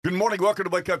Good morning. Welcome to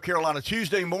Wake Up Carolina.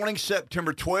 Tuesday morning,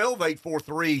 September 12,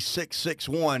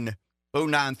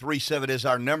 843-661-0937 is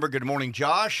our number. Good morning,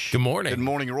 Josh. Good morning. Good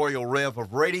morning, Royal Rev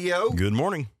of Radio. Good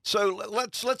morning. So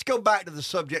let's go back to the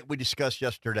subject we discussed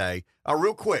yesterday.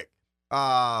 Real quick.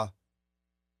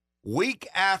 Week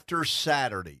after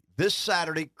Saturday, this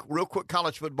Saturday, real quick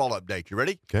college football update. You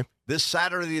ready? Okay. This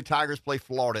Saturday, the Tigers play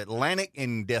Florida Atlantic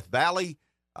in Death Valley.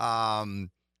 The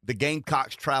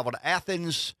Gamecocks travel to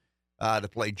Athens to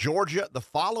play Georgia. The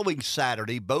following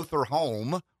Saturday, both are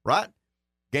home, right?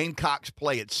 Gamecocks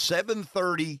play at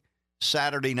 7:30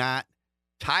 Saturday night.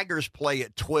 Tigers play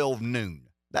at 12 noon.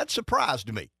 That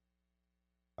surprised me.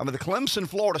 I mean, the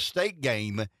Clemson-Florida State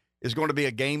game is going to be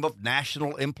a game of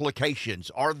national implications.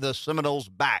 Are the Seminoles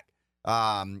back?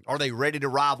 Are they ready to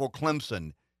rival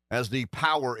Clemson as the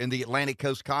power in the Atlantic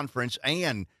Coast Conference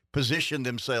and position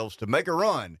themselves to make a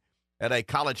run at a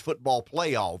college football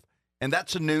playoff? And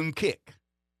that's a noon kick.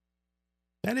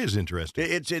 That is interesting.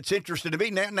 It's interesting to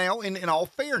me. Now, in all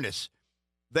fairness,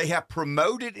 they have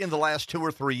promoted in the last 2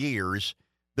 or 3 years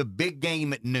the big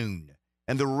game at noon.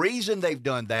 And the reason they've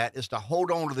done that is to hold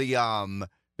on to the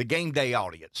game day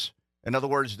audience. In other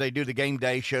words, they do the game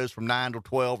day shows from 9 to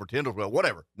 12 or 10 to 12,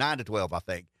 whatever, 9 to 12, I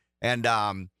think. And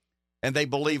they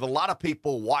believe a lot of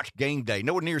people watch game day,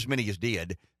 nowhere near as many as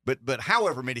did, but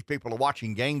however many people are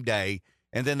watching game day,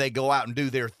 and then they go out and do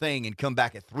their thing and come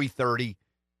back at 3:30,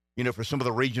 for some of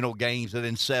the regional games, and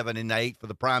then 7 and 8 for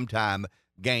the primetime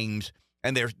games.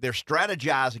 And they're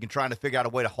strategizing and trying to figure out a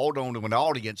way to hold on to an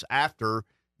audience after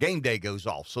game day goes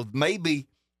off. So maybe,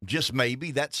 just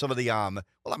maybe, that's some of the I'm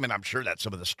sure that's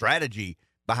some of the strategy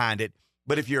behind it.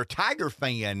 But if you're a Tiger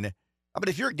fan,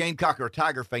 if you're a Gamecock or a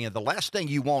Tiger fan, the last thing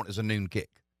you want is a noon kick,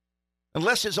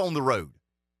 unless it's on the road.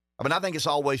 I think it's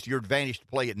always to your advantage to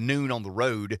play at noon on the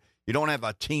road. You don't have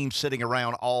a team sitting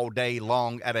around all day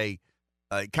long at a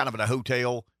kind of in a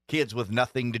hotel, kids with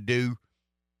nothing to do.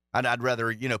 I'd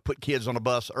rather, put kids on a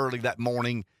bus early that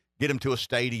morning, get them to a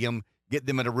stadium, get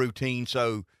them in a routine.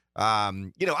 So,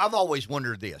 I've always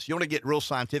wondered this. You want to get real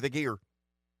scientific here?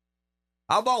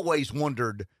 I've always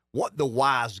wondered what the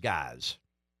wise guys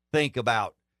think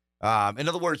about. In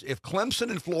other words, if Clemson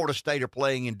and Florida State are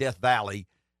playing in Death Valley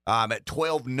at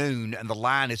 12 noon and the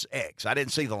line is X. I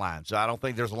didn't see the line, so I don't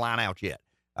think there's a line out yet.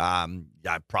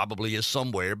 It probably is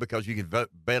somewhere because you can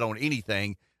bet on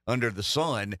anything under the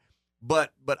sun.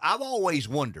 But I've always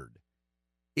wondered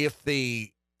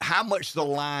how much the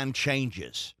line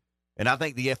changes. And I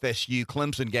think the FSU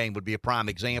Clemson game would be a prime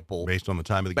example. Based on the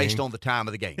time of the game? Based on the time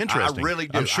of the game. Interesting. I really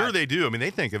do. I'm sure they do.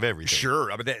 They think of everything.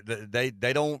 Sure.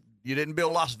 They don't, you didn't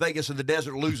build Las Vegas in the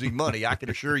desert losing money. I can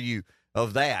assure you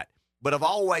of that. But I've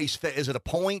always, is it a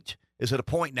point? Is it a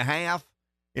point and a half?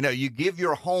 You give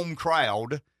your home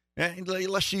crowd, and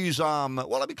let's use,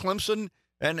 Clemson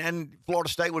and Florida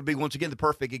State would be, once again, the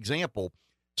perfect example.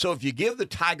 So if you give the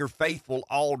Tiger faithful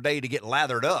all day to get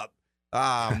lathered up,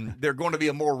 they're going to be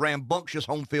a more rambunctious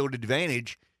home field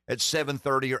advantage at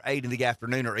 7:30 or 8 in the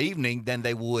afternoon or evening than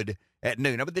they would at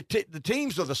noon. The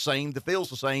teams are the same. The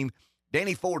field's the same.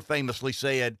 Danny Ford famously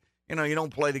said, you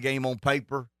don't play the game on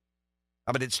paper.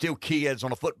 It's still kids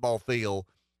on a football field.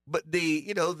 But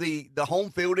the home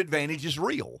field advantage is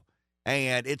real.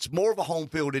 And it's more of a home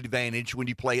field advantage when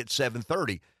you play at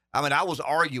 7:30. I was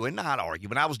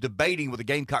debating with a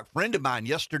Gamecock friend of mine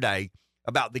yesterday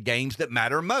about the games that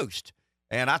matter most.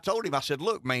 And I told him, I said,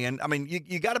 look, man,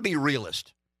 you got to be a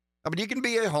realist. You can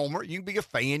be a homer, you can be a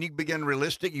fan, you can be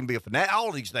unrealistic, you can be a fanatic, all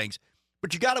of these things.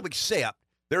 But you got to accept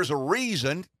there's a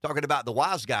reason, talking about the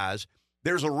wise guys,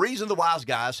 there's a reason the wise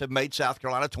guys have made South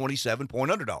Carolina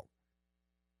 27-point underdog.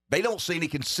 They don't see any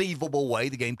conceivable way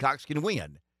the Gamecocks can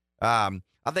win. I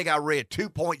think I read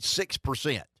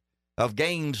 2.6% of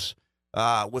games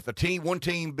with one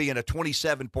team being a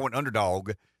 27-point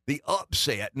underdog, the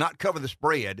upset, not cover the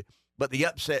spread, but the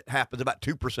upset happens about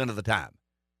 2% of the time.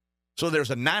 So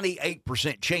there's a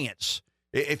 98% chance,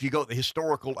 if you go to the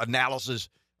historical analysis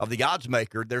of the odds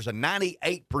maker, there's a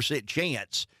 98%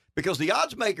 chance because the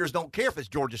odds makers don't care if it's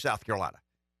Georgia, South Carolina.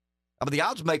 The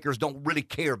odds makers don't really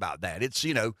care about that. It's,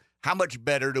 how much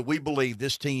better do we believe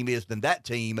this team is than that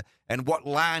team, and what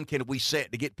line can we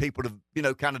set to get people to,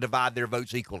 kind of divide their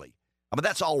votes equally?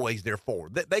 That's always there for.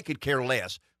 They could care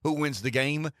less who wins the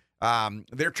game.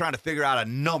 They're trying to figure out a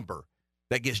number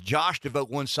that gets Josh to vote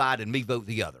one side and me vote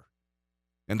the other.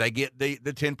 And they get the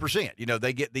 10%.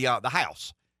 They get the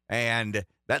house. And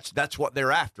that's what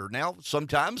they're after. Now,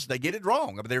 sometimes they get it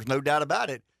wrong. There's no doubt about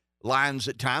it. Lines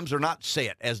at times are not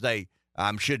set as they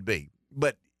should be.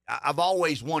 But I've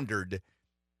always wondered,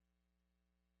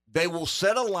 they will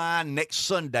set a line next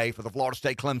Sunday for the Florida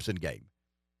State-Clemson game.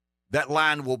 that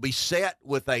line will be set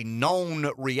with a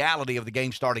known reality of the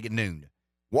game starting at noon.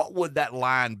 What would that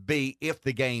line be if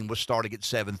the game was starting at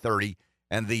 7:30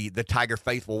 and the Tiger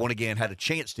faithful once again had a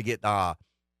chance to get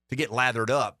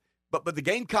lathered up? But the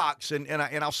Gamecocks, and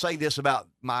I'll say this about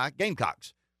my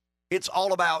Gamecocks, it's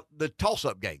all about the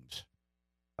toss-up games.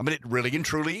 I mean, it really and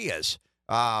truly is.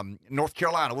 North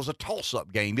Carolina was a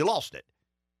toss-up game. You lost it.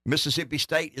 Mississippi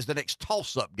State is the next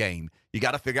toss-up game. You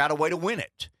got to figure out a way to win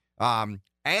it.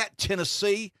 At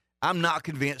Tennessee, I'm not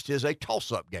convinced is a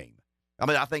toss-up game. I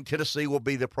mean, I think Tennessee will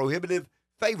be the prohibitive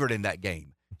favorite in that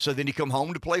game. So then you come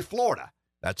home to play Florida.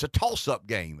 That's a toss-up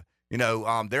game.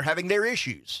 They're having their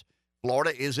issues.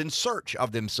 Florida is in search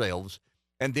of themselves.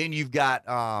 And then you've got,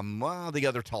 the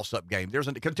other toss-up game.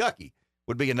 Kentucky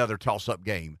would be another toss-up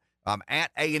game.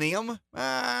 At A&M,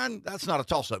 that's not a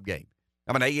toss-up game.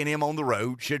 I mean, A&M on the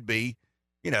road should be,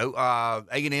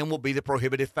 A&M will be the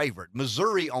prohibitive favorite.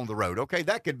 Missouri on the road, okay,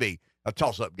 that could be a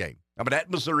toss-up game. I mean, at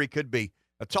Missouri could be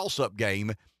a toss-up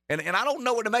game. And I don't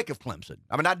know what to make of Clemson.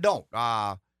 I mean, I don't.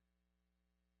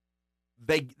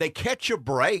 They catch a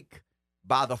break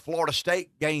by the Florida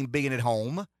State game being at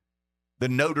home, the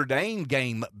Notre Dame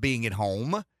game being at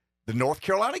home, the North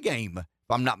Carolina game,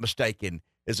 if I'm not mistaken,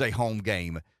 is a home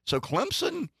game. So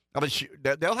Clemson, I mean,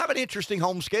 they'll have an interesting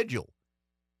home schedule.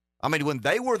 I mean, when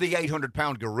they were the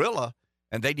 800-pound gorilla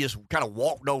and they just kind of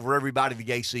walked over everybody in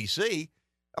the ACC,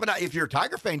 I mean, if you're a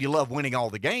Tiger fan, you love winning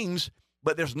all the games,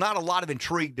 but there's not a lot of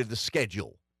intrigue to the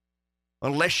schedule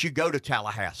unless you go to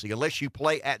Tallahassee, unless you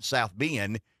play at South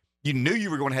Bend. You knew you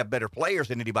were going to have better players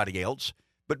than anybody else,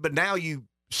 but now you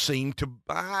seem to,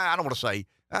 I don't want to say,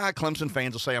 Clemson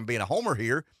fans will say I'm being a homer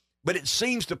here, but it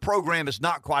seems the program is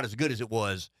not quite as good as it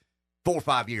was 4 or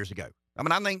 5 years ago. I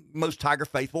mean, I think most Tiger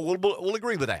faithful will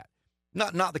agree with that.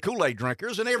 Not the Kool-Aid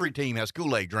drinkers, and every team has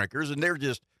Kool-Aid drinkers, and they're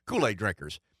just Kool-Aid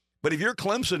drinkers. But if you're a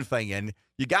Clemson fan,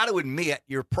 you got to admit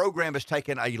your program has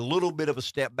taken a little bit of a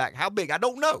step back. How big? I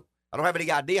don't know. I don't have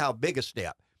any idea how big a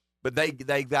step. But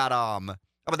they've got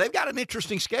an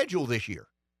interesting schedule this year.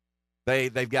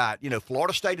 They've got,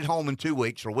 Florida State at home in 2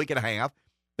 weeks or a week and a half.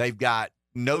 They've got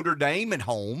Notre Dame at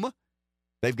home.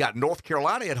 They've got North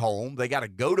Carolina at home. They got to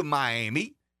go to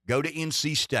Miami, go to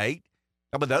NC State.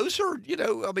 I mean, those are,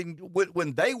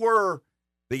 when they were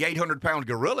the 800-pound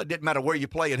gorilla, it didn't matter where you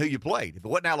play and who you played. If it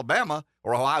wasn't Alabama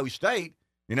or Ohio State,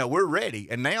 we're ready.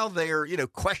 And now they're,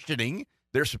 questioning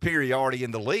their superiority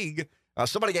in the league.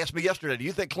 Somebody asked me yesterday, do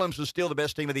you think Clemson's still the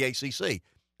best team of the ACC?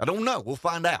 I don't know. We'll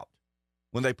find out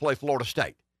when they play Florida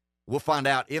State. We'll find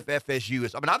out if FSU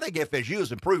is. I mean, I think FSU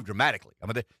has improved dramatically. I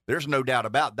mean, there's no doubt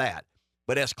about that.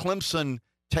 But has Clemson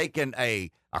taken a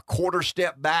quarter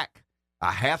step back,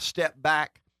 a half step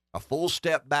back, a full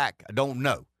step back? I don't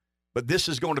know. But this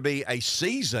is going to be a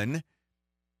season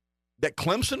that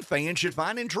Clemson fans should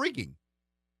find intriguing.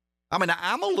 I mean,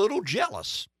 I'm a little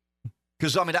jealous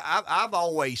because, I mean, I've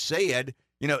always said,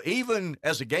 even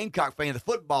as a Gamecock fan, the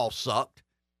football sucked.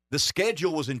 The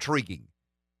schedule was intriguing.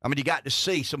 I mean, you got to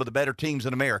see some of the better teams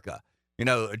in America,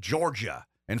 Georgia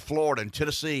and Florida and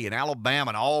Tennessee and Alabama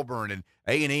and Auburn and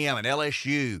A&M and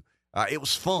LSU. It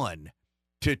was fun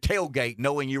to tailgate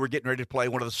knowing you were getting ready to play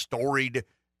one of the storied,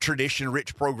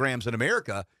 tradition-rich programs in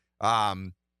America.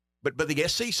 But the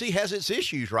SEC has its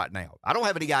issues right now. I don't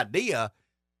have any idea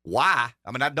why.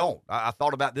 I mean, I don't. I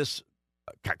thought about this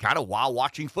kind of while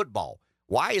watching football.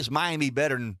 Why is Miami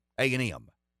better than A&M?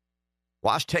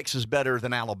 Why is Texas better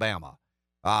than Alabama?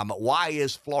 Why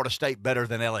is Florida State better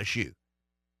than LSU?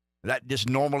 That just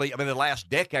normally, the last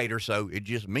decade or so, it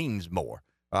just means more.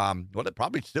 Well, it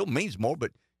probably still means more,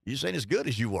 but you just ain't as good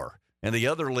as you were. And the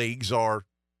other leagues are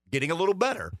getting a little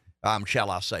better, shall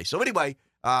I say. So anyway,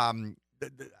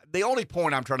 the only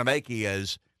point I'm trying to make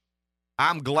is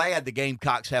I'm glad the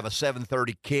Gamecocks have a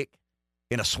 7:30 kick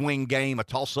in a swing game, a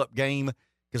toss-up game,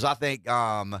 because I think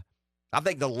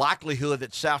the likelihood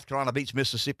that South Carolina beats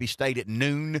Mississippi State at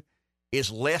noon is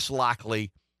less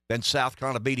likely than South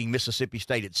Carolina beating Mississippi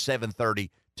State at 7:30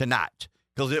 tonight,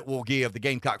 because it will give the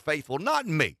Gamecock faithful, not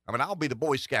me. I mean, I'll be the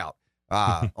Boy Scout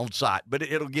on site, but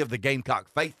it'll give the Gamecock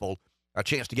faithful a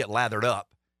chance to get lathered up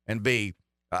and be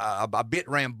a bit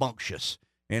rambunctious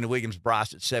in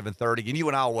Williams-Brice at 7:30. And you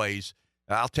and I always,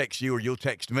 I'll text you or you'll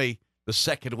text me the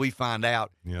second we find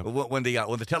out. Yep. When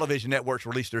the television networks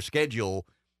release their schedule,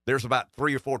 there's about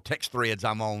 3 or 4 text threads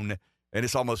I'm on, and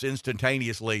it's almost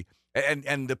instantaneously.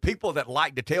 And the people that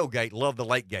like to tailgate love the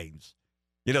late games.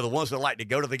 The ones that like to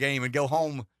go to the game and go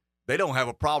home, they don't have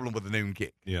a problem with the noon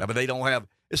kick. Yeah. I mean, they don't have,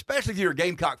 especially if you're a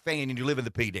Gamecock fan and you live in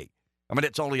the PD. I mean,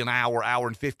 it's only an hour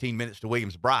and 15 minutes to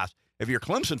Williams-Brice. If you're a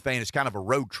Clemson fan, it's kind of a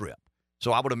road trip.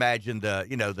 So I would imagine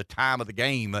the time of the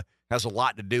game has a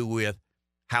lot to do with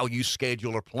how you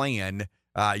schedule or plan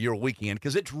your weekend.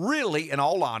 Because it's really, in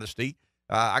all honesty,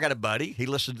 I got a buddy. He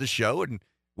listens to the show, and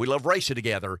we love racing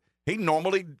together. He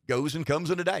normally goes and comes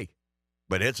in a day,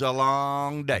 but it's a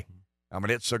long day. I mean,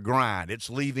 it's a grind. It's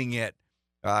leaving at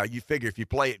you figure if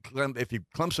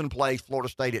Clemson plays Florida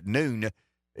State at noon,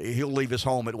 he'll leave his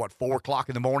home at 4:00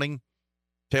 in the morning,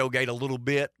 tailgate a little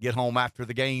bit, get home after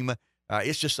the game.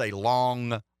 It's just a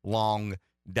long, long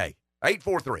day.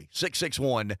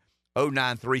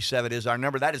 843-661-0937 is our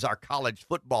number. That is our college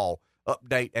football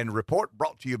update and report,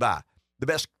 brought to you by the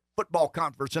best football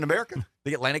conference in America,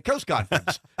 the Atlantic Coast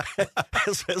Conference.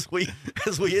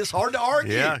 It's hard to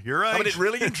argue. Yeah, you're right. I mean, it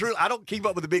really and truly. I don't keep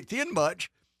up with the Big Ten much,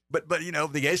 but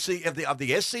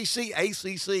the SEC,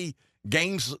 ACC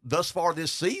games thus far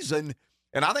this season,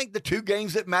 and I think the two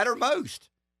games that matter most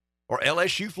are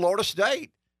LSU, Florida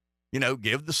State.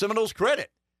 Give the Seminoles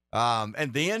credit,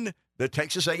 and then the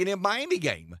Texas A&M Miami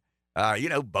game.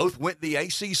 Both went the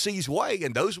ACC's way,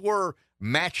 and those were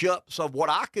matchups of what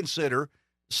I consider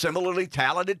similarly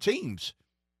talented teams.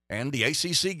 And the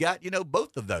ACC got,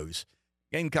 both of those.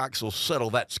 Gamecocks will settle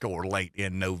that score late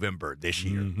in November this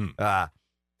year.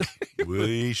 Mm-hmm.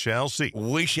 We shall see.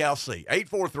 We shall see.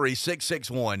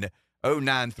 843-661-0937.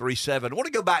 I want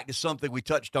to go back to something we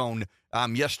touched on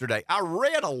yesterday. I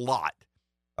read a lot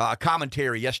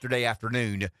commentary yesterday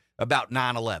afternoon about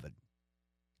 9/11.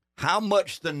 How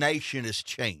much the nation has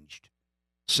changed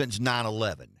since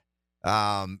 9/11.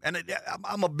 And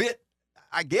I'm a bit,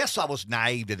 I guess I was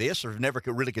naive to this or never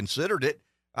really considered it.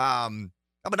 I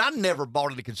never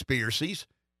bought into conspiracies.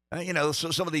 So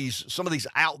some of these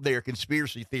out there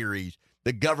conspiracy theories,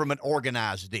 the government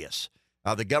organized this.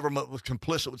 The government was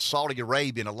complicit with Saudi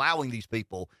Arabia in allowing these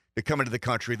people to come into the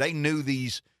country. They knew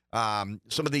these,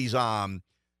 some of these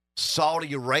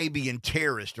Saudi Arabian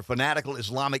terrorists or fanatical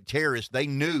Islamic terrorists, they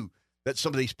knew that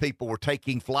some of these people were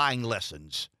taking flying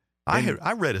lessons.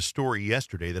 I read a story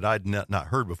yesterday that I'd not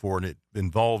heard before, and it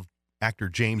involved actor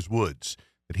James Woods,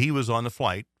 that he was on the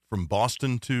flight from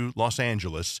Boston to Los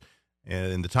Angeles,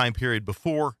 and in the time period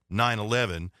before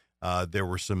 9/11, there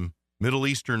were some Middle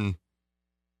Eastern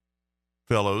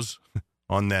fellows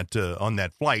on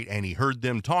that flight, and he heard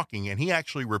them talking, and he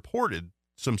actually reported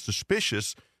some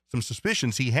suspicions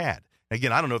he had.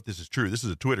 Again, I don't know if this is true. This is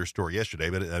a Twitter story yesterday,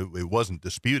 but it wasn't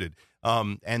disputed,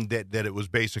 and that it was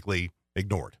basically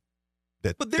ignored.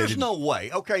 But there's no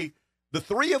way. Okay, the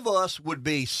three of us would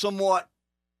be somewhat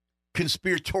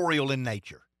conspiratorial in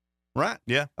nature, right?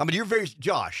 Yeah. I mean, you're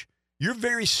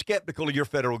very skeptical of your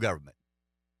federal government.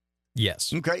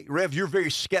 Yes. Okay, Rev, you're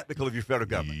very skeptical of your federal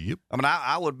government. Yep. I mean,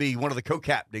 I would be one of the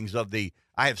co-captains of I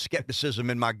have skepticism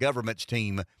in my government's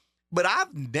team, but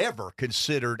I've never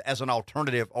considered as an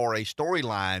alternative or a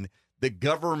storyline the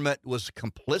government was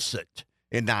complicit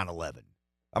in 9/11.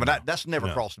 I mean, that's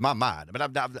never crossed my mind. I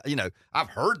mean, I've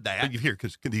heard that. But you hear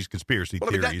these conspiracy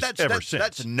theories ever since.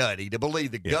 That's nutty to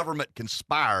believe the government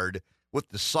conspired with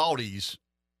the Saudis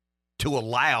to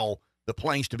allow the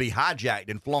planes to be hijacked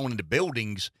and flown into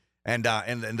buildings, and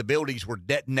the buildings were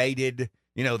detonated.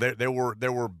 There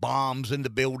were bombs in the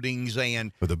buildings,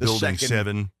 and for the Building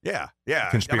 7. Yeah.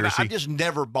 Conspiracy. I just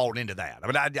never bought into that. I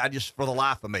mean, I just, for the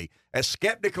life of me, as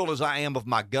skeptical as I am of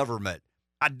my government,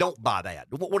 I don't buy that.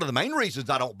 One of the main reasons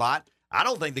I don't buy it, I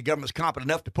don't think the government's competent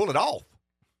enough to pull it off.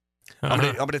 I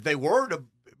mean, if they were to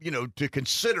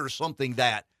consider something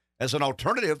that as an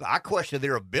alternative, I question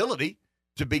their ability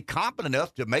to be competent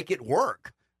enough to make it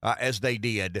work as they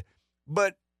did.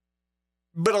 But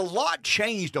a lot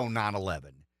changed on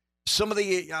 9/11. Some of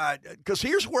the because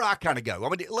here's where I kind of go. I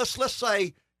mean, let's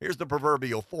say here's the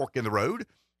proverbial fork in the road.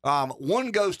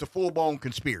 One goes to full blown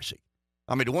conspiracy.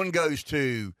 I mean, one goes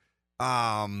to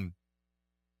the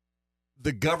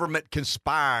government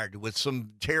conspired with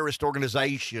some terrorist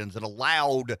organizations and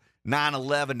allowed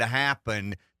 9/11 to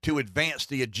happen to advance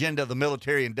the agenda of the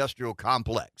military-industrial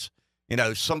complex.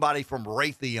 Somebody from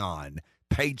Raytheon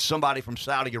paid somebody from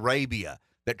Saudi Arabia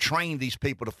that trained these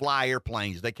people to fly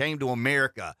airplanes. They came to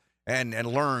America and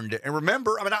learned. And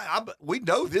remember, I mean, we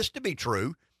know this to be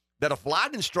true, that a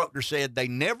flight instructor said they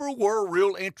never were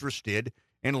real interested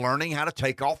in learning how to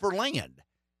take off or land.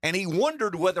 And he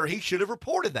wondered whether he should have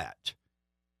reported that.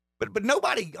 But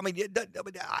nobody, I mean, it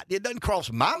doesn't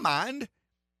cross my mind,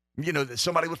 that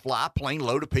somebody would fly a plane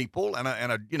load of people and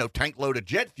a tank load of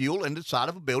jet fuel into the side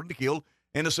of a building to kill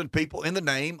innocent people in the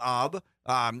name of,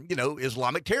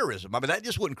 Islamic terrorism. I mean, that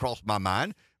just wouldn't cross my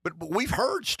mind. But we've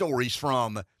heard stories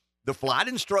from the flight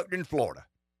instructor in Florida.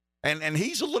 And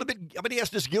he's a little bit, I mean, he has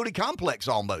this guilty complex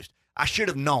almost. I should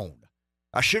have known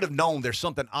there's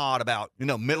something odd about,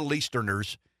 Middle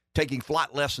Easterners taking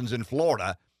flight lessons in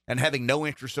Florida. and having no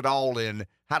interest at all in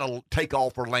how to take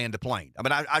off or land a plane. I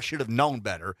mean, I should have known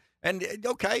better. And,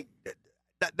 okay,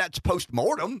 that's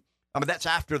post-mortem. I mean, that's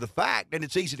after the fact, and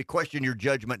it's easy to question your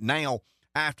judgment now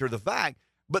after the fact.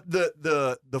 But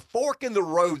the fork in the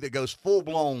road that goes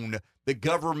full-blown, the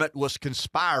government was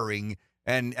conspiring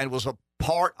and was a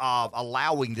part of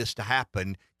allowing this to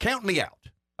happen, count me out.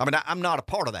 I mean, I'm not a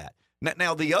part of that.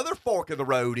 Now, the other fork of the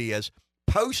road is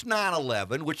post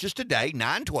 9/11, which is today,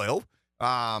 9/12,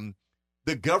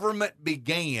 the government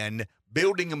began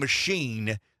building a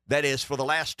machine that is, for the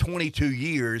last 22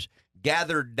 years,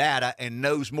 gathered data and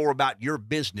knows more about your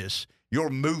business, your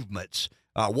movements,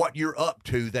 what you're up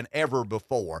to than ever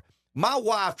before. My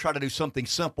wife tried to do something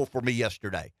simple for me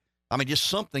yesterday. I mean, just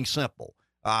something simple.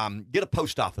 Get a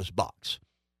post office box.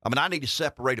 I mean, I need to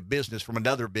separate a business from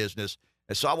another business,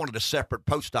 and so I wanted a separate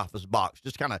post office box,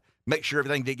 just kind of make sure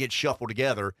everything didn't get shuffled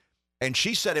together. And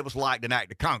she said it was like an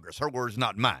act of Congress. Her words,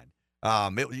 not mine.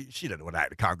 She doesn't know what an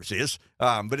act of Congress is,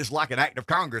 but it's like an act of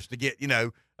Congress to get,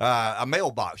 a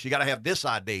mailbox. You got to have this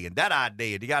ID and that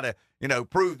ID, and you got to,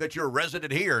 prove that you're a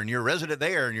resident here and you're a resident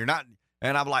there, and you're not.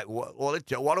 And I'm like, well,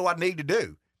 what do I need to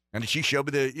do? And she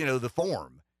showed me the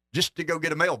form just to go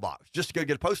get a mailbox, just to go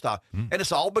get a post office. And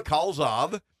it's all because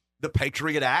of the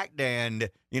Patriot Act and,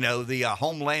 the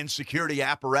Homeland Security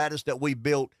apparatus that we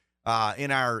built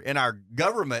in our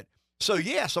government. So,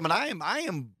 yes, I mean, I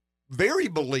am very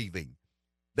believing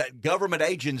that government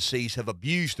agencies have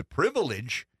abused the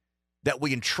privilege that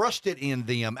we entrusted in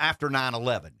them after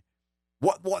 9/11.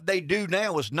 What they do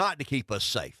now is not to keep us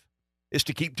safe. It's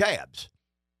to keep tabs.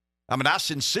 I mean, I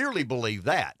sincerely believe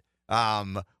that.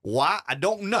 Why? I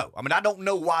don't know. I mean, I don't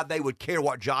know why they would care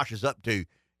what Josh is up to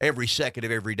every second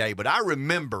of every day. But I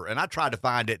remember, and I tried to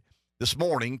find it this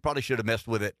morning, probably should have messed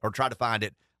with it or tried to find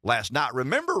it last night.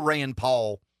 Remember Rand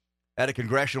Paul at a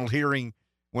congressional hearing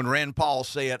when Rand Paul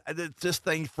said, this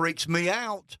thing freaks me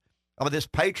out. I mean, this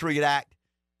Patriot Act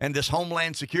and this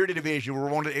Homeland Security Division,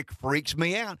 it freaks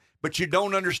me out. But you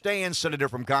don't understand, Senator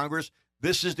from Congress,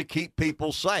 this is to keep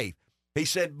people safe. He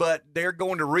said, but they're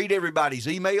going to read everybody's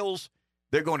emails.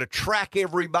 They're going to track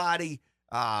everybody.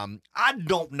 I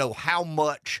don't know how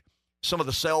much some of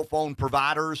the cell phone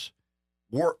providers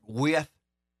work with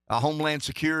Homeland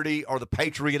Security or the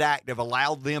Patriot Act have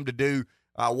allowed them to do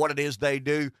what it is they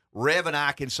do. Rev and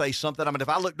I can say something. I mean, if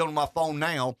I looked on my phone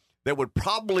now, there would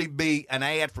probably be an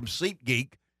ad from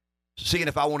SeatGeek seeing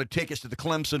if I wanted tickets to the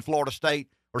Clemson, Florida State,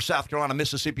 or South Carolina,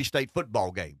 Mississippi State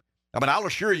football game. I mean, I'll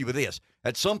assure you with this.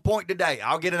 At some point today,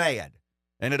 I'll get an ad,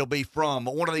 and it'll be from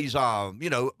one of these,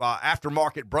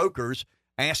 aftermarket brokers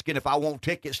asking if I want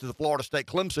tickets to the Florida State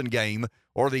Clemson game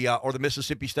or the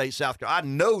Mississippi State, South Carolina. I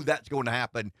know that's going to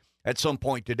happen at some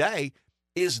point today.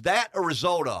 Is that a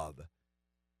result of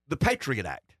the Patriot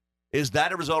Act? Is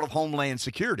that a result of Homeland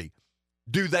Security?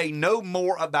 Do they know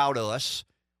more about us?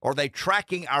 Are they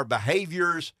tracking our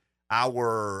behaviors,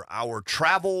 our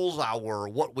travels, our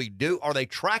what we do? Are they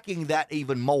tracking that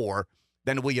even more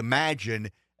than we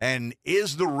imagine? And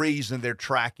is the reason they're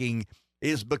tracking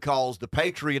is because the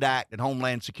Patriot Act and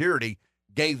Homeland Security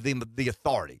gave them the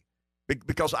authority?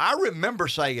 Because I remember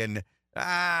saying,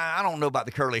 I don't know about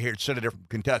the curly-haired senator from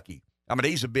Kentucky. I mean,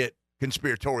 he's a bit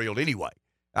conspiratorial anyway.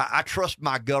 I trust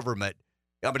my government.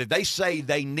 I mean, if they say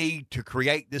they need to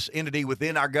create this entity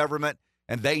within our government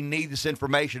and they need this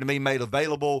information to be made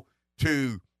available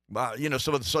to,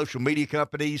 some of the social media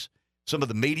companies, some of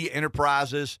the media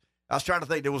enterprises. I was trying to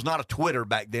think, there was not a Twitter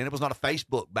back then. It was not a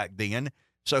Facebook back then.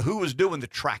 So who was doing the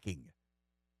tracking?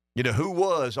 Who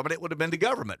was? I mean, it would have been the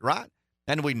government, right?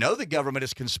 And we know the government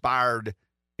has conspired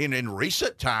in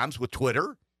recent times with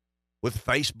Twitter, with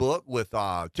Facebook, with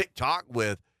TikTok,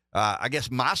 with, I guess,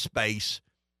 MySpace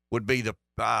would be the,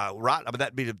 right? I mean,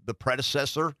 that'd be the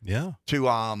predecessor. Yeah. To,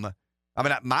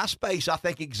 MySpace, I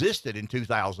think, existed in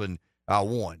 2001.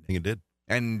 I think it did.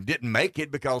 And didn't make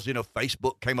it because,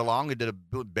 Facebook came along and did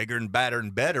a bigger and badder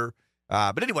and better.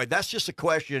 But anyway, that's just a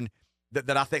question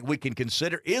that I think we can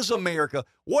consider. Is America,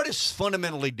 what is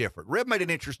fundamentally different? Rev made an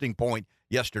interesting point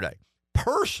yesterday.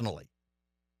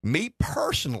 Me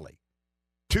personally,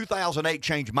 2008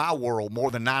 changed my world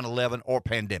more than 9/11 or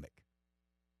pandemic.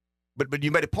 But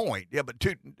you made a point. Yeah, but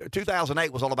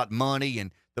 2008 was all about money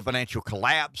and the financial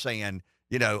collapse and,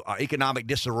 economic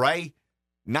disarray.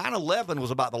 9/11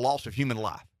 was about the loss of human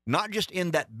life, not just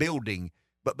in that building,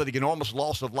 but the enormous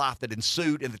loss of life that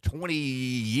ensued in the 20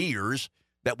 years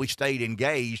that we stayed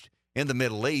engaged in the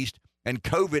Middle East. And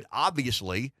COVID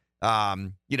obviously,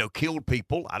 killed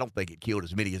people. I don't think it killed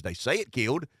as many as they say it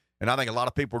killed. And I think a lot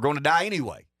of people are going to die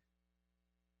anyway.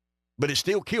 But it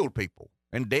still killed people.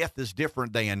 And death is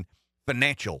different than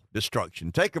financial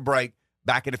destruction. Take a break.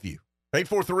 Back in a few.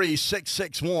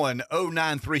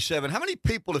 843-661-0937. How many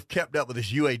people have kept up with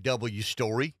this UAW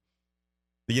story?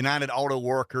 The United Auto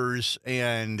Workers,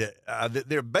 and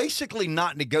they're basically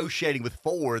not negotiating with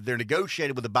Ford. They're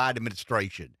negotiating with the Biden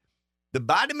administration. The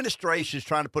Biden administration is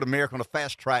trying to put America on a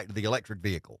fast track to the electric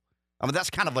vehicle. I mean, that's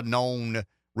kind of a known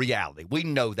reality. We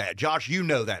know that. Josh, you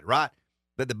know that, right?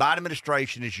 That the Biden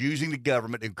administration is using the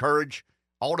government to encourage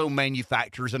auto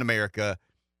manufacturers in America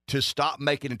to stop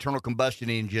making internal combustion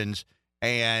engines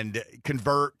and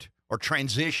convert or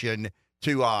transition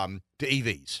to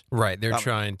EVs. Right. They're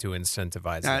trying to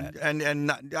incentivize that.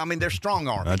 And I mean, they're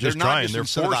strong-arming. Not just they're not trying,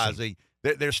 just they're incentivizing.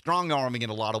 They're strong-arming in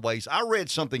a lot of ways. I read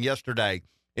something yesterday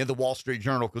in the Wall Street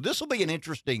Journal, because this will be an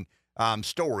interesting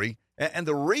story. And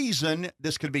the reason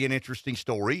this could be an interesting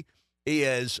story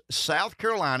is South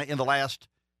Carolina in the last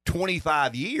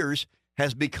 25 years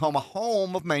has become a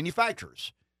home of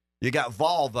manufacturers. You got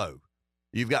Volvo.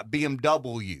 You've got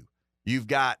BMW. You've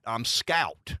got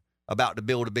Scout about to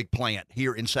build a big plant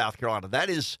here in South Carolina. That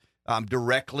is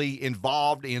directly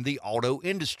involved in the auto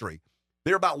industry.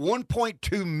 There are about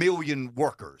 1.2 million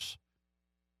workers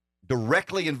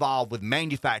directly involved with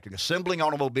manufacturing, assembling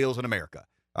automobiles in America.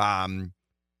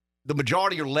 The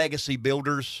majority are legacy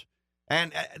builders.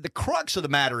 And the crux of the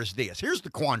matter is this. Here's the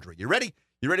quandary. You ready?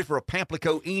 You ready for a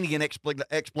Pamplico-Enian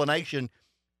explanation?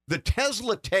 The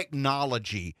Tesla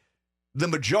technology, the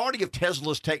majority of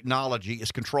Tesla's technology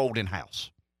is controlled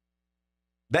in-house.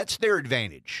 That's their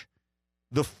advantage.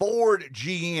 The Ford,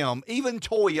 GM, even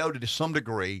Toyota to some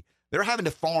degree, they're having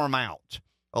to farm out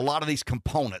a lot of these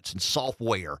components and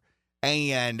software,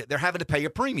 and they're having to pay a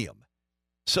premium.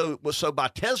 So by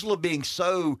Tesla being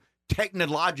so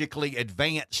technologically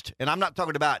advanced, and I'm not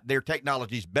talking about their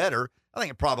technology's better, I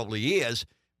think it probably is,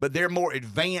 but they're more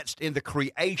advanced in the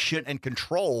creation and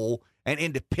control and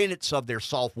independence of their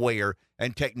software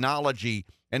and technology.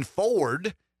 And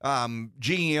Ford,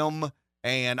 GM,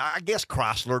 and I guess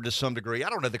Chrysler to some degree. I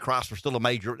don't know that Chrysler's still a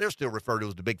major. They're still referred to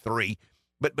as the big three.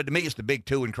 But to me, it's the big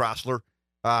two in Chrysler.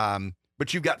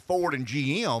 But you've got Ford and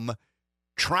GM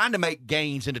trying to make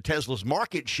gains into Tesla's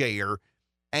market share.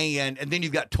 And then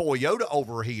you've got Toyota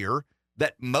over here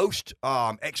that most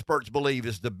experts believe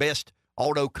is the best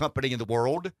auto company in the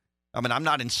world. I mean, I'm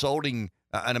not insulting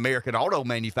an American auto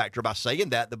manufacturer by saying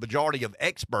that. The majority of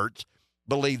experts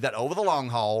believe that over the long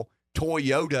haul,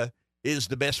 Toyota is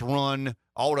the best run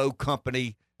auto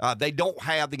company. They don't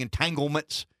have the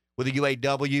entanglements with the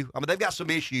UAW. I mean, they've got some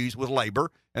issues with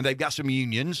labor, and they've got some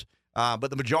unions, but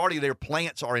the majority of their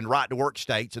plants are in right-to-work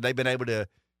states, and they've been able to,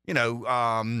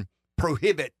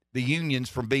 prohibit the unions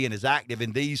from being as active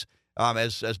in these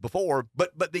as before.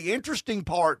 But the interesting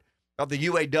part of the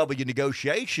UAW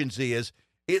negotiations is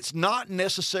it's not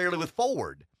necessarily with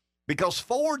Ford, because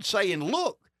Ford's saying,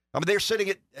 look, I mean, they're sitting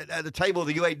at the table of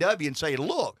the UAW and saying,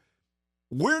 look,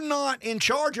 we're not in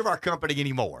charge of our company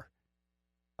anymore.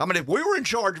 I mean, if we were in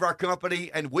charge of our company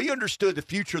and we understood the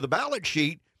future of the balance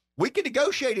sheet, we could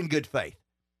negotiate in good faith.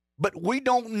 But we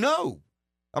don't know.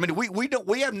 I mean, we had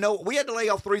to lay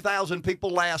off 3,000 people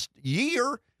last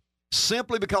year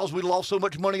simply because we lost so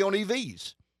much money on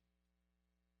EVs.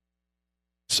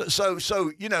 So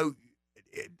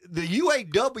the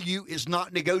UAW is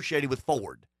not negotiating with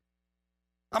Ford.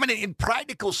 I mean, in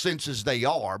practical senses they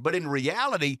are, but in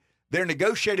reality, they're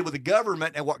negotiating with the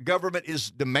government and what government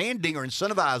is demanding or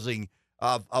incentivizing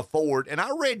of Ford. And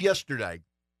I read yesterday,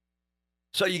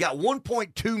 so you got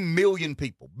 1.2 million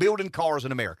people building cars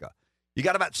in America. You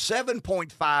got about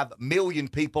 7.5 million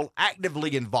people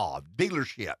actively involved,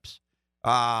 dealerships,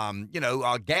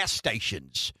 gas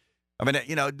stations. I mean,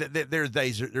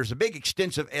 there's a big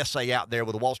extensive essay out there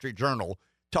with the Wall Street Journal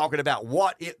talking about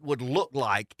what it would look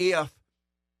like if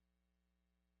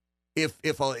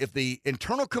the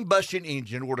internal combustion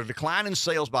engine were to decline in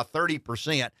sales by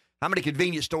 30%, how many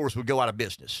convenience stores would go out of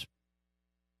business?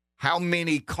 How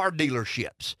many car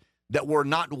dealerships that were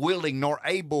not willing nor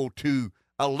able to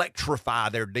electrify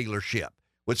their dealership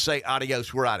would say,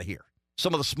 adios, we're out of here?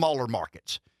 Some of the smaller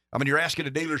markets. I mean, you're asking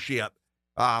a dealership,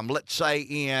 let's say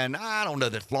in, I don't know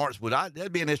that Florence would,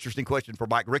 that'd be an interesting question for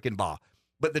Mike Rickenbaugh,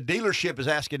 but the dealership is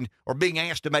asking or being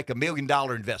asked to make $1 million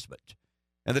investment.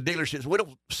 And the dealer says, we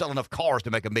don't sell enough cars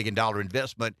to make $1 million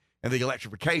investment in the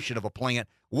electrification of a plant.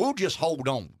 We'll just hold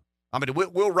on. I mean,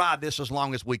 we'll ride this as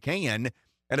long as we can,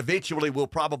 and eventually we'll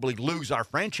probably lose our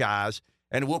franchise,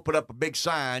 and we'll put up a big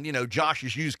sign,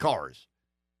 Josh's Used Cars.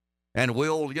 And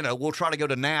we'll try to go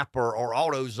to Napa or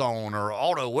AutoZone or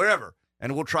Auto, wherever,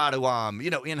 and we'll try to,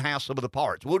 in-house some of the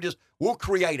parts. We'll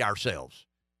create ourselves,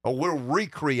 or we'll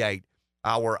recreate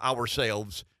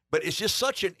ourselves. But it's just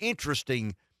such an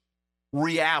interesting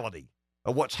reality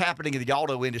of what's happening in the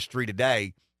auto industry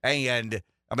today. And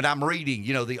I mean, I'm reading,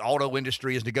 the auto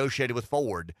industry is negotiated with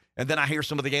Ford. And then I hear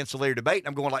some of the ancillary debate, and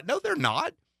I'm going like, no, they're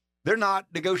not. They're not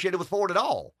negotiated with Ford at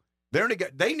all.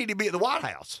 They need to be at the White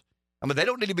House. I mean, they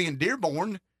don't need to be in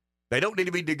Dearborn. They don't need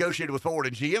to be negotiated with Ford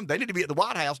and GM. They need to be at the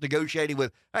White House negotiating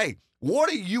with, hey, what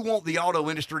do you want the auto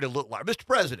industry to look like? Mr.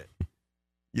 President,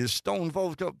 you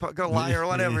stone-faced liar or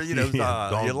whatever, you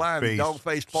lying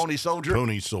dog-faced pony soldier.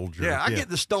 Pony soldier. Yeah, I get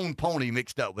the stone pony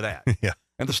mixed up with that. Yeah.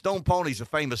 And the stone pony's a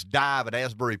famous dive at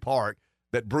Asbury Park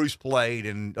that Bruce played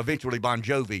and eventually Bon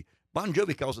Jovi. Bon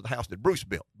Jovi calls it the house that Bruce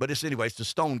built. But it's the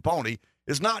stone pony.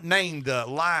 It's not named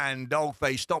lion,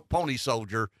 dog-faced, stone pony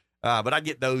soldier. But I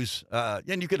get those,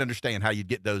 and you can understand how you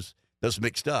get those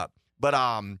mixed up. But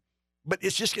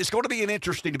it's going to be an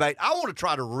interesting debate. I want to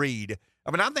try to read. I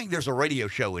mean, I think there's a radio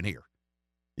show in here.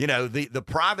 The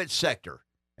private sector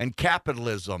and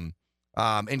capitalism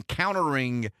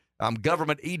encountering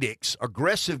government edicts,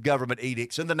 aggressive government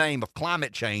edicts in the name of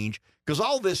climate change, because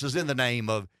all this is in the name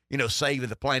of saving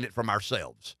the planet from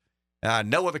ourselves.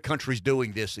 No other country's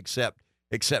doing this except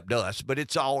us, but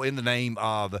it's all in the name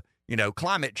of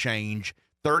climate change.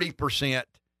 30%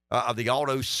 of the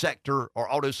auto sector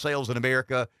or auto sales in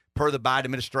America, per the Biden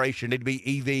administration, need to be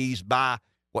EVs by,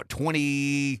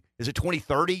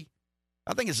 2030?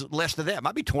 I think it's less than that. It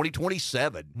might be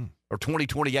 2027 or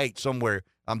 2028, somewhere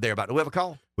there about. Do we have a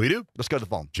call? We do. Let's go to the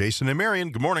phone. Jason and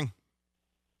Marion, good morning.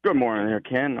 Good morning,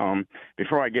 Ken.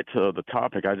 Before I get to the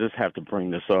topic, I just have to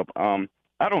bring this up. I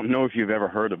don't know if you've ever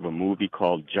heard of a movie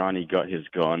called Johnny Got His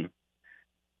Gun,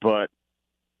 but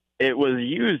it was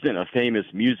used in a famous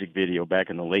music video back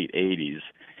in the late 80s,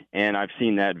 and I've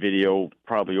seen that video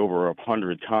probably over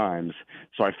 100 times.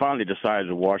 So I finally decided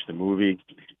to watch the movie,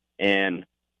 and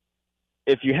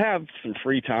if you have some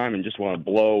free time and just want to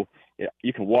blow,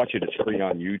 you can watch it. It's free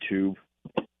on YouTube.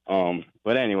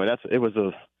 But anyway,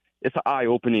 it's an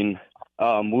eye-opening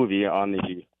movie on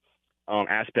the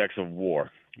aspects of war.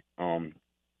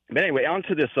 But anyway, on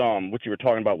to this, what you were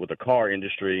talking about with the car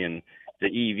industry and the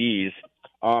EVs.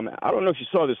 I don't know if you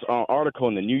saw this article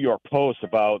in the New York Post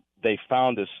about they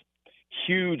found this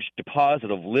huge deposit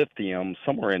of lithium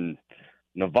somewhere in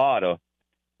Nevada,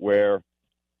 where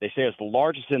they say it's the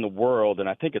largest in the world, and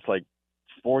I think it's like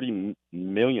 40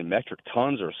 million metric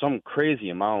tons or some crazy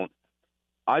amount.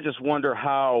 I just wonder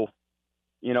how,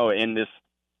 in this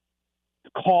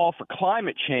call for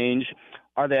climate change,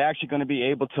 are they actually going to be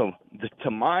able to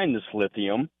mine this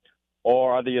lithium,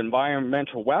 or are the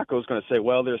environmental wackos going to say,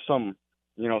 well, there's some,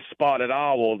 spotted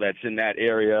owl that's in that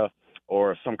area,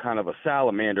 or some kind of a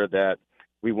salamander that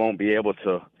we won't be able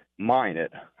to mine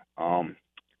it.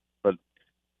 But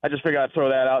I just figured I'd throw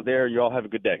that out there. You all have a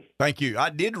good day. Thank you.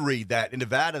 I did read that in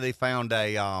Nevada they found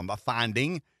a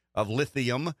finding of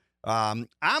lithium. I'm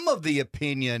of the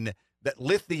opinion that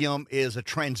lithium is a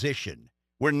transition.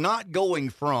 We're not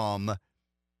going from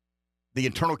the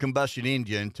internal combustion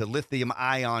engine to lithium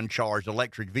ion charged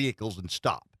electric vehicles and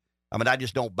stop. I mean, I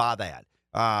just don't buy that.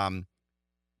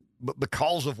 But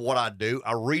because of what I do,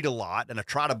 I read a lot and I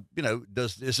try to,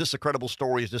 is this a credible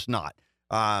story? Is this not?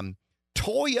 Toyota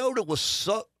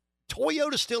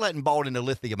still hadn't bought into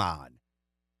lithium ion.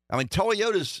 I mean,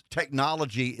 Toyota's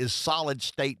technology is solid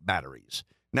state batteries.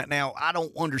 Now I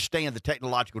don't understand the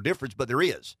technological difference, but there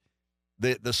is.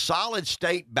 The solid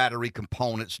state battery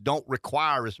components don't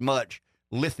require as much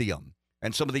lithium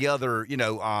and some of the other,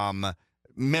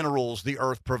 minerals the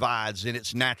earth provides in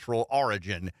its natural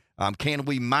origin. Can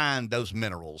we mine those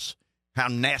minerals? How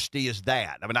nasty is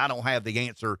that? I mean, I don't have the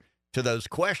answer to those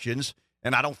questions,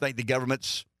 and I don't think the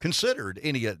government's considered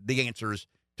any of the answers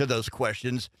to those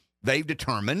questions. They've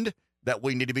determined that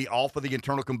we need to be off of the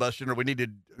internal combustion, or we need to,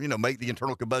 make the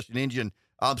internal combustion engine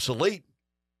obsolete,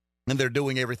 and they're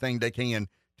doing everything they can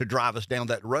to drive us down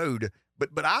that road.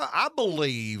 But I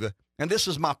believe, and this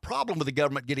is my problem with the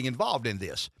government getting involved in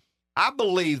this, I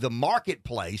believe the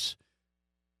marketplace,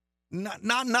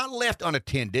 not left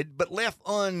unattended, but left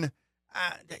in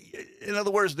other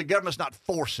words, the government's not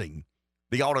forcing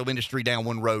the auto industry down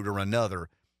one road or another.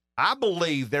 I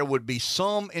believe there would be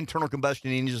some internal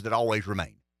combustion engines that always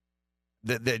remain,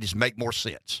 that just make more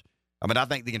sense. I mean, I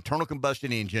think the internal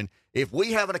combustion engine, if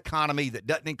we have an economy that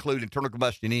doesn't include internal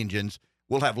combustion engines,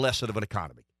 we'll have less of an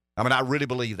economy. I mean, I really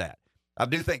believe that. I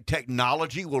do think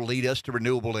technology will lead us to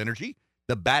renewable energy.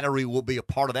 The battery will be a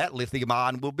part of that. Lithium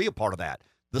ion will be a part of that.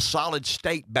 The solid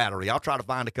state battery. I'll try to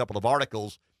find a couple of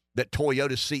articles that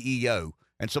Toyota's CEO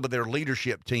and some of their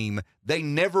leadership team, they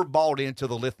never bought into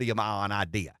the lithium ion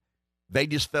idea. They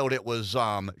just felt it was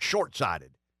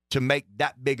short-sighted to make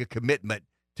that big a commitment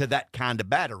to that kind of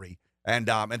battery. And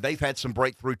they've had some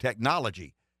breakthrough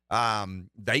technology.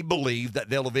 they believe that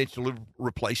they'll eventually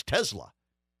replace Tesla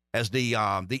as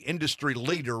the industry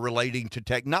leader relating to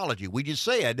technology. We just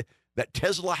said that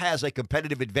Tesla has a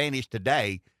competitive advantage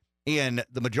today in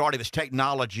the majority of its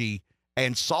technology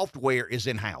and software is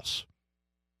in-house.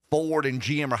 Ford and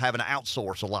GM are having to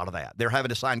outsource a lot of that. They're having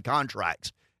to sign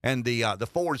contracts. And the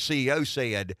Ford CEO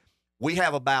said, we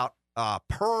have about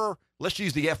let's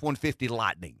use the F-150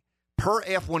 Lightning. Per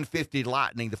F-150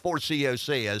 Lightning, the Ford CEO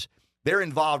says they're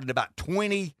involved in about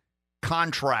 20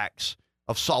 contracts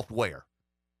of software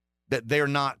that they're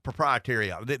not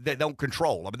proprietary of, that they don't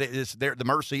control. I mean, they're at the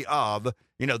mercy of,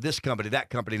 this company, that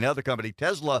company, another company.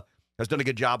 Tesla has done a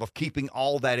good job of keeping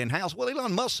all that in-house. Well,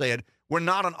 Elon Musk said, we're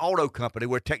not an auto company.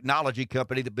 We're a technology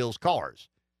company that builds cars.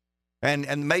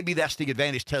 And maybe that's the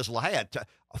advantage Tesla had.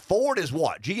 Ford is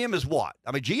what? GM is what?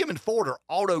 I mean, GM and Ford are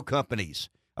auto companies.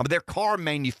 I mean, they're car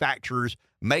manufacturers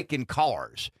making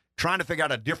cars, trying to figure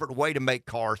out a different way to make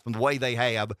cars from the way they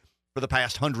have for the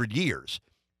past 100 years.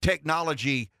 Tesla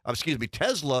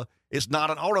is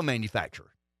not an auto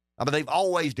manufacturer. I mean, they've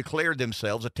always declared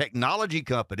themselves a technology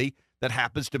company that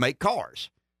happens to make cars.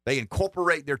 They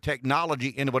incorporate their technology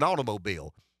into an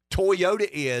automobile. Toyota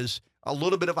is a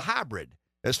little bit of a hybrid,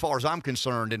 as far as I'm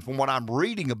concerned, and from what I'm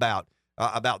reading about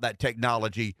that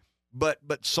technology. But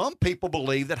some people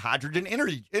believe that hydrogen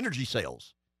energy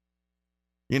cells,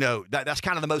 that's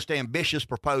kind of the most ambitious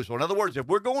proposal. In other words, if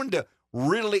we're going to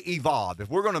really evolve, if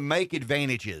we're going to make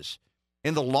advantages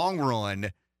in the long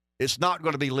run, it's not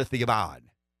going to be lithium-ion.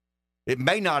 It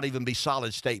may not even be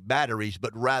solid-state batteries,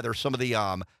 but rather some of the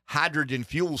hydrogen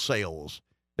fuel cells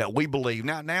that we believe.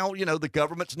 Now, the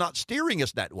government's not steering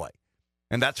us that way.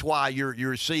 And that's why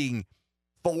you're seeing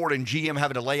Ford and GM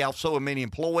having to lay off so many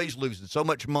employees, losing so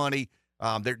much money.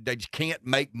 They just can't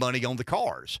make money on the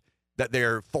cars that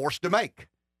they're forced to make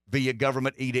via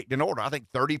government edict and order. I think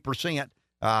 30%.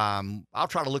 I'll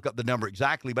try to look up the number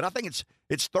exactly, but I think it's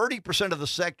 30% of the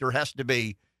sector has to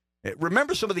be.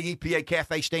 Remember some of the EPA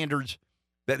CAFE standards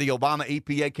that the Obama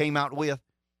EPA came out with?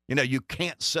 You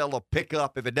can't sell a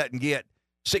pickup if it doesn't get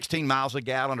 16 miles a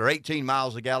gallon or 18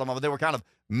 miles a gallon. They were kind of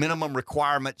minimum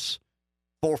requirements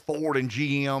for Ford and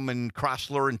GM and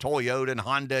Chrysler and Toyota and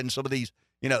Honda and some of these,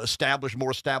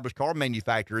 more established car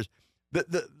manufacturers.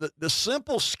 The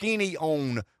simple skinny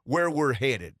on where we're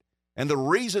headed. And the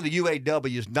reason the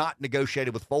UAW is not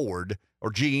negotiated with Ford or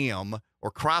GM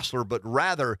or Chrysler, but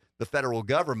rather the federal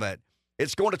government,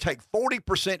 it's going to take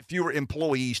 40% fewer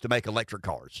employees to make electric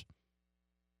cars.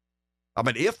 I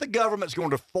mean, if the government's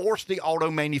going to force the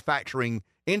auto manufacturing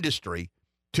industry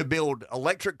to build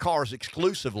electric cars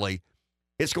exclusively,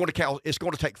 it's going to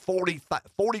take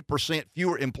 40%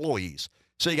 fewer employees.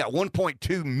 So you got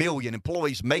 1.2 million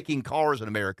employees making cars in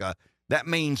America. That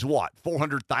means what?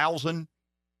 400,000?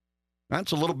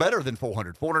 That's a little better than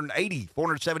 400. 480,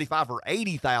 475 or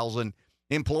 80,000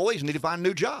 employees need to find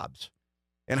new jobs.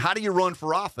 And how do you run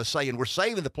for office saying we're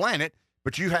saving the planet,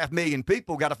 but you 500,000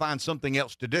 people got to find something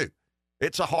else to do?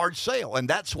 It's a hard sell. And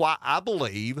that's why I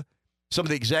believe some of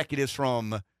the executives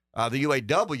from the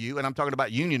UAW, and I'm talking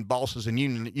about union bosses and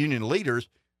union leaders,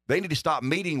 they need to stop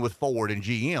meeting with Ford and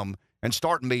GM and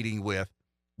start meeting with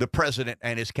the president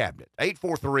and his cabinet.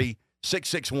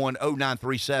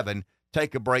 843-661-0937.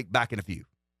 Take a break. Back in a few.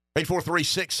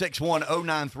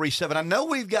 843-661-0937. I know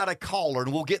we've got a caller,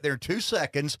 and we'll get there in 2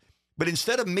 seconds. But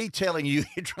instead of me telling you,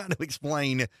 trying to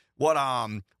explain what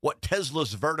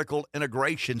Tesla's vertical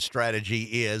integration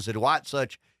strategy is and why it's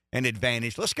such an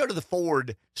advantage, let's go to the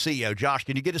Ford CEO. Josh,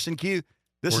 can you get us in queue?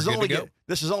 This is only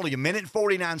a minute and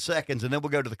 49 seconds, and then we'll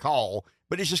go to the call.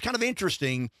 But it's just kind of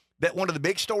interesting that one of the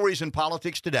big stories in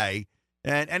politics today,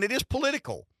 and it is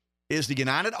political, is the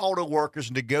United Auto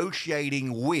Workers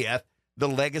negotiating with the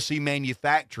legacy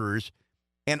manufacturers.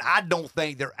 And I don't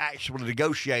think they're actually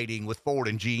negotiating with Ford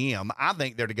and GM. I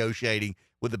think they're negotiating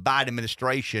with the Biden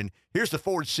administration. Here's the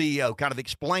Ford CEO kind of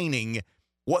explaining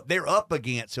what they're up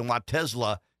against and why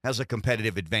Tesla has a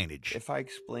competitive advantage. If I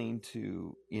explain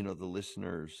to, the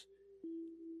listeners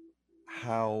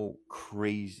how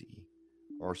crazy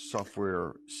our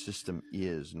software system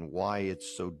is and why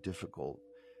it's so difficult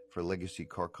for legacy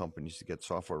car companies to get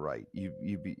software right,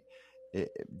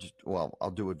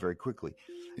 I'll do it very quickly.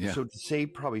 Yeah. So to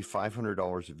save probably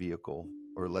 $500 a vehicle,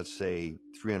 or let's say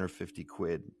 350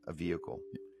 quid a vehicle.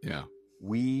 Yeah.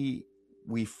 We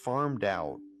farmed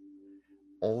out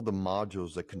all the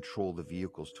modules that control the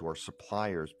vehicles to our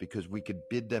suppliers because we could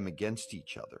bid them against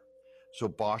each other. So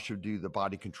Bosch would do the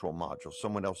body control module,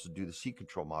 someone else would do the seat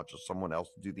control module, someone else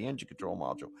would do the engine control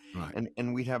module. Right.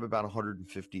 And we'd have about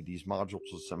 150 of these modules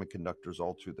with semiconductors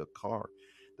all through the car.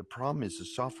 The problem is the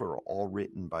software are all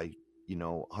written by,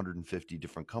 150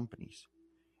 different companies,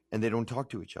 and they don't talk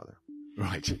to each other.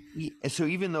 Right. And so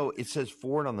even though it says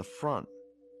Ford on the front,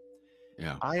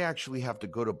 I actually have to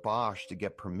go to Bosch to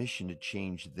get permission to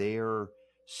change their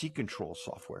seat control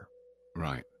software.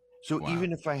 Right. So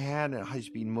even if I had a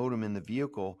high-speed modem in the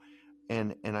vehicle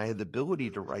and I had the ability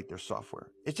to write their software,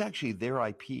 it's actually their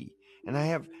IP. And I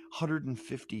have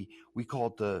 150, we call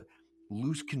it the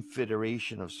loose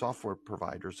confederation of software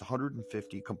providers,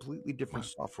 150 completely different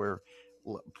software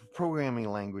programming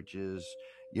languages.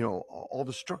 All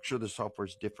the structure of the software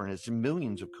is different. It's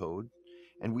millions of code,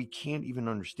 and we can't even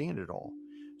understand it all.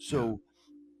 So,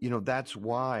 that's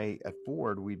why at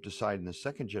Ford, we've decided in the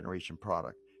second generation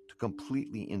product to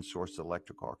completely insource the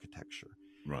electrical architecture.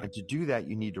 Right. And to do that,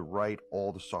 you need to write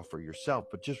all the software yourself.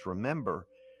 But just remember,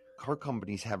 car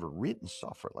companies haven't written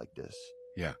software like this.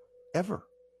 Yeah. Ever.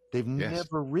 They've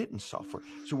never written software.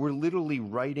 So we're literally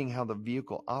writing how the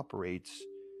vehicle operates,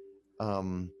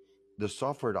 the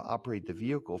software to operate the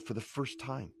vehicle for the first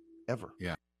time ever.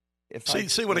 Yeah.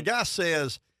 See when a guy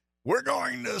says, we're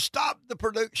going to stop the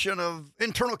production of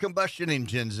internal combustion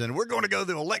engines and we're going to go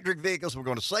to electric vehicles, we're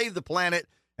going to save the planet,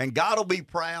 and God will be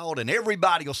proud and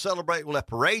everybody will celebrate, we'll have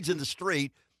parades in the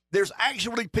street. There's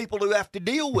actually people who have to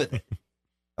deal with it.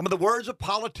 I mean, the words of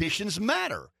politicians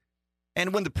matter.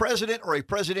 And when the president or a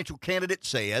presidential candidate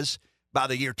says, by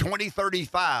the year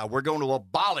 2035, we're going to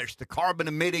abolish the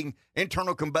carbon-emitting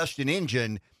internal combustion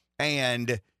engine,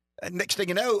 and next thing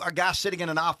you know, a guy sitting in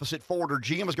an office at Ford or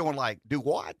GM is going like, do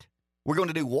what? We're going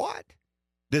to do what?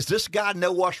 Does this guy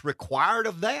know what's required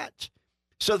of that?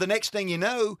 So the next thing you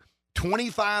know,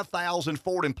 25,000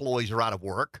 Ford employees are out of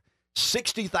work.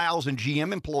 60,000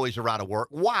 GM employees are out of work.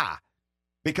 Why?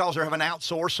 Because they're having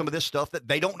outsourced some of this stuff that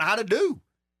they don't know how to do.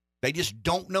 They just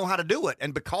don't know how to do it.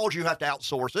 And because you have to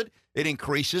outsource it, it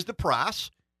increases the price.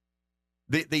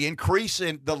 The increase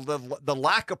in the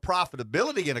lack of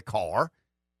profitability in a car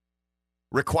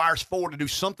requires Ford to do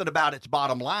something about its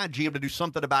bottom line, GM to do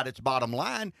something about its bottom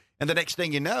line. And the next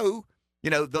thing you know,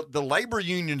 the labor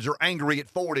unions are angry at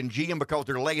Ford and GM because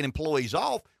they're laying employees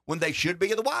off when they should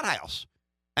be at the White House.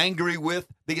 Angry with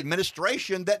the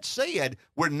administration that said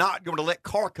we're not going to let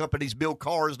car companies build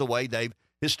cars the way they've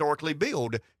historically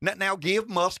built. Now give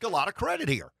Musk a lot of credit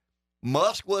here.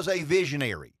 Musk was a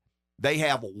visionary. They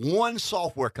have one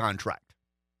software contract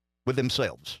with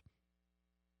themselves.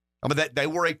 I mean, they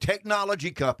were a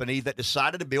technology company that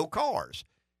decided to build cars.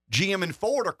 GM and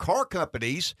Ford are car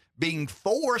companies being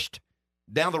forced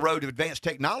down the road of advanced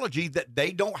technology that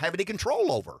they don't have any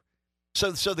control over.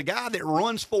 So the guy that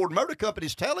runs Ford Motor Company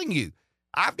is telling you,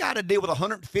 I've got to deal with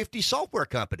 150 software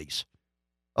companies,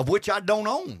 of which I don't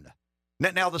own.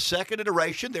 Now, the second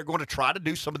iteration, they're going to try to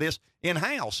do some of this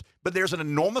in-house, but there's an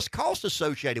enormous cost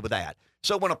associated with that.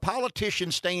 So when a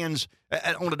politician stands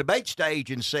on a debate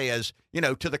stage and says,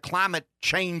 to the climate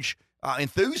change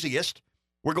enthusiast,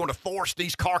 we're going to force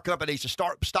these car companies to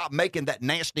stop making that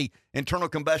nasty internal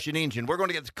combustion engine. We're going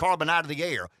to get the carbon out of the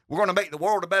air. We're going to make the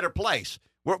world a better place.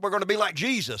 We're going to be like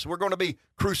Jesus. We're going to be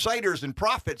crusaders and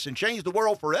prophets and change the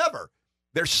world forever.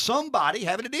 There's somebody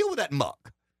having to deal with that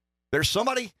muck. There's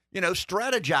somebody,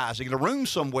 strategizing in a room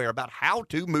somewhere about how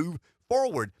to move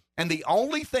forward. And the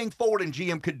only thing Ford and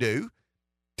GM could do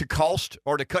to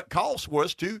cut costs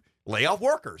was to lay off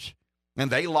workers. And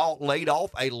they laid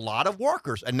off a lot of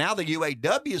workers. And now the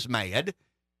UAW is mad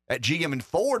at GM and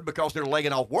Ford because they're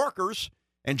laying off workers.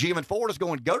 And GM and Ford is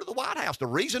going, go to the White House. The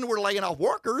reason we're laying off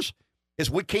workers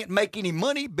is we can't make any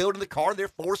money building the car they're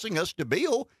forcing us to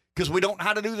build because we don't know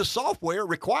how to do the software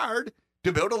required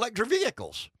to build electric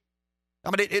vehicles. I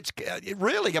mean,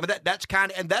 that's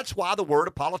kind of, and that's why the word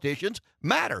of politicians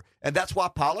matter. And that's why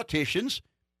politicians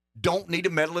don't need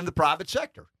to meddle in the private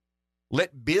sector.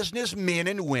 Let businessmen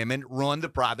and women run the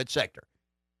private sector.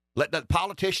 Let the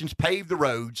politicians pave the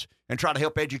roads and try to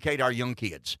help educate our young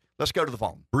kids. Let's go to the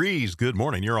phone. Breeze, good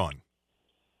morning. You're on.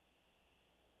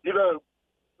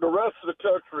 The rest of the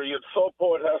country at some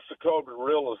point has to come to the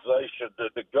realization that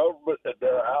the government and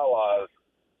their allies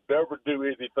never do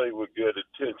anything with good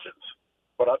intentions.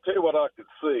 But I'll tell you what I can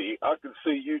see. I can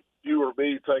see you or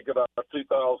me taking a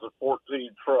 2014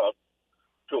 truck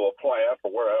to a plant or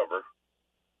wherever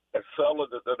and selling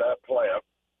it to that plant.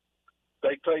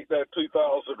 They take that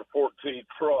 2014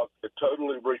 truck and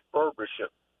totally refurbish it.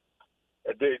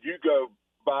 And then you go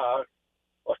buy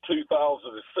a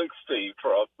 2016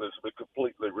 truck that's been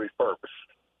completely refurbished.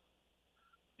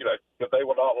 But they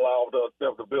will not allow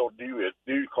them to build new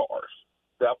cars.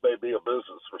 That may be a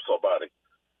business for somebody.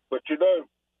 But,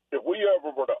 if we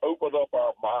ever were to open up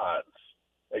our minds,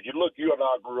 and you and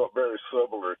I grew up very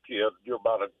similar, kid. You're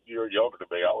about a year younger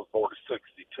than me. I was born in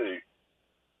 62.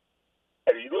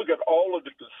 And you look at all of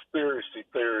the conspiracy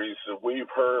theories that we've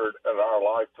heard in our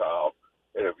lifetime,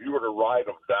 and if you were to write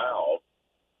them down,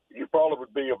 you probably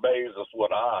would be amazed as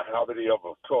would I how many of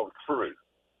them come true.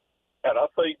 And I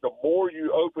think the more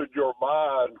you open your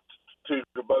mind to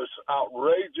the most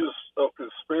outrageous of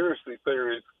conspiracy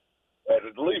theories, and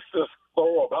at least just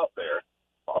throw them out there,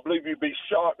 I believe you'd be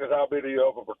shocked at how many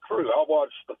of them are true. I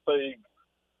watched the thing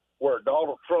where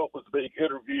Donald Trump was being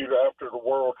interviewed after the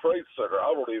World Trade Center.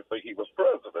 I don't even think he was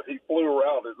president. He flew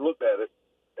around and looked at it,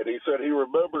 and he said he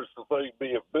remembers the thing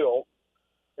being built,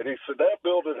 and he said that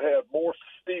building had more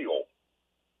steel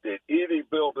than any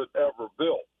building ever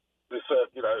built. They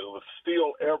said, it was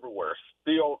steel everywhere.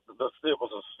 Steel, it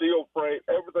was a steel frame.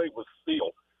 Everything was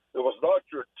steel. It was not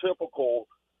your typical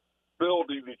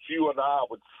building that you and I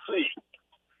would see.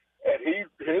 And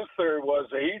his theory was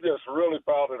that he just really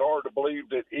found it hard to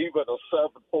believe that even a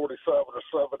 747 or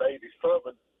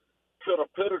 787 could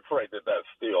have penetrated that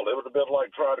steel. It would have been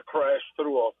like trying to crash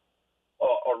through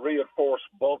a reinforced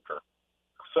bunker.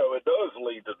 So it does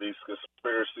lead to these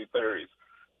conspiracy theories.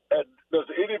 And does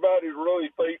anybody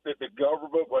really think that the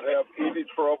government would have any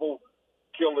trouble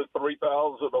killing 3,000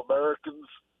 Americans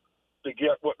to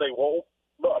get what they want?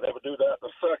 No, they would do that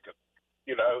in a second.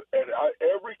 And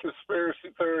every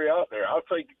conspiracy theory out there, I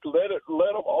think let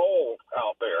them all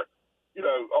out there.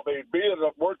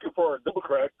 Working for a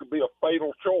Democrat could be a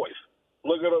fatal choice.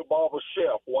 Look at Obama's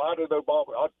chef. Why did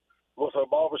was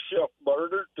Obama's chef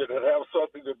murdered? Did it have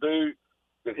something to do?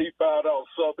 Did he find out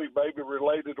something maybe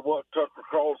related to what Tucker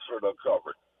Carlson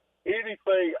uncovered?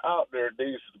 Anything out there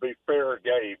needs to be fair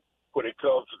game when it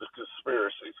comes to the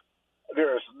conspiracies.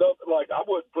 There is nothing I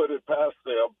wouldn't put it past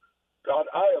them. God,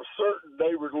 I am certain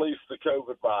they released the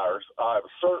COVID virus. I am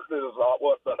certain it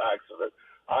wasn't an accident.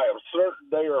 I am certain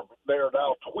they are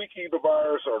now tweaking the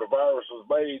virus, or the virus was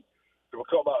made to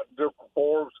come out in different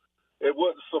forms. It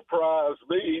wouldn't surprise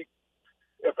me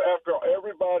if after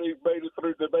everybody made it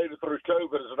through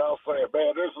COVID is now saying,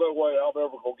 man, there's no way I'm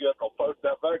ever going to get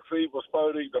that vaccine was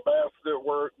phony, the mask didn't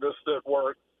work, this didn't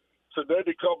work. So then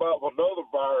they come out with another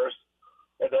virus,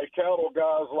 and they count on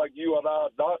guys like you and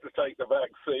I not to take the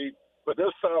vaccine. But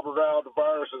this time around, the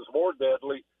virus is more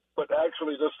deadly. But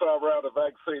actually, this time around, the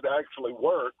vaccine actually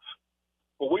works.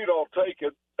 But we don't take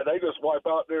it, and they just wipe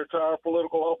out their entire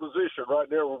political opposition right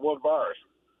there with one virus.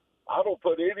 I don't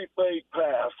put anything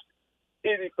past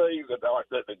anything that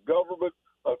the government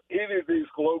of any of these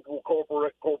global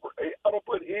corporate, I don't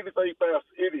put anything past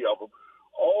any of them.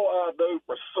 All I know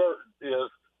for certain is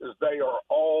they are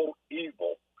all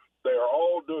evil. They are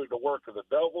all doing the work of the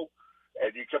devil,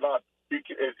 and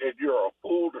and you're a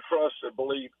fool to trust and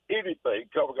believe anything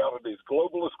coming out of these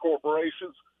globalist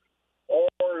corporations or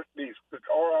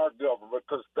our government,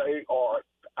 because they are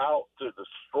out to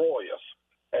destroy us.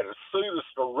 And as soon as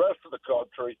the rest of the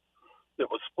country that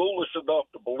was foolish enough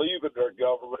to believe in their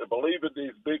government and believe in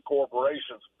these big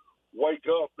corporations wake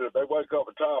up, if they wake up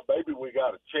in time, maybe we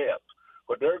got a chance.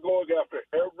 But they're going after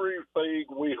everything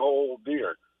we hold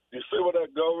dear. You see what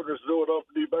that governor's doing up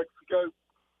in New Mexico?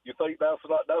 You think that's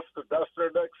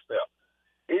their next step?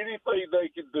 Anything they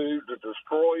can do to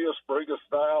destroy us, bring us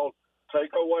down,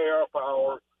 take away our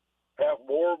power, have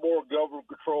more and more government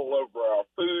control over our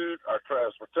food, our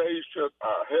transportation,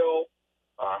 our health,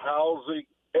 our housing,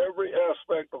 every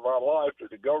aspect of our life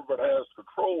that the government has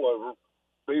control over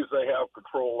means they have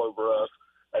control over us,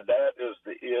 and that is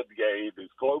the end game.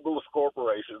 These globalist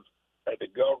corporations and the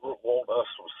government want us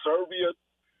subservient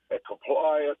and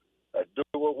compliant and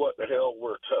doing what the hell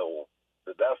we're told.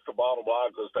 And that's the bottom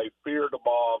line, because they fear the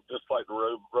mob just like the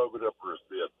Roman emperors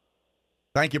did.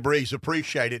 Thank you, Breeze.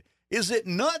 Appreciate it. Is it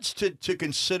nuts to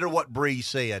consider what Breeze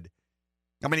said?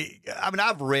 I mean,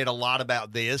 I've read a lot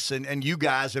about this, and you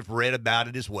guys have read about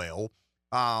it as well.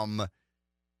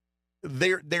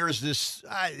 There's this.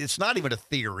 It's not even a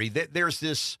theory. There's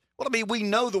this. Well, I mean, we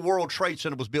know the World Trade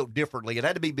Center was built differently. It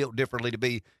had to be built differently to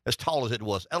be as tall as it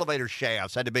was. Elevator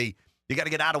shafts had to be. You got to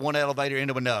get out of one elevator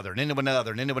into another, and into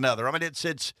another, and into another. I mean, it's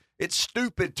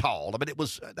stupid tall. I mean,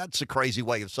 that's a crazy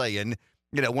way of saying,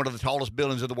 one of the tallest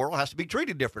buildings in the world has to be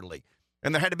treated differently.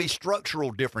 And there had to be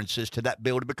structural differences to that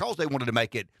building because they wanted to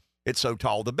make it so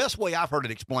tall. The best way I've heard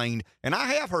it explained, and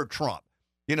I have heard Trump,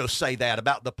 say that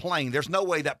about the plane. There's no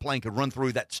way that plane could run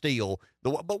through that steel.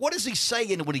 But what is he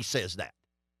saying when he says that?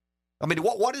 I mean,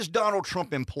 what is Donald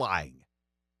Trump implying?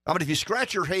 I mean, if you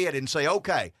scratch your head and say,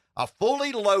 okay, a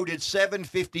fully loaded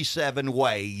 757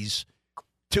 weighs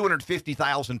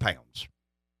 250,000 pounds.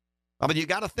 I mean, you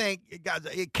got to think,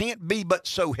 it can't be but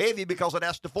so heavy because it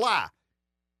has to fly.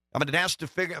 I mean, it has to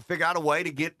figure out a way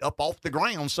to get up off the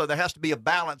ground. So there has to be a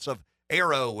balance of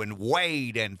aero and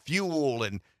weight and fuel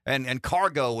and and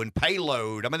cargo and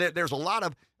payload. I mean, there's a lot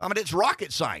of, it's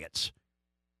rocket science,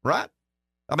 right?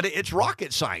 I mean, it's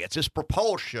rocket science. It's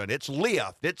propulsion. It's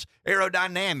lift. It's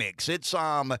aerodynamics. It's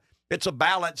a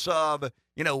balance of,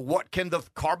 what can the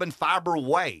carbon fiber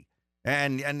weigh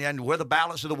and where the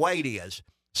balance of the weight is.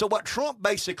 So what Trump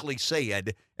basically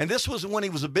said, and this was when he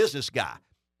was a business guy,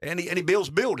 and he builds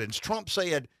buildings. Trump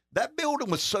said that building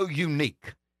was so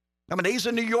unique. I mean, he's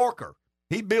a New Yorker.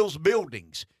 He builds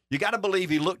buildings. You got to believe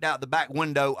he looked out the back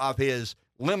window of his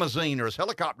limousine or his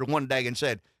helicopter one day and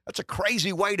said, that's a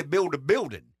crazy way to build a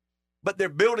building. But they're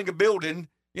building a building,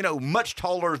 much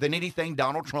taller than anything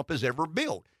Donald Trump has ever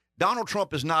built. Donald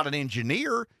Trump is not an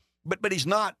engineer, but he's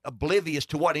not oblivious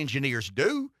to what engineers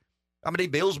do. I mean, he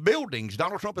builds buildings.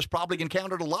 Donald Trump has probably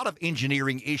encountered a lot of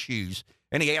engineering issues,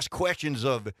 and he asks questions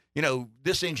of,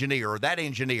 this engineer or that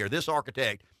engineer, this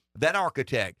architect, that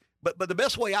architect. But the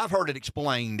best way I've heard it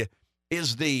explained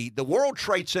is the World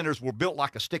Trade Centers were built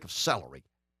like a stick of celery.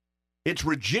 Its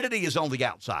rigidity is on the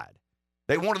outside.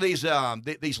 They wanted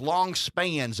these long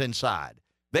spans inside.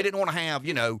 They didn't want to have,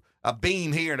 a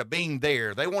beam here and a beam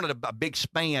there. They wanted a big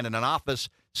span and an office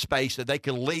space that they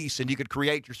could lease, and you could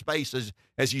create your space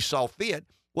as you saw fit.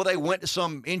 Well, they went to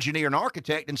some engineer and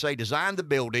architect and say, design the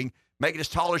building, make it as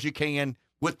tall as you can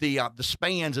with the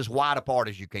spans as wide apart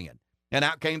as you can. And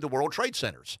out came the World Trade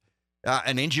Centers,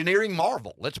 an engineering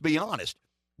marvel, let's be honest.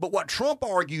 But what Trump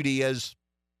argued is,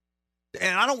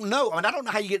 and I don't know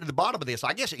how you get to the bottom of this.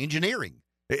 I guess engineering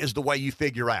is the way you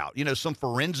figure out, some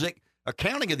forensic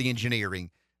accounting of the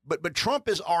engineering. But Trump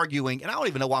is arguing, and I don't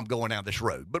even know why I'm going down this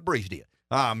road, but Breeze did.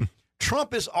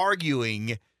 Trump is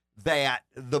arguing that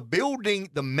the building,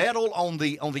 the metal on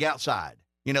the outside,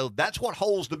 that's what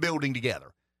holds the building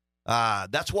together.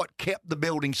 That's what kept the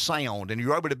building sound, and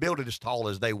you're able to build it as tall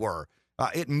as they were.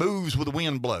 It moves with the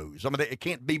wind blows. I mean, it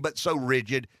can't be but so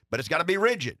rigid, but it's got to be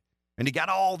rigid. And you got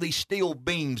all these steel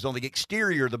beams on the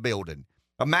exterior of the building.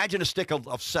 Imagine a stick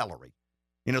of celery.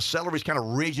 Celery's kind of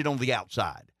rigid on the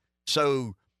outside.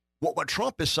 So what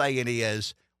Trump is saying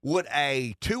is, would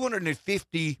a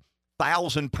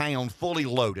 250,000-pound fully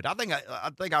loaded, I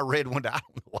think I read one day, I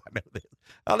don't know why I know this.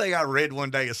 I think I read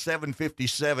one day a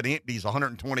 757 empties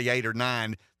 128 or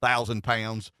 9,000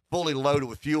 pounds, fully loaded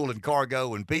with fuel and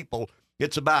cargo and people.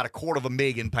 It's about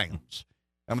 250,000 pounds.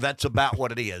 I mean, that's about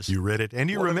what it is. You read it and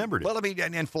you remembered it. Well, I mean,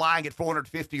 and flying at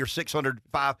 450 or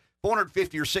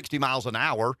 450 or 60 miles an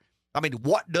hour. I mean,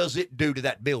 what does it do to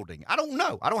that building? I don't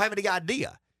know. I don't have any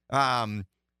idea.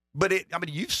 But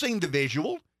you've seen the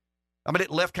visual. I mean,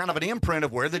 it left kind of an imprint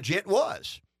of where the jet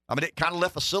was. I mean, it kind of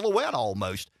left a silhouette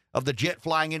almost of the jet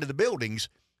flying into the buildings.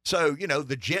 So,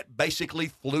 the jet basically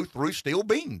flew through steel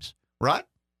beams, right?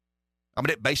 I mean,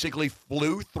 it basically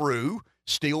flew through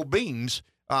steel beams.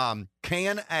 Can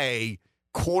a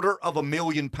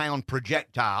 250,000-pound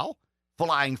projectile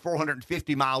flying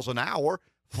 450 miles an hour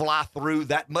fly through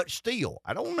that much steel?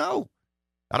 I don't know.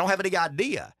 I don't have any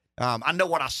idea. I know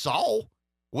what I saw.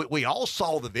 We all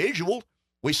saw the visual.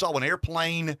 We saw an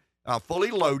airplane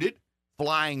fully loaded,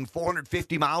 flying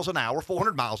 450 miles an hour,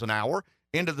 400 miles an hour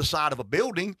into the side of a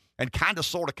building and kind of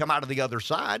sort of come out of the other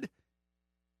side.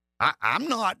 I'm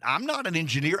not an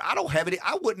engineer. I don't have any.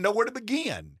 I wouldn't know where to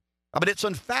begin. I mean, it's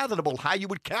unfathomable how you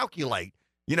would calculate,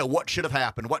 what should have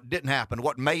happened, what didn't happen,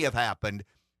 what may have happened.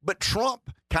 But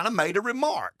Trump kind of made a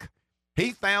remark.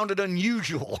 He found it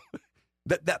unusual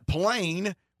that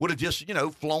plane would have just,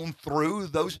 flown through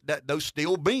those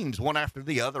steel beams, one after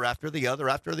the other, after the other,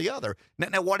 after the other.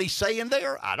 Now, what he's saying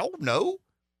there, I don't know.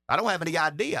 I don't have any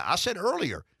idea. I said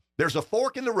earlier, there's a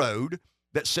fork in the road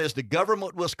that says the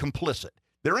government was complicit.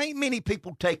 There ain't many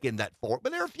people taking that fork,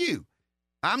 but there are a few.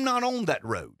 I'm not on that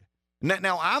road.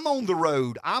 Now, I'm on the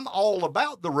road. I'm all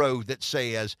about the road that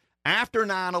says after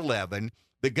 9/11,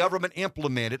 the government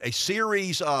implemented a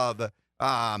series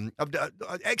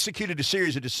executed a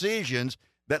series of decisions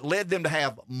that led them to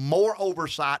have more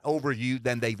oversight over you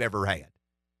than they've ever had.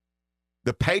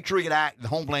 The Patriot Act and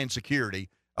Homeland Security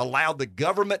allowed the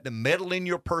government to meddle in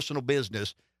your personal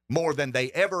business more than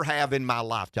they ever have in my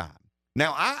lifetime.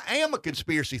 Now, I am a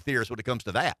conspiracy theorist when it comes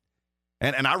to that.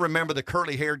 And I remember the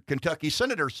curly-haired Kentucky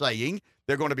senator saying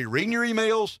they're going to be reading your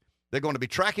emails, they're going to be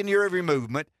tracking your every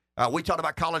movement. We talked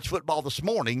about college football this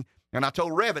morning, and I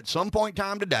told Rev at some point in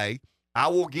time today, I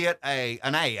will get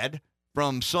an ad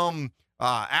from some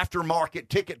aftermarket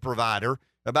ticket provider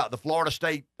about the Florida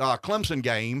State Clemson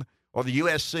game or the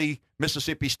USC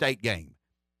Mississippi State game.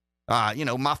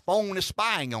 My phone is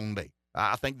spying on me.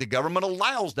 I think the government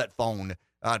allows that phone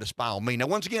to spy on me. Now,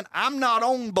 once again, I'm not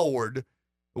on board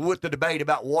with the debate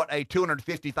about what a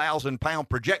 250,000-pound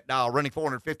projectile running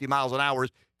 450 miles an hour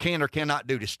can or cannot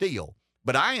do to steel.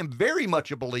 But I am very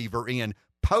much a believer in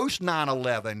post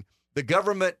 9/11, the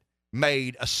government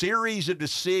made a series of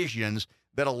decisions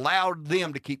that allowed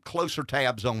them to keep closer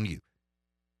tabs on you.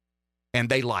 And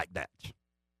they like that.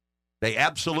 They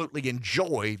absolutely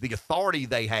enjoy the authority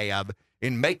they have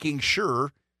in making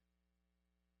sure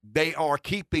they are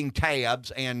keeping tabs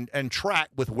and track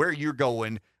with where you're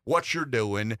going, what you're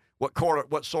doing,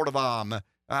 what sort of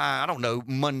I don't know,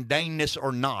 mundaneness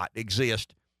or not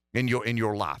exist in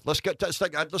your life. Let's take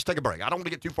a break. I don't want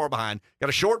to get too far behind. Got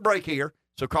a short break here,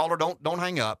 so caller, don't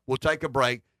hang up. We'll take a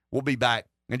break. We'll be back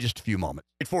in just a few moments.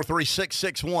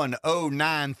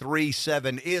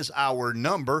 843-661-0937 is our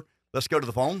number. Let's go to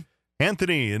the phone.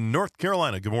 Anthony in North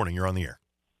Carolina. Good morning. You're on the air.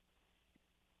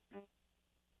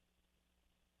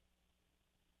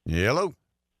 Hello.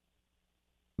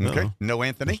 Okay. Uh-oh. No,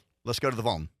 Anthony. Let's go to the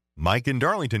phone. Mike in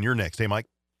Darlington. You're next. Hey, Mike.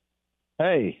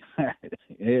 Hey,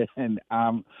 and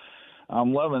I'm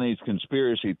loving these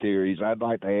conspiracy theories. I'd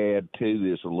like to add to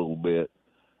this a little bit.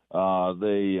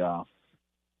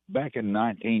 Back in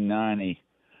 1990,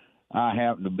 I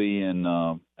happened to be in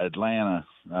Atlanta.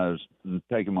 I was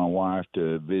taking my wife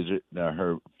to visit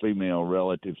her female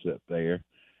relatives up there,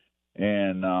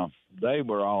 and they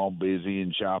were all busy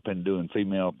and shopping, doing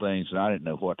female things, and I didn't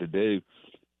know what to do.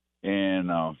 And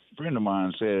a friend of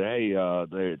mine said, hey,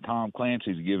 Tom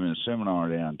Clancy's giving a seminar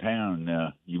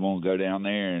downtown. You want to go down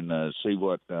there and see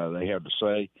what they have to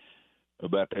say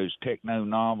about those techno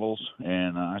novels?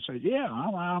 And I said, yeah,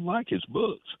 I like his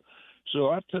books. So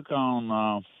I took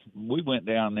on, we went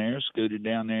down there, scooted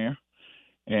down there,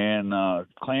 and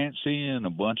Clancy and a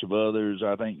bunch of others,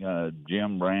 I think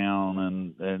Jim Brown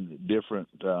and different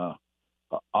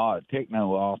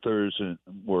techno authors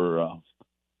were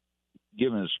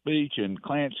giving a speech, and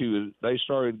Clancy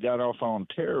got off on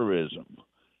terrorism,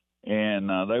 and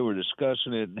they were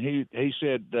discussing it, and he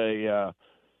said the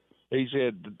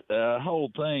whole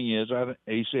thing is,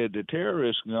 he said the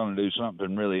terrorists are going to do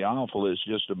something really awful. It's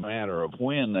just a matter of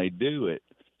when they do it.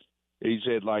 He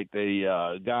said, like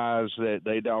the guys that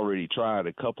they'd already tried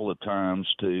a couple of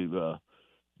times to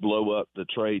blow up the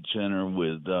Trade Center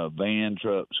with van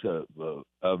trucks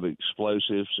of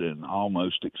explosives and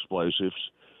almost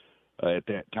explosives at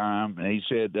that time. And he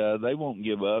said they won't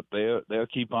give up. They'll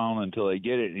keep on until they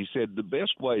get it. And he said the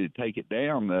best way to take it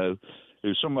down, though,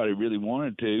 if somebody really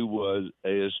wanted to,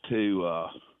 is to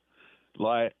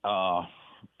light a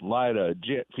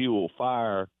jet fuel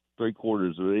fire 3/4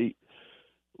 of the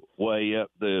way up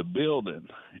the building.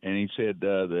 And he said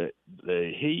the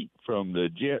heat from the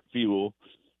jet fuel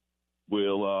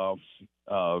will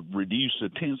reduce the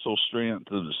tensile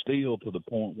strength of the steel to the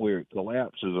point where it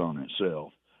collapses on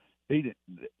itself.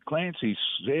 Clancy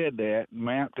said that,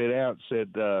 mapped it out,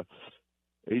 said,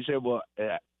 he said, well,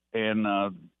 and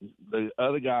the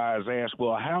other guys asked,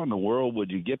 well, how in the world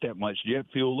would you get that much jet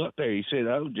fuel up there? He said,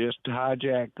 oh, just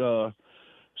hijack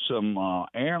some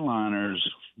airliners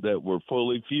that were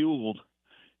fully fueled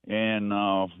and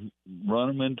run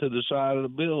them into the side of the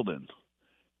building.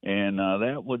 And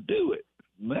that would do it.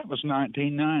 That was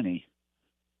 1990.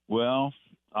 Well,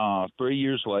 3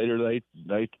 years later, they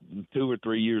 2 or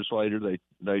 3 years later,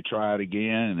 they tried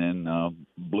again and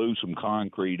blew some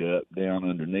concrete up down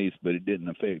underneath, but it didn't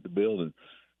affect the building.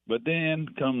 But then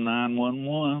come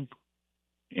 911,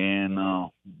 and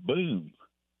boom!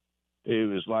 It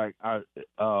was like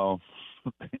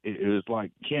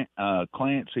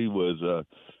Clancy was a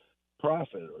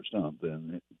prophet or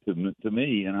something to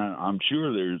me, and I'm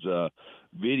sure there's a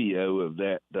video of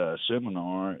that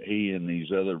seminar he and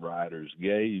these other writers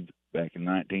gave back in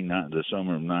the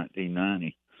summer of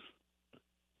 1990.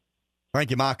 Thank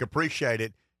you, Mike. Appreciate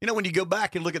it. You know, when you go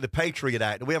back and look at the Patriot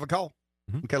Act, do we have a call?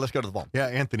 Mm-hmm. Okay, let's go to the phone. Yeah,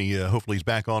 Anthony, hopefully he's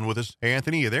back on with us. Hey,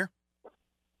 Anthony, you there?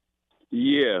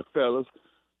 Yeah, fellas.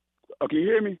 Can you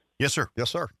hear me? Yes, sir. Yes,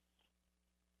 sir.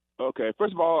 Okay,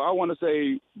 first of all, I want to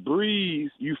say, Breeze,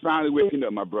 you finally waking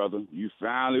up, my brother. You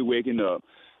finally waking up.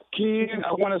 Ken,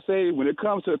 I want to say, when it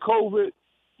comes to COVID,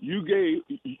 you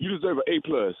deserve an A+.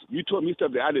 You taught me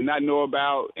stuff that I did not know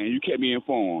about, and you kept me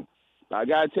informed. I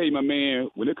got to tell you, my man,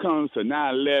 when it comes to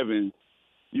 9/11,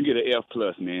 you get an F+,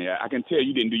 man. I can tell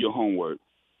you didn't do your homework.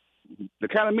 The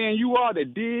kind of man you are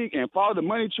that dig and follow the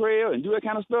money trail and do that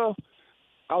kind of stuff,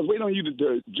 I was waiting on you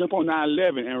to jump on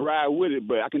 9/11 and ride with it,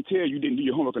 but I can tell you didn't do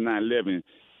your homework on 9/11.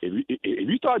 If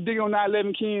you start digging on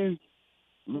 9/11, Ken,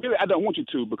 really, I don't want you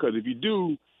to, because if you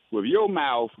do, with your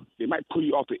mouth, it might pull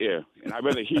you off the air. And I'd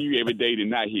rather hear you every day than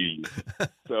not hear you.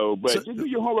 But just do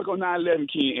your homework on 9/11,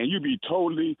 Ken, and you'll be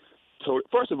totally.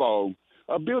 First of all,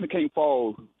 a building can't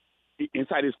fall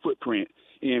inside its footprint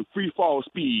in free fall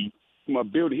speed from a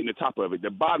building hitting the top of it. The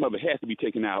bottom of it has to be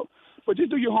taken out. But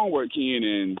just do your homework, Ken,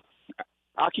 and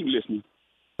I'll keep listening.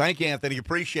 Thank you, Anthony.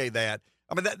 Appreciate that.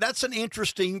 I mean, that's an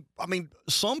interesting – I mean,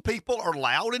 some people are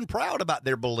loud and proud about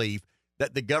their belief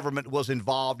that the government was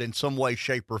involved in some way,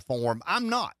 shape, or form. I'm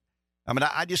not. I mean,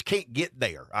 I just can't get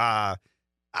there. To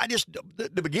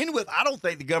begin with, I don't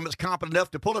think the government's competent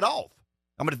enough to pull it off.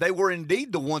 I mean, if they were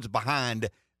indeed the ones behind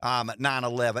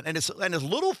 9/11, and as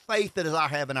little faith as I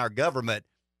have in our government,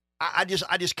 I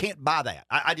just can't buy that.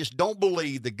 I just don't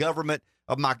believe the government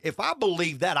of my – if I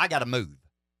believe that, I got to move.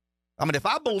 I mean, if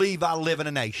I believe I live in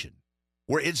a nation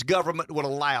where its government would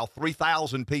allow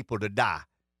 3,000 people to die,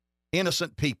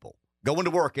 innocent people, going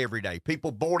to work every day,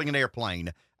 people boarding an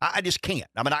airplane, I just can't.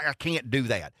 I mean, I can't do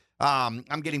that. I'm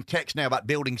getting texts now about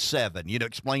Building 7,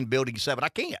 explain Building 7. I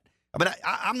can't. I mean,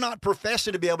 I'm not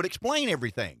professing to be able to explain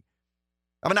everything.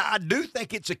 I mean, I do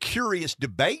think it's a curious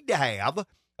debate to have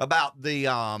about the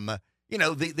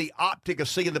optic of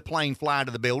seeing the plane fly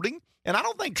into the building. And I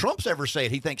don't think Trump's ever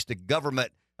said he thinks the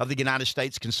government of the United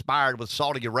States conspired with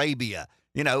Saudi Arabia.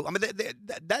 I mean,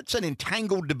 that's an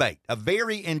entangled debate, a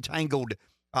very entangled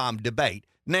debate.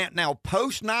 Now,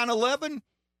 post 9/11,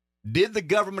 did the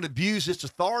government abuse its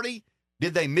authority?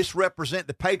 Did they misrepresent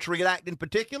the Patriot Act in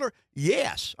particular?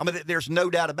 Yes. I mean, there's no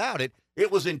doubt about it.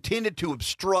 It was intended to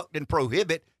obstruct and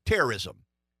prohibit terrorism.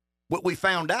 What we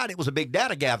found out, it was a big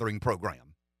data gathering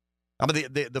program. I mean,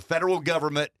 the federal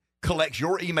government collects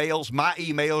your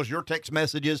emails, your text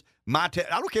messages, I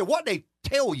don't care what they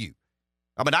tell you.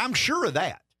 I mean, I'm sure of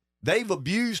that. They've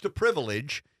abused the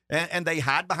privilege, and they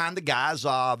hide behind the guise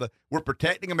of we're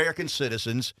protecting American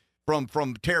citizens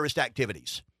from terrorist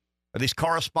activities. These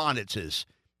correspondences,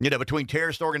 between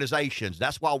terrorist organizations.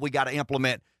 That's why we got to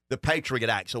implement the Patriot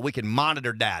Act so we can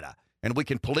monitor data and we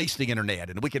can police the internet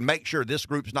and we can make sure this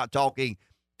group's not talking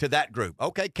to that group.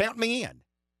 Okay, count me in.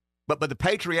 But the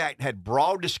Patriot Act had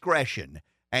broad discretion,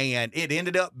 and it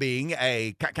ended up being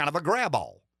a kind of a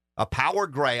grab-all, a power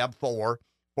grab for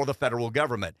the federal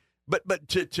government. But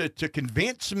to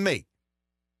convince me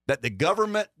that the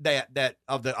government that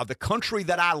of the country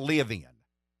that I live in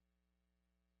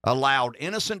allowed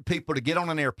innocent people to get on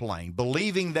an airplane,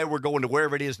 believing they were going to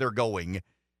wherever it is they're going,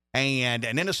 and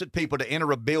innocent people to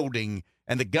enter a building,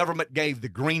 and the government gave the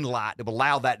green light to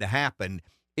allow that to happen.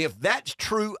 If that's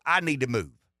true, I need to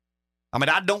move. I mean,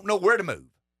 I don't know where to move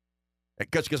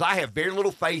because I have very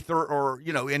little faith or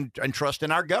and trust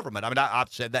in our government. I mean,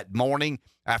 I've said that morning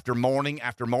after morning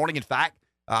after morning. In fact,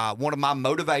 one of my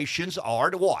motivations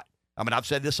are to what? I mean, I've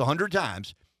said this 100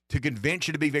 times, to convince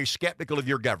you to be very skeptical of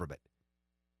your government.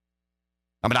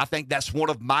 I mean, I think that's one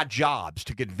of my jobs,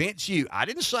 to convince you. I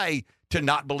didn't say to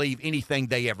not believe anything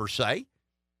they ever say.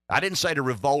 I didn't say to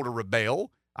revolt or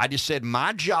rebel. I just said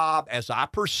my job, as I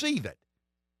perceive it,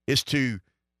 is to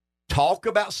talk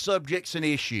about subjects and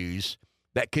issues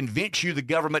that convince you the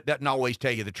government doesn't always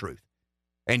tell you the truth.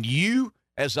 And you,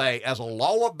 as a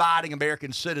law-abiding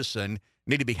American citizen,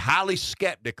 need to be highly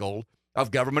skeptical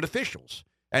of government officials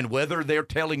and whether they're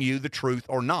telling you the truth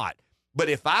or not. But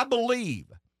if I believe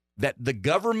that the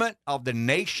government of the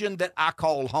nation that I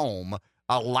call home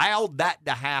allowed that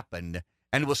to happen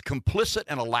and was complicit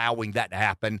in allowing that to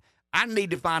happen, I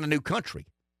need to find a new country.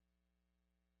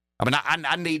 I mean,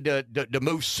 I need to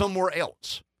move somewhere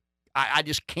else. I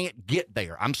just can't get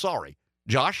there. I'm sorry.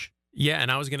 Josh? Yeah,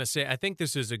 and I was going to say, I think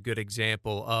this is a good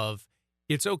example of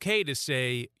it's okay to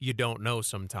say you don't know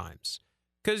sometimes.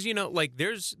 Because,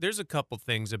 there's a couple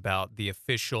things about the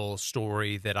official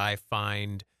story that I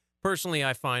find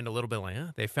a little bit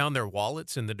like, they found their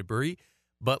wallets in the debris.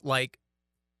 But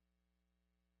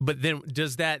then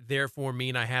does that therefore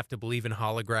mean I have to believe in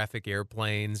holographic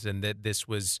airplanes and that this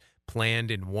was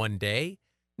planned in one day?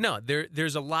 No,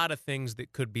 there's a lot of things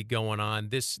that could be going on.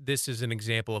 This is an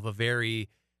example of a very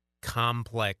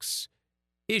complex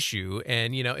issue,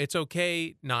 and it's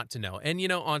okay not to know.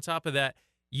 And on top of that,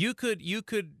 you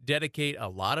could dedicate a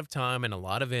lot of time and a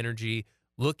lot of energy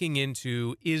looking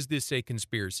into, is this a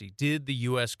conspiracy? Did the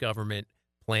U.S. government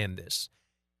plan this?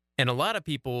 And a lot of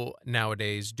people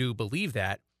nowadays do believe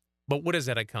that, but what has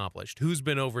that accomplished? Who's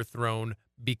been overthrown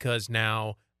because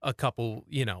now a couple,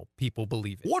 people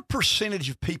believe it? What percentage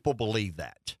of people believe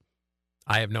that?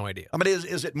 I have no idea. I mean,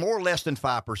 is it more or less than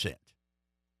 5%?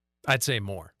 I'd say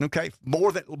more. Okay,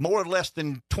 more or less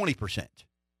than 20%.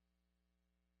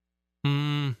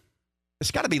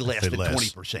 It's got to be less than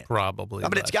 20%. Probably. I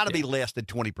mean, it's got to be less than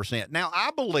 20%. Now,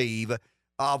 I believe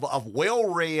of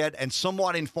well-read and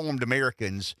somewhat informed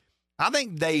Americans, I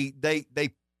think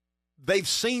they've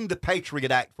seen the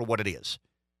Patriot Act for what it is.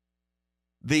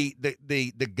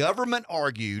 The government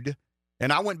argued,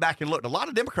 and I went back and looked. A lot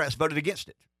of Democrats voted against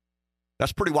it.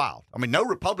 That's pretty wild. I mean, no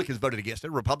Republicans voted against it.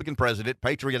 Republican president,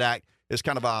 Patriot Act is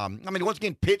kind of, once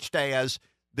again, pitched as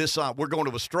this, we're going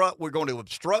to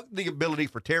obstruct the ability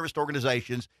for terrorist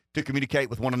organizations to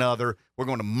communicate with one another. We're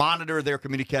going to monitor their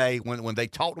communique. When they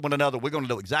talk to one another, we're going to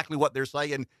know exactly what they're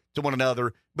saying to one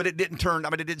another. But it didn't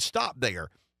it didn't stop there.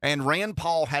 And Rand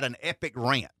Paul had an epic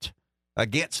rant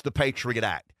against the Patriot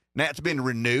Act. Now, it's been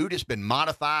renewed. It's been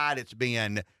modified. It's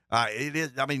been,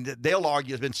 they'll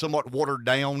argue it's been somewhat watered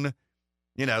down.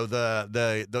 You know,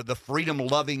 the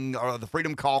freedom-loving, or the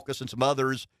Freedom Caucus and some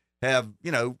others have,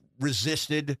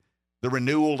 resisted the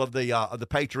renewal of the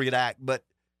Patriot Act. But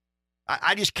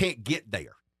I just can't get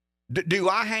there. Do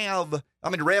I have,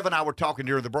 Rev and I were talking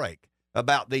during the break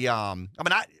about the,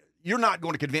 you're not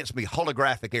going to convince me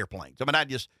holographic airplanes.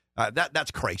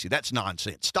 That's crazy. That's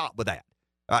nonsense. Stop with that.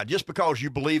 Just because you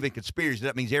believe in conspiracy,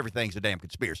 that means everything's a damn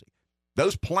conspiracy.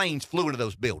 Those planes flew into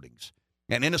those buildings,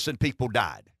 and innocent people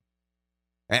died.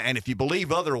 And if you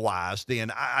believe otherwise, then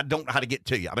I don't know how to get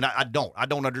to you. I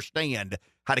don't understand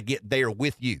how to get there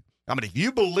with you. If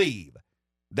you believe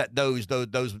that those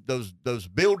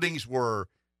buildings were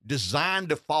designed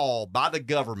to fall by the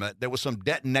government, there was some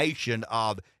detonation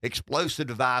of explosive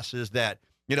devices that,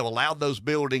 allowed those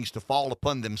buildings to fall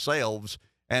upon themselves,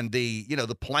 and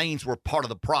the planes were part of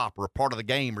the prop or part of the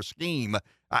game or scheme.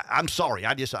 I'm sorry.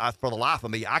 For the life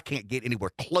of me, I can't get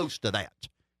anywhere close to that.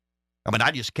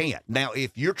 I just can't. Now,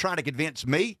 if you're trying to convince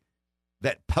me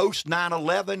that post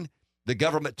 9/11, the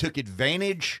government took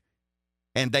advantage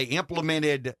and they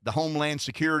implemented the Homeland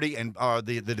Security and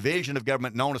the division of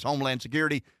government known as Homeland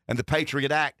Security and the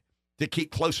Patriot Act to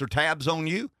keep closer tabs on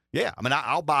you, yeah,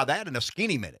 I'll buy that in a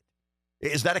skinny minute.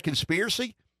 Is that a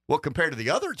conspiracy? Well, compared to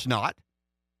the other, it's not.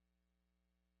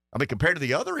 Compared to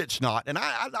the other, it's not. And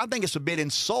I think it's a bit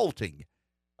insulting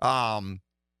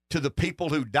to the people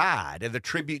who died and the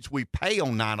tributes we pay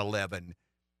on 9/11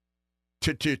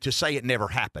 to say it never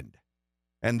happened.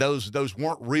 And those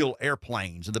weren't real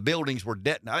airplanes and the buildings were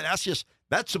detonated.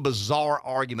 That's a bizarre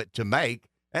argument to make.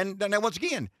 And now, once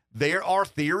again, there are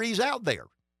theories out there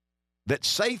that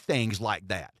say things like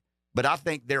that. But I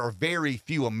think there are very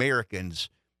few Americans.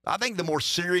 I think the more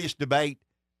serious debate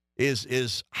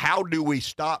is how do we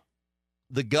stop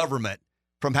the government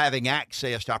from having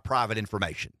access to our private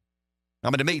information?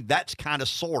 To me, that's kind of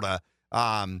sort of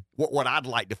what I'd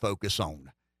like to focus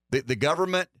on. The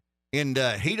government in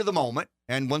the heat of the moment,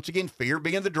 and once again, fear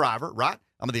being the driver, right?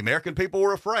 The American people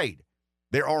were afraid.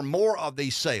 There are more of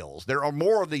these cells. There are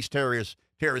more of these terrorist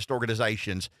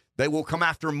organizations. They will come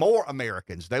after more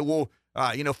Americans. They will,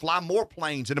 fly more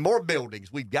planes into more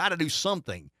buildings. We've got to do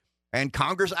something. And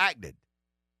Congress acted.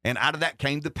 And out of that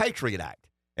came the Patriot Act.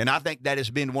 And I think that has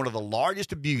been one of the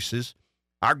largest abuses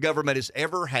our government has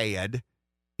ever had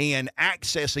in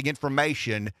accessing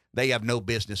information they have no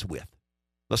business with.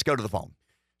 Let's go to the phone.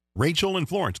 Rachel in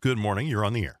Florence, good morning. You're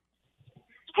on the air.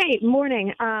 Hey,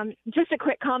 morning. Just a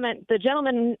quick comment. The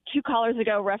gentleman 2 callers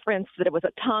ago referenced that it was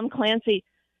a Tom Clancy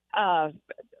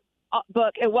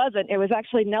book. It wasn't. It was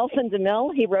actually Nelson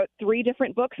DeMille. He wrote 3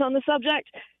 different books on the subject,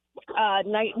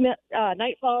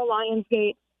 Nightfall,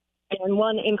 Lionsgate, and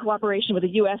one in cooperation with a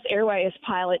U.S. Airways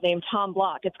pilot named Tom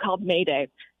Block. It's called Mayday.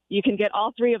 You can get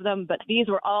all 3 of them, but these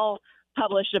were all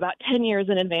published about 10 years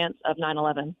in advance of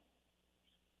 9/11.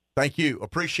 Thank you.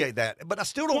 Appreciate that. But I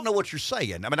still don't know what you're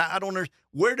saying. I don't know.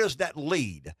 Where does that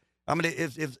lead?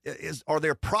 Are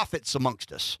there prophets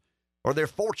amongst us? Are there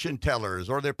fortune tellers?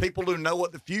 Are there people who know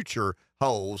what the future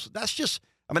holds? That's just,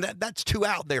 that's too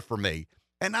out there for me.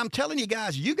 And I'm telling you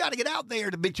guys, you got to get out there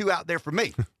to be too out there for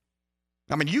me.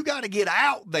 You got to get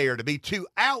out there to be too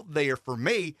out there for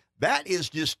me. That is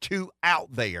just too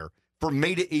out there for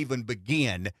me to even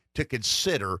begin to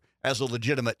consider as a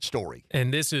legitimate story.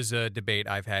 And this is a debate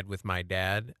I've had with my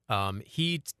dad.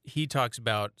 He talks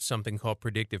about something called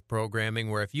predictive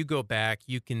programming, where if you go back,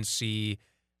 you can see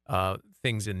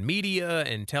things in media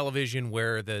and television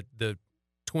where the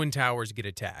Twin Towers get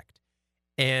attacked.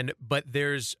 But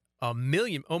there's a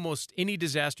million, almost any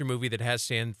disaster movie that has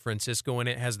San Francisco in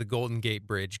it has the Golden Gate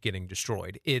Bridge getting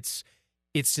destroyed. It's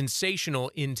sensational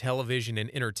in television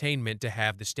and entertainment to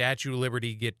have the Statue of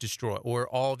Liberty get destroyed or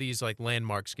all these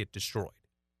landmarks get destroyed.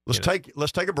 Let's take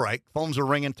a break. Phones are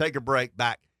ringing. Take a break.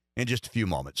 Back in just a few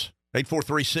moments.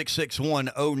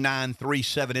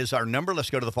 843-661-0937 is our number. Let's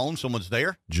go to the phone. Someone's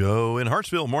there. Joe in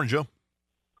Hartsville. Morning, Joe.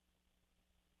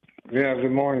 Yeah,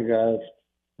 good morning, guys.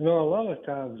 A lot of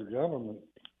times the government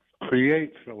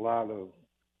creates a lot of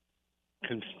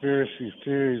conspiracy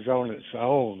theories on its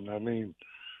own.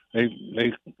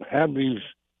 They have these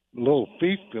little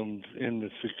fiefdoms in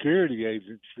the security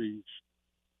agencies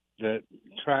that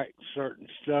track certain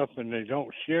stuff and they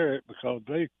don't share it because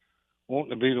they want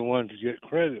to be the ones to get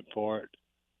credit for it.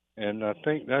 And I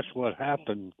think that's what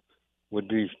happened with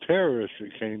these terrorists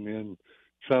that came in.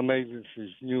 Some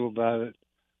agencies knew about it,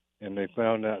 and they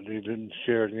found out they didn't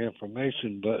share the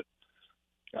information. But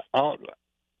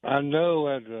I know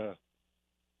as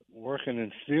working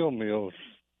in steel mills,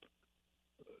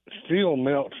 steel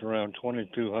melts around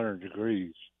 2,200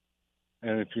 degrees.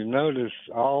 And if you notice,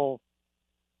 all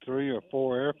 3 or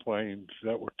 4 airplanes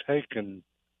that were taken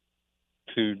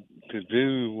to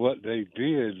do what they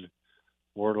did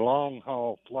were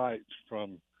long-haul flights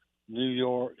from New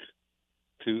York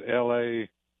to L.A.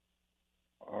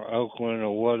 or Oakland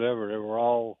or whatever. They were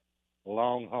all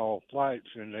long-haul flights,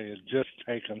 and they had just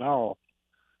taken off.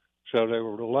 So they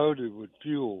were loaded with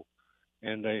fuel,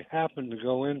 and they happened to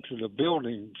go into the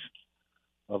buildings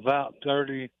about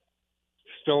 30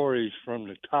 stories from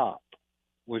the top,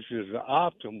 which is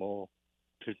optimal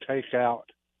to take out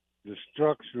the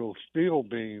structural steel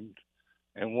beams.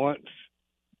 And once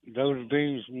those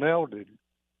beams melted,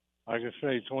 like I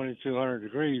say, 2,200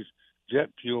 degrees, jet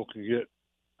fuel can get,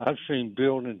 I've seen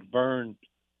buildings burn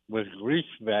with grease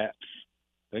vats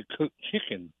that cook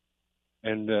chicken.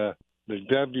 And the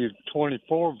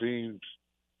W-24 beams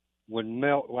would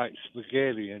melt like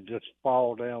spaghetti and just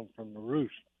fall down from the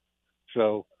roof.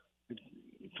 So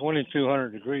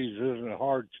 2,200 degrees isn't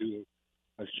hard to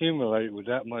accumulate with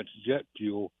that much jet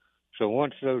fuel. So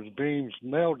once those beams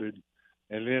melted,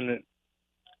 and then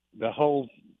the whole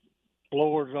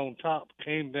floors on top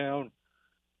came down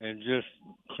and just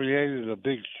created a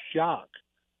big shock.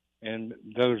 And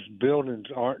those buildings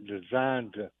aren't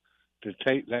designed to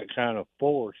take that kind of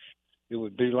force. It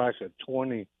would be like a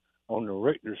 20 on the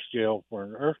Richter scale for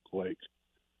an earthquake.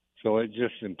 So it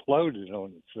just imploded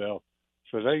on itself.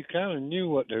 So they kind of knew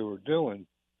what they were doing.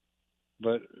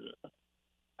 But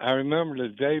I remember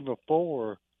the day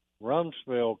before,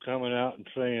 Rumsfeld coming out and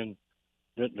saying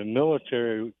that the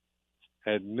military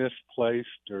had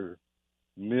misplaced or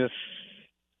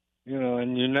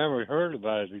and you never heard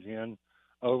about it again,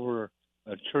 over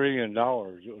 $1 trillion. It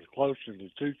was closer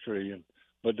to $2 trillion,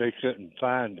 but they couldn't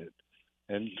find it.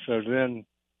 And so then,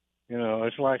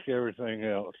 it's like everything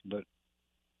else. But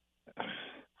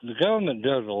the government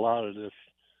does a lot of this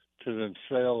to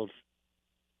themselves.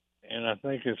 And I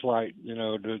think it's like,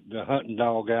 the hunting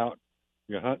dog out.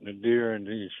 You're hunting a deer and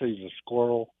then you see the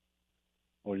squirrel.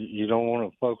 Well, you don't want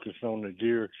to focus on the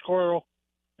deer, squirrel,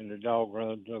 and the dog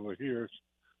runs over here.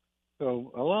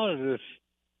 So a lot of this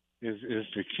is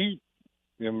to keep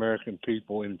the American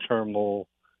people in turmoil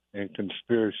and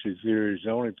conspiracy theories.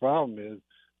 The only problem is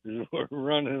we're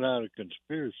running out of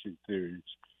conspiracy theories.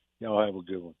 Y'all have a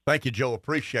good one. Thank you, Joe.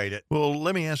 Appreciate it. Well,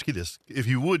 let me ask you this. If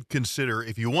you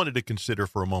wanted to consider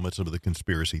for a moment some of the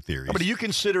conspiracy theories. Do you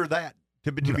consider that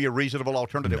to be a reasonable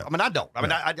alternative? No. I don't.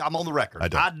 I'm on the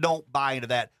record. I don't buy into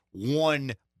that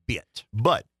one bit.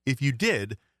 But if you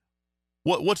did,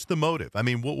 what's the motive?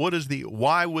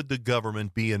 Why would the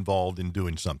government be involved in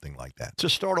doing something like that? To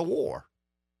start a war.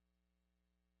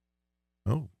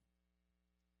 Oh.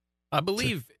 I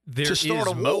believe there is to start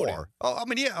a motive. war. Oh,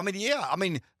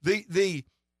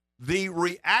 the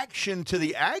reaction to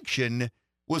the action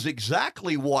was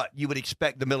exactly what you would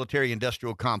expect the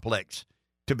military-industrial complex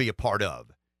to be a part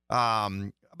of.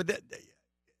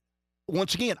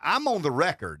 Once again, I'm on the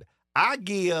record. I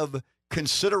give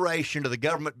consideration to the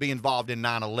government being involved in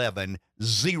 9/11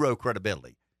 zero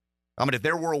credibility. If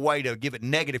there were a way to give it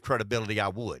negative credibility, I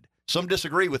would. Some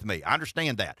disagree with me. I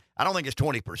understand that. I don't think it's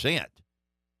 20%.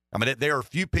 There are a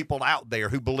few people out there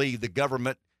who believe the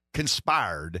government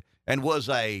conspired and was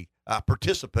a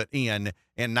participant in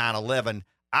 9/11.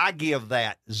 I give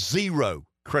that zero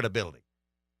credibility.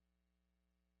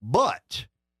 But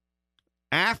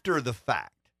after the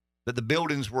fact that the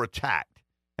buildings were attacked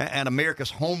and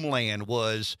America's homeland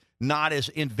was not as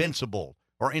invincible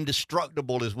or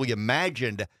indestructible as we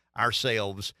imagined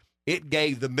ourselves, it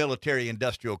gave the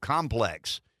military-industrial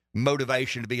complex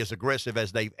motivation to be as aggressive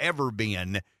as they've ever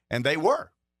been, and they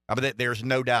were. There's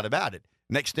no doubt about it.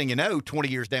 Next thing you know, 20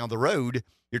 years down the road,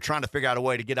 you're trying to figure out a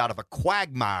way to get out of a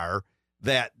quagmire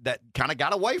that kind of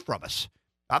got away from us.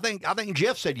 I think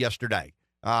Jeff said yesterday,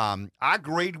 I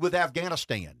agreed with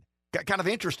Afghanistan. Kind of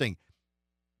interesting.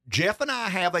 Jeff and I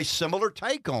have a similar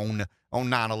take on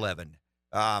 9/11.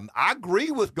 I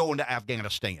agree with going to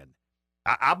Afghanistan.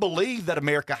 I believe that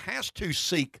America has to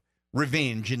seek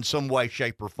revenge in some way,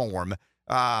 shape, or form.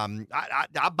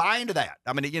 I buy into that.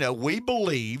 We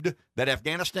believed that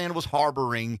Afghanistan was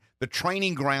harboring the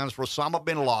training grounds for Osama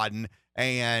bin Laden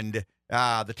and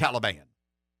the Taliban.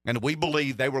 And we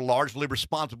believe they were largely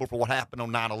responsible for what happened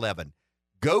on 9/11.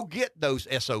 Go get those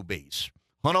SOBs.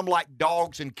 Hunt them like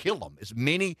dogs and kill them, as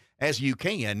many as you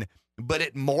can, but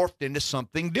it morphed into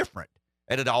something different,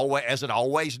 as it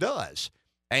always does.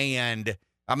 And,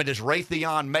 I mean, does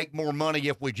Raytheon make more money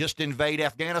if we just invade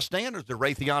Afghanistan, or does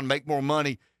Raytheon make more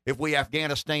money if we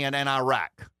Afghanistan and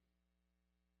Iraq?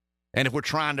 And if we're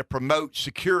trying to promote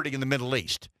security in the Middle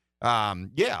East? I mean,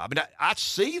 I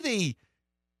see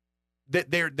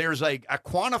there's a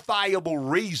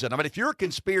quantifiable reason. I mean, if you're a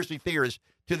conspiracy theorist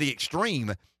to the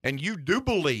extreme and you do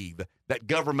believe that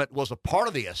government was a part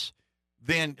of this,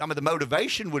 then, I mean, the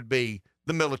motivation would be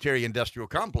the military-industrial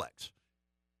complex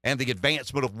and the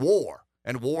advancement of war.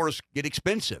 And wars get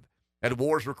expensive. And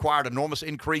wars required enormous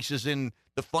increases in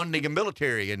the funding of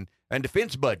military and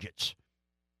defense budgets.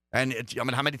 And, I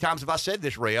mean, how many times have I said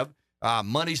this, Rev?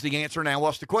 Money's the answer. Now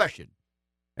what's the question?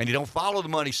 And you don't follow the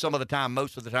money some of the time,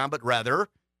 most of the time, but rather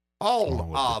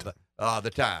all of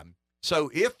the time. So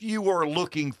if you were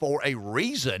looking for a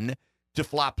reason to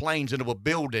fly planes into a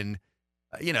building,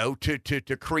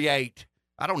 to create,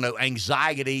 I don't know,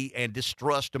 anxiety and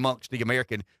distrust amongst the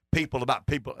American people about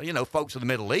people, folks in the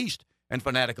Middle East and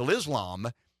fanatical Islam,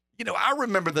 I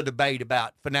remember the debate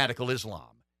about fanatical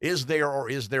Islam. Is there or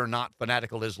is there not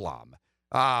fanatical Islam?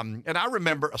 And I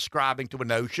remember ascribing to a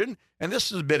notion, and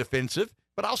this is a bit offensive,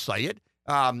 but I'll say it.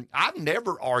 I've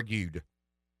never argued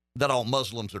that all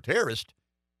Muslims are terrorists,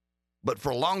 but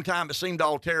for a long time it seemed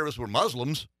all terrorists were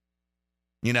Muslims.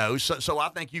 So I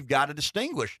think you've got to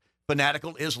distinguish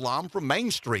fanatical Islam from Main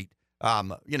Street,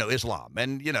 Islam.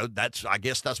 And, I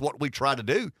guess that's what we try to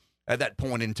do at that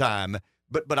point in time.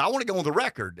 But I want to go on the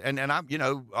record. And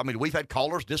we've had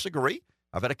callers disagree.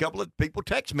 I've had a couple of people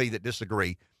text me that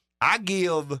disagree. I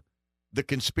give the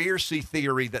conspiracy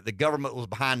theory that the government was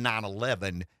behind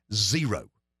 9/11 zero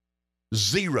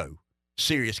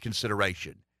serious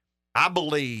consideration. I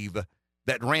believe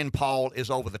that Rand Paul is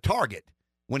over the target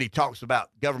when he talks about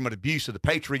government abuse of the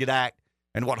Patriot Act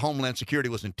and what Homeland Security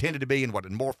was intended to be and what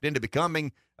it morphed into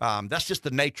becoming. That's just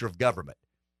the nature of government.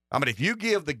 I mean, if you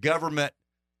give the government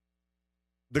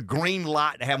the green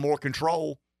light to have more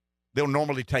control, they'll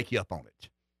normally take you up on it.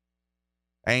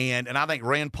 And I think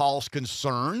Rand Paul's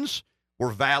concerns were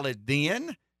valid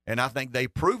then, and I think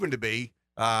they've proven to be,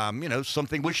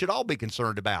 something we should all be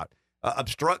concerned about.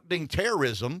 Obstructing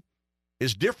terrorism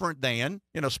is different than,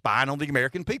 spying on the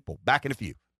American people. Back in a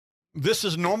few. This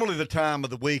is normally the time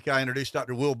of the week I introduce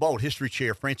Dr. Will Bolt, history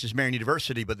chair, Francis Marion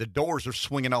University, but the doors are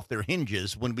swinging off their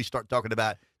hinges when we start talking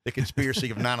about the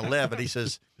conspiracy of 9/11. He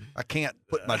says, I can't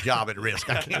put my job at risk.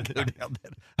 I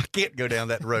can't go down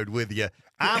that road with you.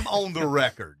 I'm on the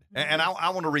record, and I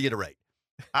want to reiterate.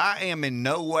 I am in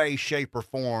no way, shape, or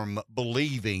form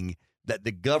believing that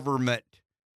the government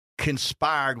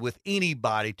conspired with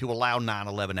anybody to allow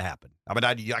 9/11 to happen. I mean,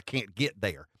 I can't get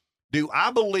there. Do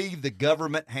I believe the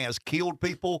government has killed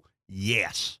people?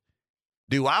 Yes.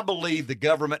 Do I believe the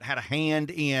government had a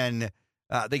hand in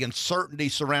the uncertainty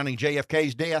surrounding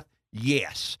JFK's death?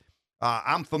 Yes.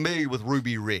 I'm familiar with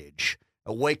Ruby Ridge,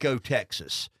 Waco,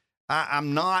 Texas.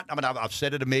 I've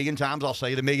said it a million times. I'll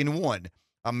say it 1,000,001.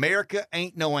 America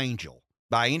ain't no angel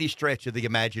by any stretch of the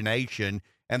imagination,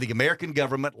 and the American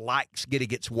government likes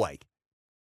getting its way.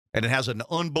 And it has an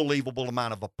unbelievable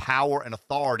amount of power and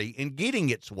authority in getting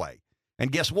its way. And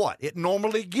guess what? It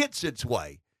normally gets its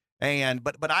way.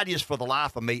 But I just, for the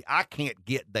life of me, I can't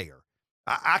get there.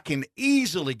 I can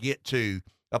easily get to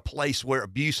a place where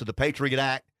abuse of the Patriot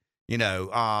Act,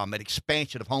 an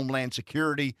expansion of Homeland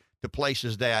Security to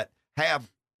places that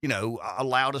have,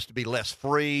 allowed us to be less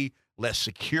free, less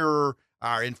secure,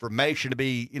 our information to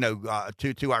be,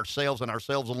 to ourselves and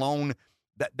ourselves alone.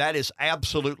 That is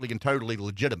absolutely and totally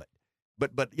legitimate.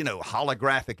 But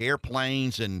holographic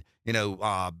airplanes and,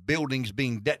 buildings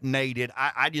being detonated,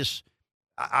 I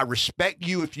respect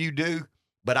you if you do,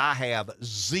 but I have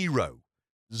zero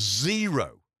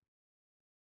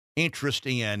interest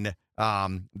in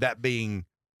that being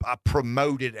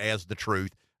promoted as the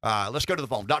truth. Let's go to the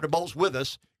phone. Dr. Bolt's with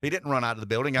us. He didn't run out of the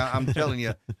building. I'm telling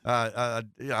you,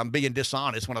 I'm being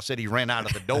dishonest when I said he ran out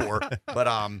of the door. But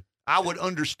I would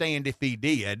understand if he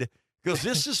did, because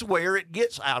this is where it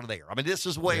gets out of there. I mean, this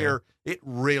is where it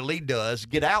really does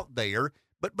get out there.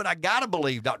 But I got to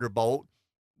believe, Dr. Bolt,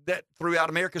 that throughout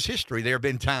America's history, there have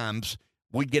been times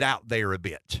we get out there a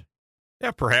bit.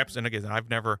 Yeah, perhaps. And again,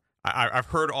 I've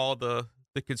heard all the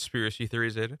conspiracy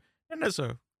theories, and as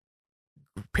a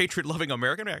patriot-loving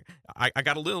American, I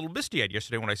got a little misty-eyed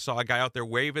yesterday when I saw a guy out there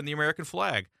waving the American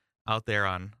flag out there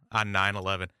on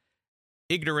 9/11.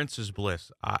 Ignorance is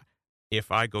bliss. If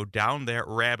I go down that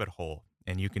rabbit hole,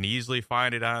 and you can easily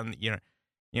find it on,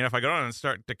 if I go down and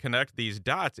start to connect these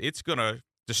dots, it's going to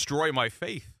destroy my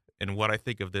faith in what I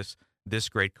think of this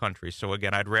great country. So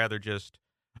again, I'd rather just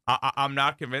I'm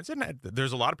not convinced, and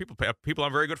there's a lot of people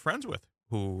I'm very good friends with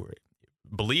who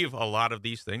believe a lot of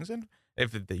these things, and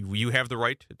if you have the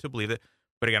right to believe it.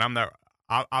 But again, I'm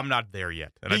not there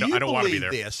yet, and I don't want to be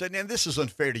there. This, and this is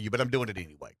unfair to you, but I'm doing it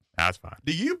anyway. That's fine.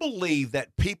 Do you believe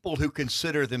that people who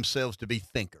consider themselves to be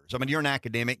thinkers, I mean, you're an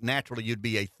academic, naturally you'd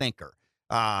be a thinker.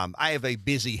 I have a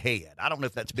busy head. I don't know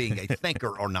if that's being a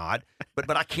thinker or not,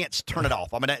 but I can't turn it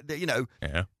off. I mean,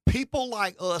 people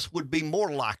like us would be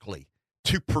more likely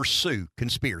to pursue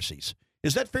conspiracies.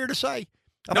 Is that fair to say?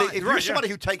 I mean, if you're somebody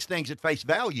who takes things at face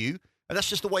value, and that's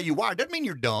just the way you are, doesn't mean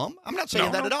you're dumb. I'm not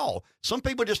saying that at all. Some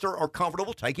people just are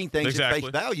comfortable taking things at face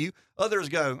value. Others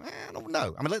go, I don't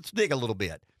know. I mean, let's dig a little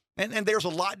bit. And there's a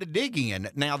lot to dig in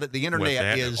now that the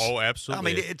internet is. Oh,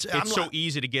 absolutely. I mean, it's so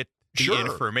easy to get the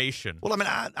information. Well, I mean,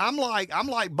 I'm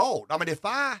like Bolt. I mean, if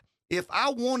I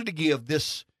wanted to give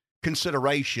this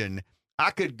consideration,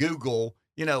 I could Google,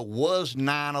 was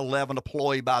 9/11 a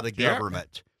ploy by the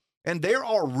government? And there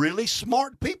are really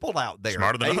smart people out there.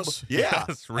 Smarter than us. Yeah.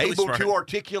 Really able smart. to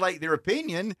articulate their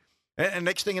opinion. And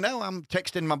next thing you know, I'm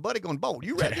texting my buddy going, Bolt,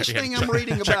 you read this thing I'm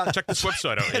reading about? Check this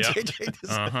website out.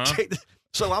 Check this.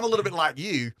 So I'm a little bit like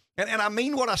you. And I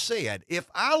mean what I said. If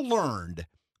I learned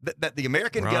that the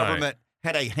American government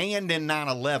had a hand in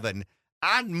 9/11,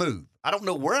 I'd move. I don't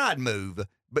know where I'd move,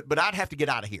 but I'd have to get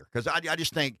out of here. Because I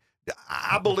just think,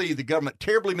 I believe the government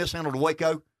terribly mishandled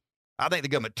Waco. I think the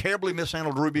government terribly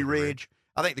mishandled Ruby Ridge.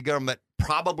 I think the government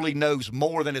probably knows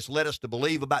more than it's led us to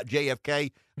believe about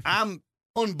JFK. I'm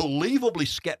unbelievably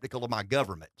skeptical of my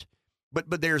government,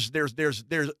 but there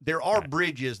are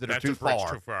bridges that are too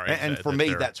far, and for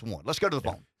me, that's one. Let's go to the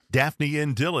phone. Daphne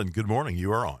and Dylan, good morning.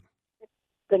 You are on.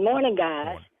 Good morning,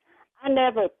 guys. I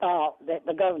never thought that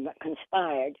the government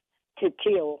conspired to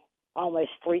kill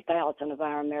almost 3,000 of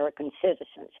our American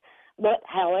citizens. But,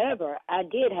 however, I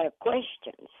did have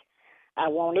questions. I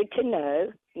wanted to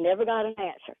know, never got an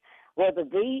answer, whether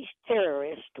these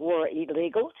terrorists were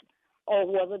illegals or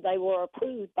whether they were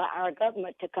approved by our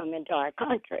government to come into our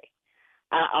country.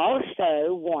 I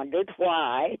also wondered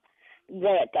why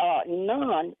that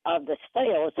none of the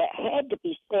cells that had to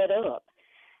be set up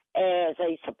as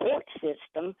a support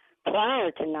system prior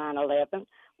to 9/11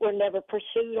 were never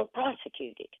pursued or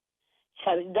prosecuted.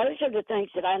 So those are the things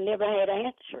that I never had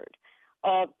answered.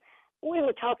 We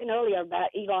were talking earlier about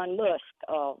Elon Musk,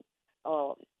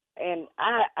 and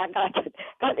I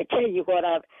got to tell you what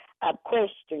I've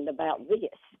questioned about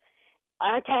this.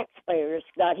 Our taxpayers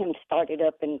got him started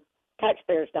up in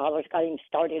taxpayers' dollars got him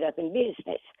started up in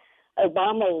business.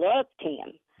 Obama loved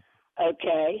him.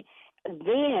 Okay,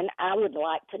 then I would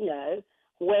like to know,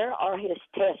 where are his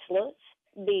Teslas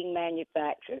being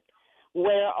manufactured?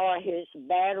 Where are his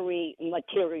battery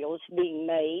materials being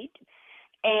made?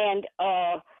 And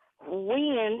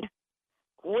when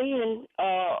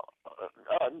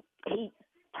he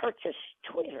purchased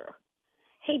Twitter,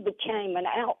 he became an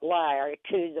outlier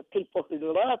to the people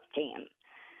who loved him.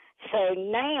 So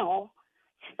now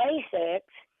SpaceX,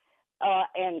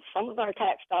 and some of our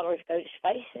tax dollars go to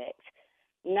SpaceX.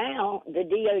 Now the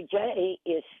DOJ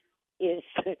is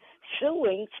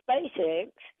suing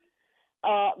SpaceX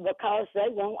because they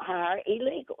won't hire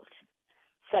illegals.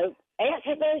 So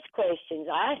answer those questions.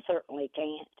 I certainly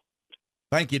can't.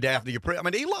 Thank you, Daphne. I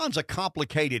mean, Elon's a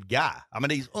complicated guy. I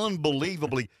mean, he's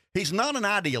unbelievably, he's not an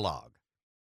ideologue.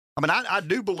 I mean, I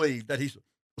do believe that he's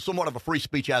somewhat of a free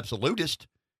speech absolutist.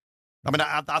 I mean,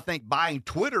 I think buying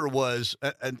Twitter was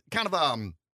a kind of, I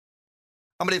mean,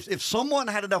 if someone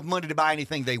had enough money to buy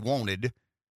anything they wanted,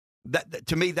 that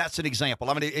to me, that's an example.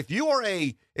 I mean, if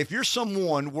you're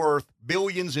someone worth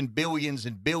billions and billions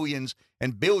and billions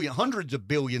and hundreds of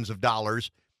billions of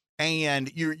dollars,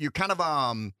 and you're kind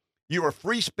of, you're a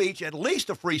free speech, at least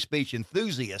a free speech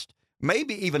enthusiast,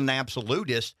 maybe even an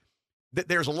absolutist, that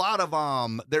there's a lot of,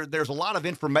 there's a lot of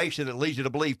information that leads you to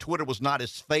believe Twitter was not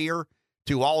as fair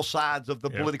to all sides of the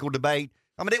political debate.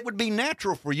 I mean, it would be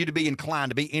natural for you to be inclined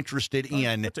to be interested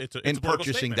in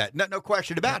purchasing that. No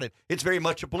question about it. It's very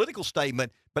much a political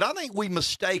statement, but I think we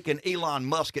mistaken Elon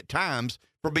Musk at times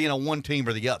for being on one team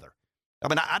or the other. I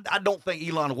mean, I don't think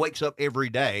Elon wakes up every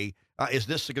day. Is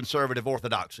this the conservative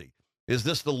orthodoxy? Is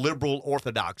this the liberal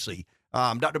orthodoxy?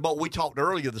 Dr. Bolt, we talked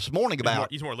earlier this morning about...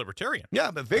 He's more libertarian.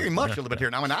 Yeah, but very much a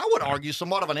libertarian. I mean, I would argue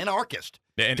somewhat of an anarchist,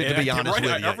 to be honest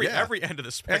with you. Every end of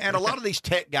the spectrum. And a lot of these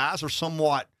tech guys are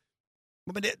somewhat...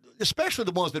 I mean, especially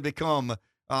the ones that become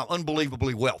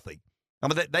unbelievably wealthy. I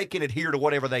mean, they can adhere to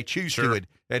whatever they choose to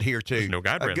adhere to. There's no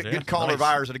guide. Good caller of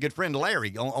ours and a good friend,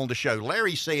 Larry, on the show.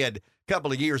 Larry said a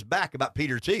couple of years back about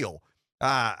Peter Thiel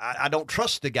I don't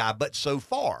trust the guy, but so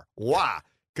far. Why?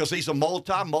 Because he's a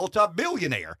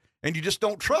multi-billionaire, and you just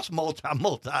don't trust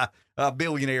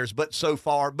multi-billionaires, but so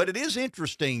far. But it is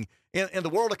interesting, in the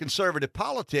world of conservative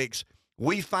politics,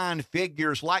 we find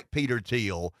figures like Peter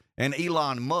Thiel and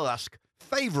Elon Musk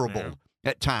favorable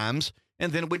at times,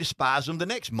 and then we despise them the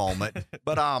next moment.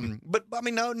 But I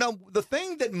mean, no, the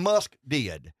thing that Musk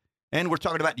did, and we're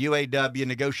talking about UAW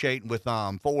negotiating with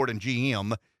Ford and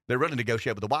GM, they're really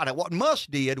negotiating with the White House. What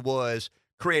Musk did was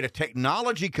create a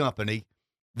technology company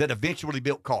that eventually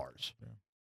built cars. Yeah.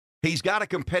 He's got a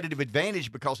competitive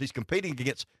advantage because he's competing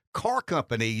against car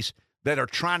companies that are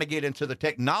trying to get into the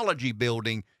technology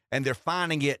building, and they're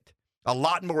finding it a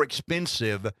lot more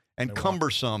expensive and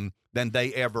cumbersome than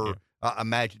they ever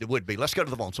imagined it would be. Let's go to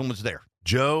the phone. Someone's there.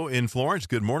 Joe in Florence,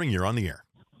 good morning. You're on the air.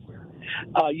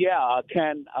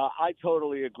 Ken, I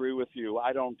totally agree with you.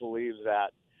 I don't believe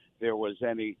that there was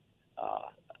any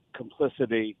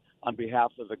complicity on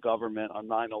behalf of the government on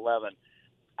 9/11.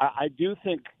 I do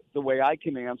think the way I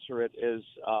can answer it is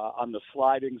on the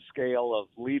sliding scale of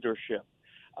leadership.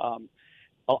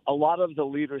 A lot of the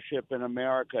leadership in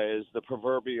America is the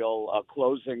proverbial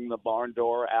closing the barn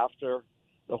door after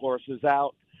the horse is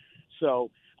out.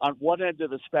 So on one end of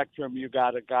the spectrum, you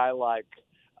got a guy like,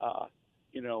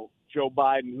 Joe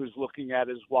Biden, who's looking at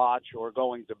his watch or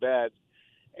going to bed.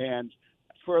 And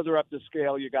further up the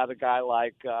scale, you got a guy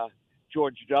like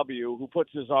George W., who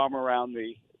puts his arm around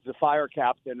the fire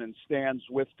captain and stands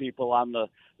with people on the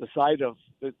side of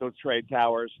the trade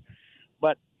towers.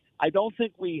 But I don't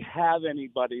think we have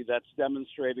anybody that's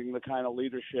demonstrating the kind of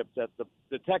leadership that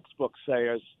the textbooks say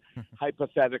is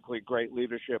hypothetically great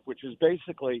leadership, which is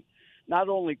basically not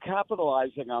only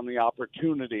capitalizing on the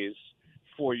opportunities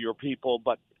for your people,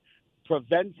 but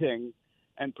preventing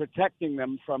and protecting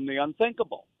them from the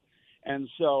unthinkable. And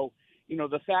so,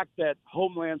 the fact that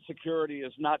Homeland Security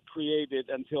is not created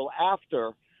until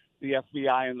after the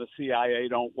FBI and the CIA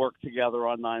don't work together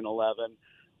on 9/11,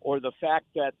 or the fact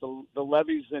that the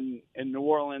levees in New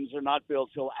Orleans are not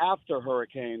built till after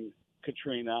Hurricane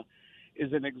Katrina,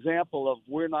 is an example of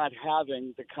we're not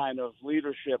having the kind of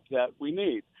leadership that we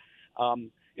need.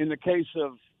 In the case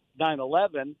of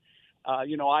 9/11,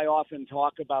 I often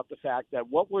talk about the fact that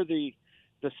what were the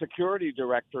security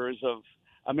directors of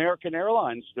American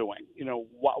Airlines doing?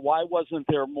 Why wasn't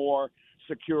there more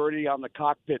security on the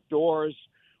cockpit doors?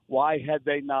 Why had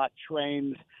they not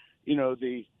trained,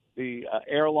 the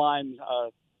airline,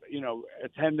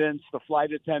 attendants, the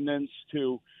flight attendants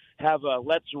to have a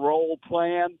let's roll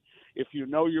plan? If you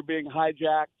know you're being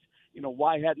hijacked,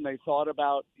 why hadn't they thought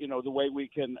about, the way we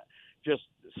can just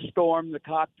storm the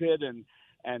cockpit and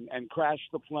crash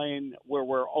the plane where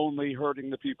we're only hurting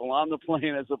the people on the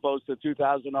plane as opposed to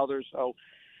 2,000 others. So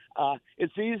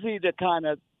it's easy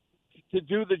to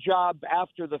do the job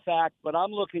after the fact, but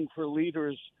I'm looking for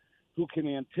leaders who can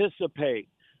anticipate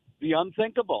the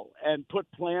unthinkable and put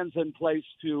plans in place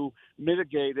to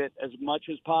mitigate it as much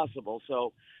as possible.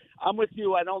 So I'm with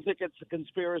you. I don't think it's a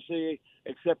conspiracy,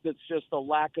 except it's just a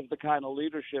lack of the kind of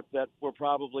leadership that we're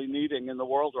probably needing in the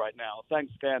world right now.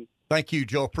 Thanks, Ken. Thank you,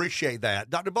 Joe. Appreciate that.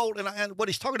 Dr. Bolt, and what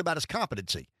he's talking about is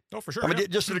compedency. Oh, for sure. I mean,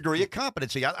 just a degree of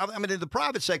competency. I mean, in the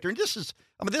private sector, and this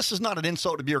is not an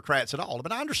insult to bureaucrats at all.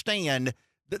 But I understand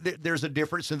that there's a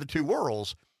difference in the two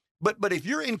worlds. But if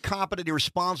you're incompetent,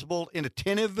 irresponsible,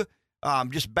 inattentive,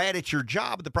 just bad at your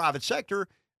job in the private sector,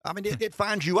 I mean, it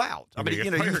finds you out. I mean,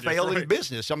 you fail in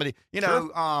business. I mean,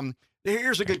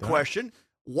 here's a good question.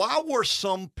 Why were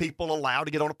some people allowed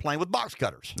to get on a plane with box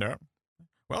cutters? No.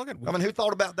 Well, I mean, who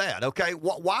thought about that? Okay.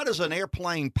 Why does an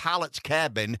airplane pilot's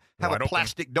cabin have a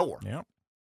plastic door? Yeah.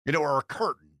 Or a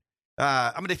curtain?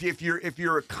 I mean, if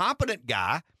you're a competent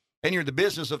guy and you're in the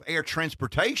business of air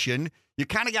transportation, you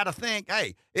kind of got to think,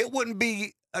 hey, it wouldn't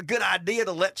be a good idea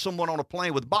to let someone on a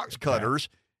plane with box cutters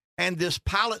and this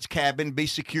pilot's cabin be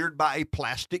secured by a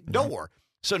plastic door.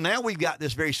 So now we've got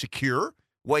this very secure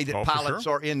way that pilots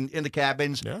are in the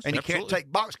cabins, and you can't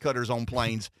take box cutters on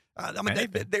planes. I mean,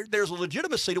 there's a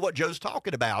legitimacy to what Joe's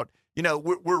talking about.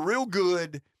 We're real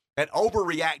good at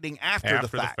overreacting after the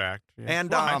fact. Yeah.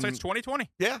 And hindsight's 20/20.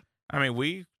 Yeah. I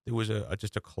mean, it was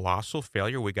just a colossal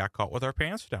failure. We got caught with our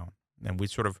pants down, and we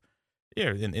sort of,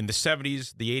 in the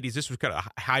 70s, the 80s, this was kind of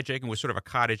hijacking was sort of a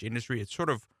cottage industry. It sort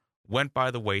of went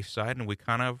by the wayside, and we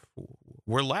kind of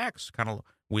were lax.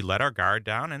 We let our guard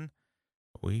down, and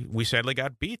we sadly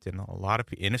got beat, and a lot of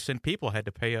innocent people had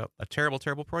to pay a terrible,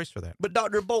 terrible price for that. But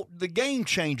Dr. Bolt, the game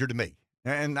changer to me,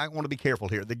 and I want to be careful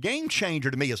here, the game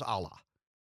changer to me is Allah.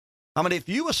 I mean, if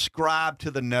you ascribe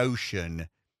to the notion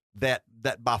that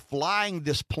by flying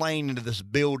this plane into this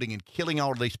building and killing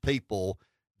all of these people,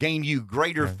 gain you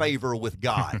greater favor with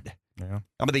God. Yeah.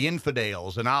 I mean, the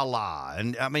infidels and Allah.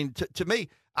 And I mean, to me,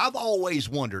 I've always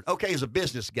wondered, okay, as a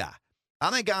business guy,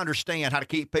 I think I understand how to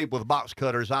keep people with box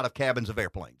cutters out of cabins of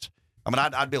airplanes. I mean,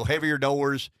 I'd build heavier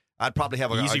doors. I'd probably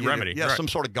have Easy remedy. Yeah, right. some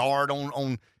sort of guard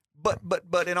on.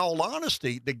 But in all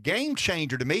honesty, the game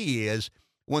changer to me is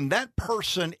when that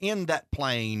person in that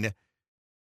plane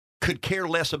could care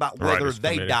less about whether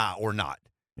they die or not.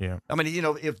 Yeah. I mean,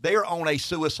 if they're on a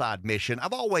suicide mission,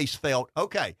 I've always felt,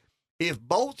 okay, if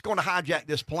Bolt's going to hijack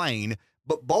this plane,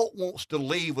 but Bolt wants to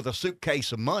leave with a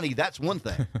suitcase of money, that's one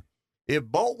thing. If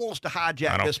Bolt wants to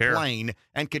hijack this plane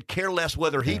and could care less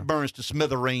whether he burns to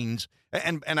smithereens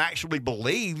and actually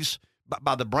believes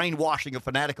by the brainwashing of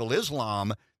fanatical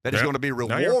Islam that he's going to be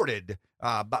rewarded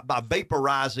by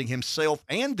vaporizing himself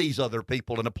and these other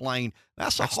people in a plane,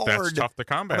 that's tough to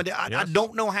combat. I mean, I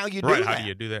don't know how you do that. How do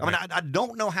you do that? I mean, I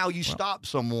don't know how you stop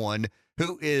someone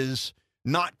who is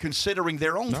not considering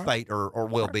their own fate or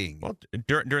well-being. Well,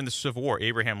 during the Civil War,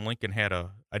 Abraham Lincoln had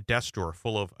a desk drawer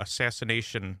full of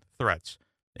assassination threats,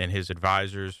 and his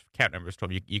advisors, cabinet members,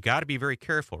 told him, you got to be very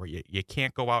careful. You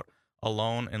can't go out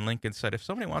alone. And Lincoln said, if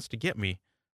somebody wants to get me,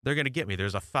 they're going to get me.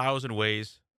 There's 1,000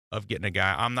 ways of getting a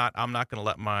guy. I'm not going to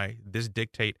let this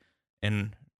dictate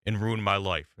and ruin my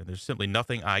life. And there's simply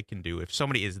nothing I can do. If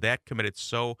somebody is that committed,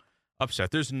 so upset,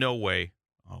 there's no way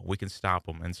we can stop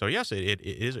them. And so, yes, it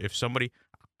is. If somebody,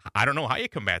 I don't know how you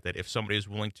combat that. If somebody is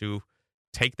willing to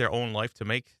take their own life to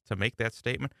make that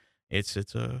statement, it's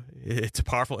a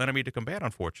powerful enemy to combat,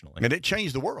 unfortunately. And it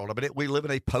changed the world. I mean, we live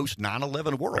in a post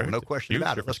 9/11 world, right. No question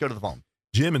about it. Let's go to the phone.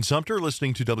 Jim and Sumter,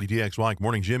 listening to WDXY. Good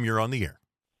morning, Jim. You're on the air.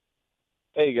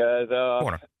 Hey guys,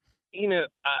 Morning.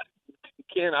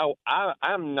 Ken,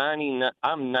 I'm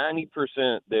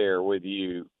 90% there with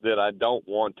you that I don't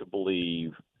want to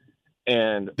believe.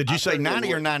 And did you say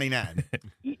 90 or 99?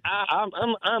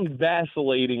 I'm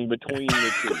vacillating between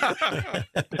the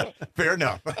two. Fair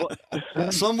enough.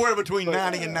 Somewhere between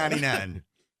 90 and 99.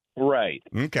 Right.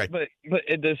 Okay. But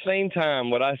at the same time,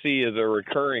 what I see is a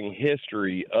recurring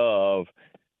history of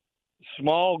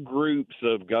small groups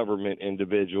of government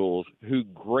individuals who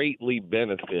greatly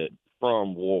benefit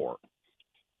from war.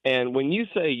 And when you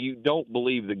say you don't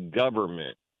believe the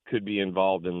government could be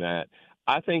involved in that,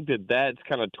 I think that that's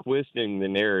kind of twisting the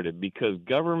narrative, because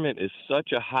government is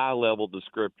such a high-level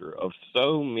descriptor of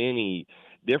so many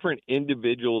different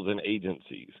individuals and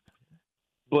agencies.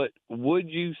 But would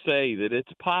you say that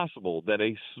it's possible that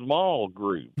a small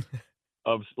group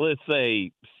of, let's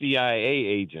say, CIA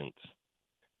agents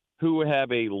who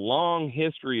have a long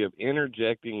history of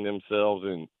interjecting themselves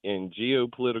in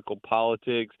geopolitical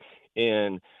politics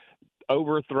and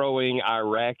overthrowing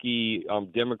Iraqi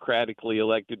democratically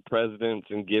elected presidents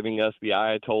and giving us the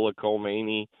Ayatollah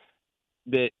Khomeini,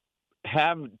 that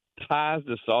have ties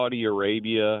to Saudi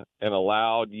Arabia and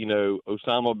allowed,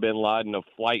 Osama bin Laden to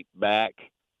flight back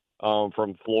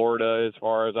from Florida, as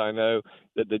far as I know,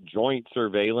 that the joint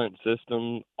surveillance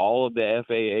system, all of the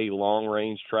FAA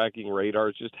long-range tracking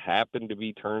radars just happened to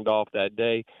be turned off that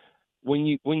day. When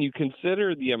you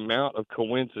consider the amount of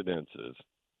coincidences,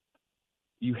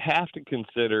 you have to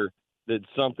consider that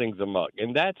something's amok.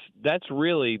 And that's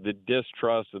really the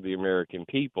distrust of the American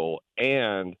people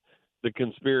and the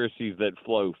conspiracies that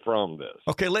flow from this.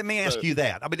 Okay, let me ask you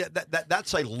that. I mean,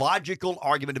 that's a logical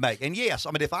argument to make. And yes,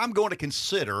 I mean, if I'm going to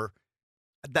consider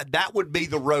that would be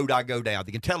the road I go down,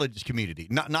 the intelligence community,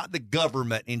 not the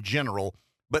government in general,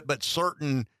 but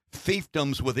certain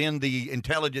fiefdoms within the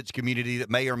intelligence community that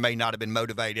may or may not have been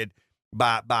motivated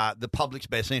by the public's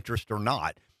best interest or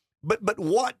not. But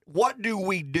what do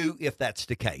we do if that's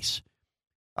the case?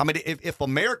 I mean, if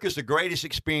America's the greatest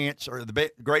experience or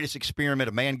the greatest experiment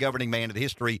of man governing man in the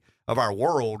history of our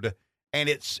world, and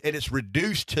it's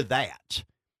reduced to that,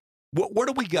 where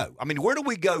do we go? I mean, where do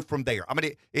we go from there? I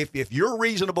mean, if you're a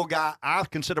reasonable guy, I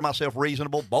consider myself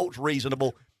reasonable. Bolt's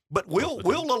reasonable, but we'll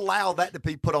allow that to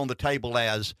be put on the table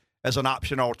as an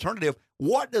option alternative.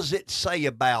 What does it say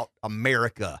about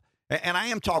America? And I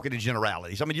am talking in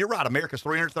generalities. I mean, you're right. America's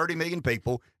 330 million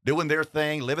people doing their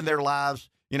thing, living their lives.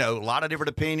 A lot of different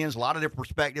opinions, a lot of different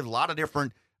perspectives, a lot of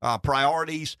different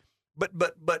priorities. But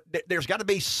there's got to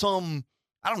be some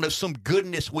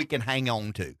goodness we can hang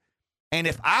on to. And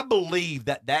if I believe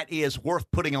that is worth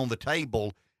putting on the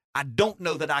table, I don't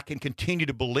know that I can continue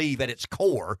to believe at its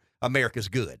core America's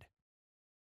good.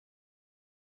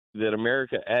 That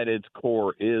America at its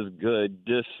core is good,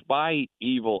 despite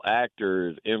evil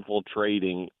actors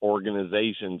infiltrating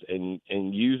organizations and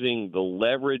using the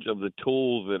leverage of the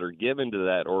tools that are given to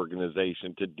that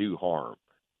organization to do harm.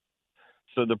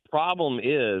 So the problem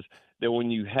is that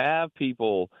when you have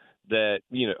people that,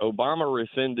 Obama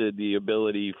rescinded the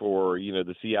ability for,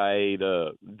 the CIA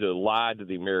to lie to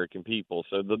the American people.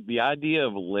 So the idea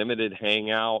of limited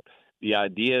hangout, the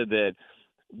idea that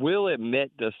we'll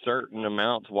admit to certain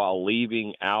amounts while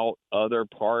leaving out other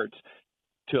parts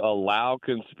to allow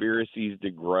conspiracies to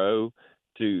grow,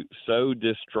 to sow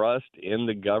distrust in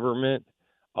the government,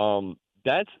 I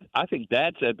think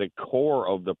that's at the core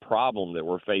of the problem that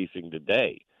we're facing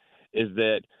today, is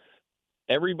that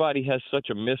everybody has such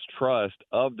a mistrust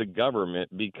of the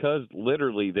government because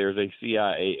literally there's a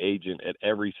CIA agent at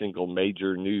every single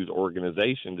major news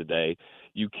organization today.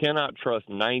 You cannot trust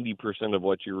 90% of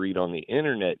what you read on the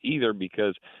internet either,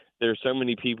 because there's so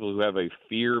many people who have a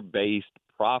fear-based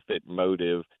profit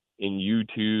motive in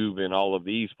YouTube and all of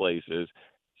these places.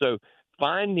 So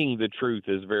finding the truth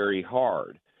is very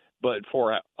hard. But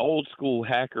for an old school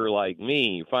hacker like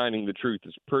me, finding the truth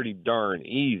is pretty darn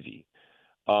easy.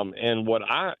 And what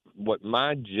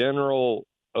my general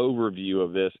overview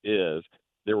of this is,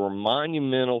 there were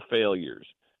monumental failures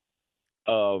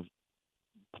of,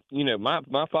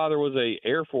 my father was a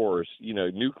Air Force,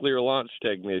 nuclear launch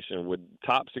technician with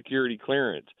top security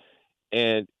clearance.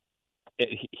 And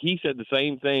he said the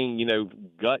same thing,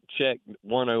 gut check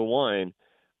 101.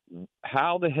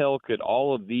 How the hell could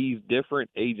all of these different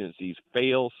agencies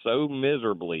fail so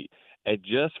miserably at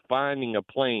just finding a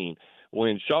plane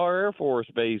when Shaw Air Force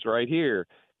Base right here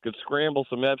could scramble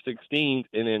some F-16s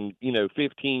and in,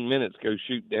 15 minutes go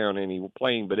shoot down any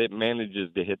plane, but it manages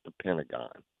to hit the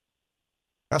Pentagon?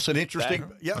 That's an interesting,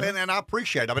 and I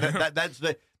appreciate it. I mean,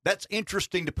 that's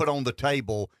interesting to put on the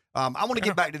table. I want to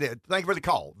get back to that. Thank you for the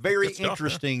call. Very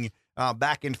interesting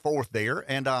back and forth there,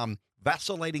 and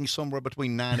vacillating somewhere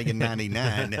between 90 and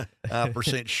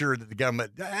 99% sure that the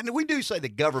government, and we do say the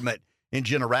government in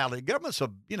generality, government's a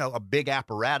big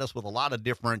apparatus with a lot of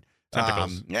different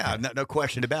tentacles. No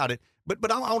question about it.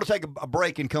 But I want to take a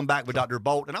break and come back with Dr.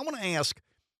 Bolt, and I want to ask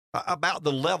about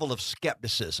the level of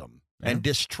skepticism and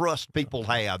distrust people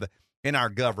have in our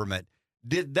government.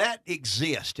 Did that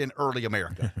exist in early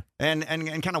America? and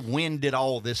kind of when did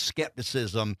all this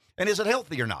skepticism, and is it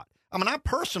healthy or not? I mean, I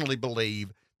personally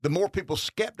believe the more people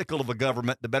skeptical of a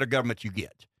government, the better government you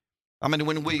get. I mean,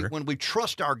 when we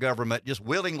trust our government, just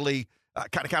willingly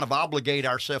kind of obligate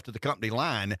ourselves to the company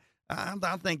line,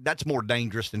 I think that's more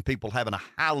dangerous than people having a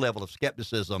high level of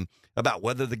skepticism about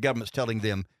whether the government's telling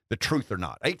them the truth or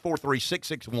not.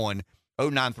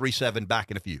 843-661-0937,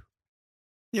 back in a few.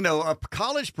 A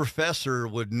college professor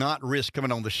would not risk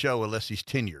coming on the show unless he's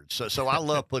tenured. So I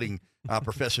love putting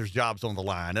professors' jobs on the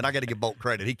line, and I got to give Bolt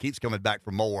credit. He keeps coming back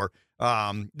for more.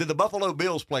 Did the Buffalo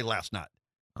Bills play last night?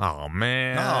 Oh,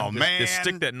 man. Just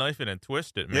stick that knife in and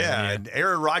twist it, man. Yeah, and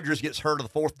Aaron Rodgers gets hurt on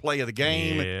the fourth play of the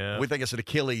game. Yeah. We think it's an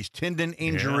Achilles tendon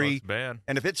injury. Yeah, that's bad.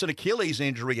 And if it's an Achilles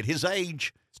injury at his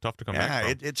age, it's tough to come back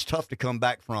from. It's tough to come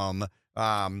back from.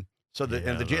 And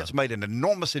the Jets made an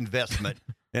enormous investment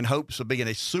in hopes of being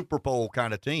a Super Bowl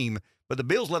kind of team, but the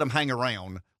Bills let them hang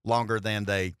around longer than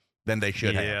they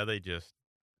should have. Yeah, they just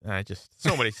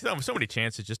so many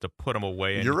chances just to put them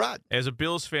away. And you're right. As a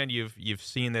Bills fan, you've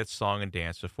seen that song and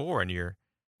dance before, and you're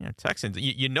Texans.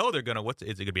 You know they're gonna is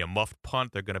it gonna be a muffed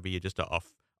punt? They're gonna be just a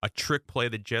trick play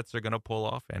the Jets are gonna pull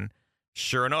off, and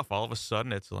sure enough, all of a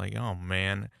sudden it's like, oh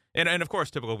man, and of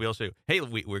course typical Bills say, hey,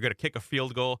 we're gonna kick a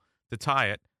field goal to tie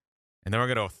it, and then we're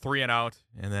gonna go 3 and out,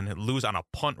 and then lose on a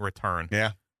punt return.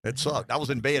 Yeah, it sucked. I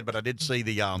was in bed, but I did see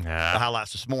the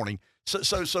highlights this morning.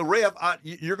 So Rev,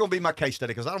 you're going to be my case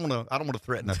study because I don't want to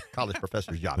threaten a college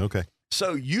professor's job. Okay.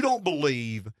 So you don't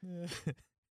believe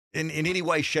in any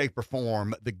way, shape, or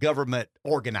form the government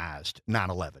organized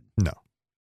 9/11? No,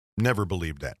 never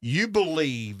believed that. You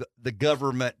believe the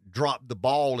government dropped the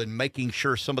ball in making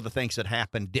sure some of the things that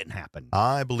happened didn't happen?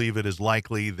 I believe it is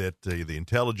likely that the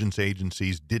intelligence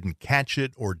agencies didn't catch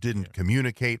it or didn't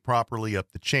communicate properly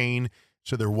up the chain,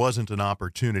 so there wasn't an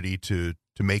opportunity to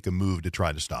make a move to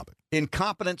try to stop it.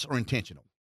 Incompetence or intentional?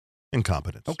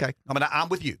 Incompetence. Okay. I mean, I'm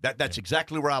with you. That's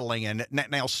exactly where I land.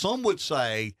 Now, some would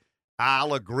say,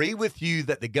 I'll agree with you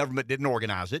that the government didn't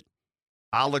organize it.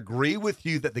 I'll agree with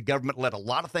you that the government let a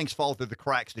lot of things fall through the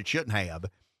cracks that shouldn't have.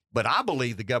 But I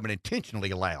believe the government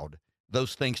intentionally allowed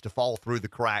those things to fall through the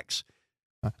cracks.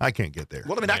 I can't get there.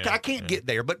 Well, I mean, I can't get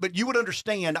there, but you would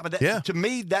understand. I mean, to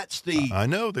me, that's the. I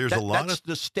know there's that's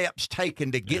the steps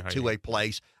taken to get to a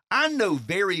place. I know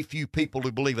very few people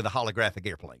who believe in the holographic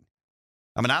airplane.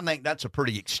 I mean, I think that's a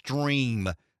pretty extreme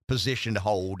position to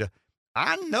hold.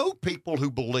 I know people who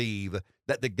believe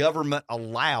that the government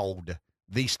allowed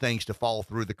these things to fall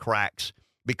through the cracks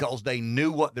because they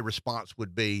knew what the response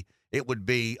would be. It would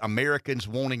be Americans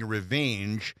wanting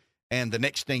revenge, and the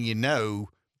next thing you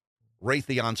know,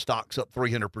 Raytheon stocks up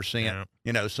 300%.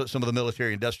 So some of the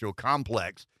military-industrial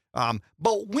complex.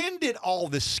 But when did all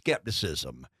this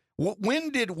skepticism? When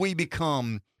did we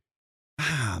become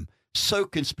so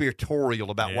conspiratorial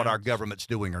about what our government's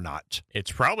doing or not?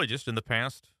 It's probably just in the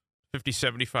past 50,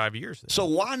 75 years. So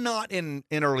why not in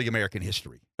early American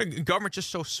history? Government just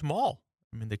so small.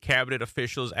 I mean, the cabinet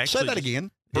officials actually. Say that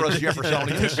again for us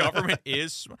Jeffersonians. The government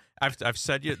is. I've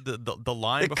said you the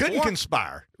line. It couldn't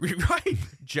conspire. Right.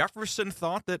 Jefferson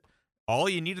thought that all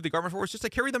you needed the government for was just to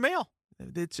carry the mail.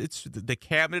 It's the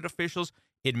cabinet officials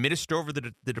administer over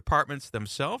the departments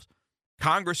themselves.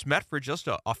 Congress met for just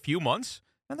a few months,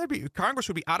 and Congress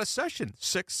would be out of session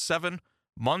 6-7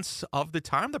 months of the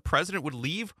time. The president would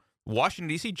leave Washington,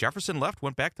 D.C. Jefferson left,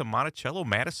 went back to Monticello.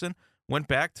 Madison went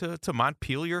back to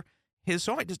Montpelier. His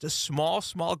own, just a small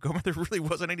government. There really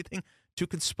wasn't anything to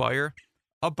conspire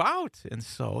about. And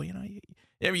so,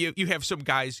 you have some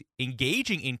guys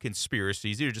engaging in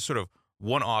conspiracies. These are just sort of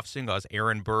one-off singles,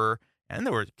 Aaron Burr, and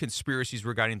there were conspiracies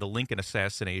regarding the Lincoln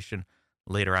assassination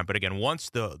later on. But again,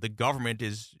 once the government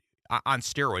is on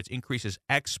steroids, increases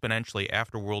exponentially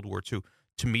after World War II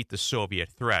to meet the Soviet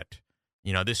threat,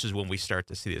 this is when we start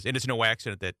to see this. And it's no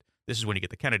accident that this is when you get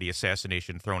the Kennedy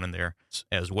assassination thrown in there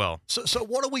as well. So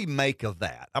what do we make of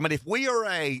that? I mean, if we are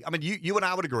you and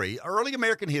I would agree, early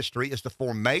American history is the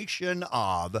formation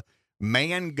of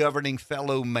man governing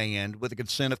fellow man with the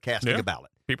consent of casting a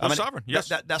ballot. People are sovereign,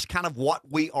 yes. That's kind of what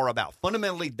we are about.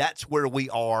 Fundamentally, that's where we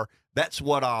are. That's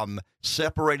what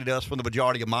separated us from the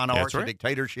majority of monarchs and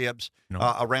dictatorships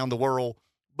around the world.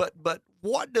 But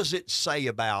what does it say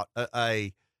about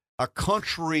a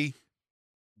country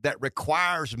that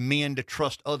requires men to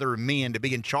trust other men to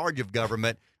be in charge of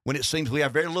government when it seems we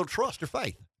have very little trust or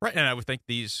faith? Right, and I would think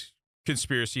these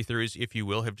conspiracy theories, if you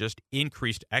will, have just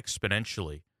increased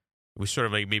exponentially. We sort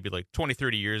of maybe like 20,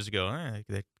 30 years ago,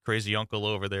 that crazy uncle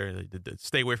over there,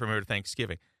 stay away from her at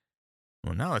Thanksgiving.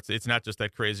 Well, no, it's not just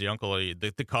that crazy uncle.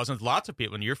 The cousins, lots of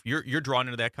people, and you're drawn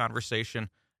into that conversation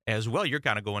as well. You're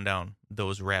kind of going down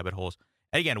those rabbit holes.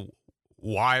 And again,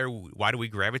 why do we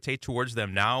gravitate towards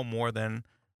them now more than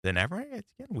ever?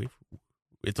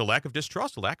 It's a lack of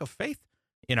distrust, a lack of faith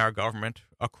in our government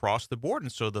across the board,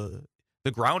 and so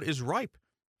the ground is ripe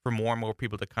for more and more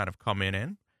people to kind of come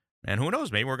in. And who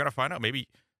knows? Maybe we're going to find out. Maybe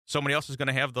somebody else is going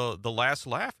to have the last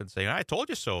laugh and say, "I told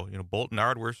you so." Bolt and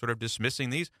Ard were sort of dismissing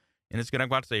these, and it's going to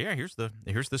go out and say, "Yeah, here's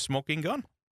the smoking gun."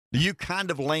 Do you kind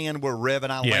of land where Rev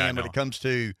and I land when it comes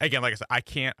to again? Like I said,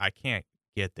 I can't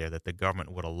get there that the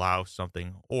government would allow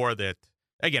something, or that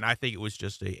again, I think it was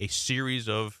just a series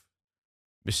of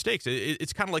mistakes.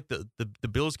 It's kind of like the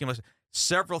Bills game.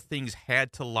 Several things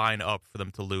had to line up for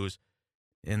them to lose.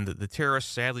 And the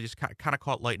terrorists, sadly, just kind of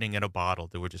caught lightning in a bottle.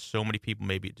 There were just so many people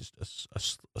maybe just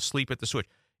asleep at the switch.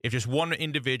 If just one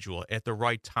individual at the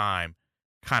right time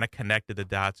kind of connected the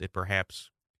dots, it perhaps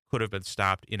could have been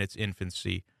stopped in its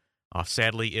infancy.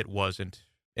 Sadly, it wasn't.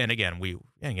 And again,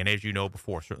 as you know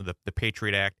before, certainly the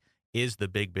Patriot Act is the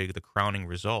the crowning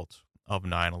result of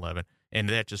 9/11. And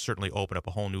that just certainly opened up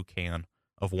a whole new can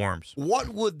of worms. What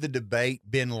would the debate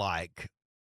been like?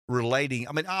 Relating,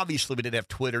 obviously we didn't have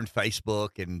Twitter and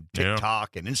Facebook and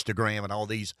TikTok and Instagram and all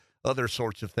these other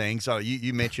sorts of things.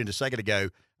 You mentioned a second ago,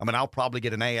 I'll probably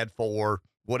get an ad for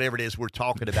whatever it is we're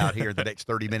talking about here in the next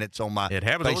 30 minutes on my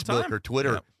Facebook or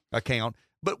Twitter account.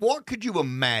 But what could you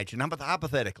imagine,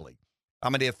 hypothetically,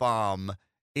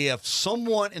 if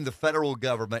someone in the federal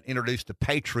government introduced the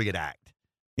Patriot Act,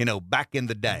 back in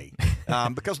the day,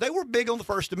 because they were big on the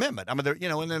First Amendment. And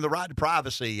then the right to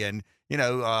privacy and,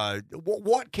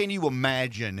 what can you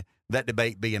imagine that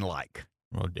debate being like?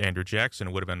 Well, Andrew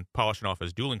Jackson would have been polishing off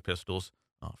his dueling pistols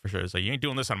for sure. It's like, you ain't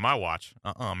doing this on my watch.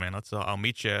 Man, I'll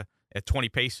meet you at 20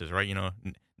 paces, right?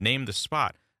 Name the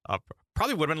spot.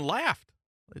 Probably would have been laughed.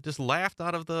 They just laughed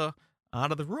out of the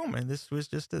room. And this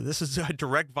is a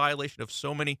direct violation of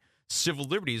so many civil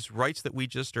liberties, rights that we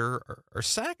just are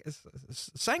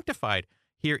sanctified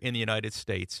here in the United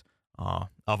States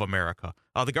of America.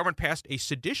 The government passed a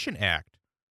Sedition Act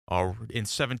in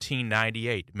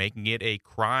 1798, making it a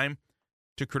crime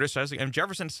to criticize. And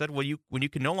Jefferson said, well, when you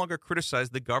can no longer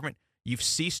criticize the government, you've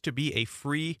ceased to be a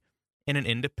free and an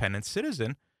independent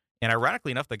citizen. And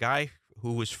ironically enough, the guy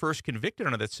who was first convicted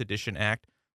under that Sedition Act,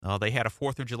 they had a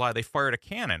 4th of July. They fired a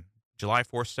cannon, July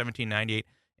 4th, 1798.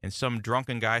 And some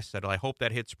drunken guy said, I hope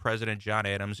that hits President John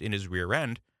Adams in his rear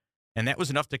end. And that was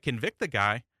enough to convict the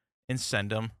guy and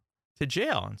send him to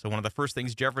jail. And so one of the first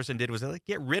things Jefferson did was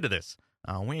get rid of this.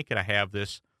 We ain't going to have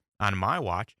this on my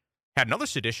watch. Had another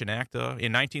Sedition Act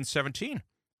in 1917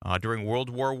 during World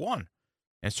War I.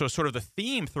 And so sort of the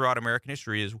theme throughout American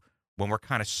history is when we're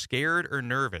kind of scared or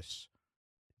nervous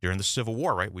during the Civil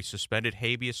War, right? We suspended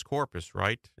habeas corpus,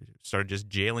 right? Started just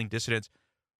jailing dissidents.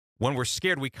 When we're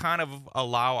scared, we kind of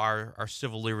allow our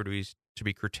civil liberties to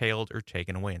be curtailed or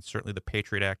taken away. And certainly the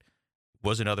Patriot Act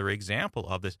was another example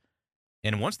of this.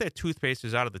 And once that toothpaste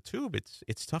is out of the tube,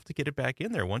 it's tough to get it back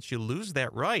in there. Once you lose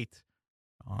that right,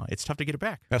 it's tough to get it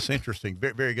back. That's interesting.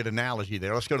 Very, very good analogy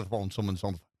there. Let's go to the phone. Someone's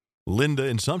on the phone. Linda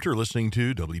in Sumter listening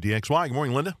to WDXY. Good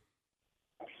morning, Linda.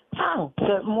 Oh,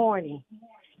 good morning.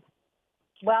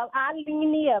 Well, I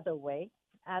lean the other way.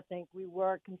 I think we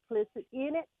were complicit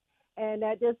in it, and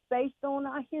that is based on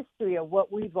our history of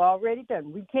what we've already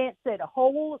done. We can't say the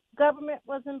whole government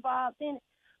was involved in it,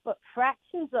 but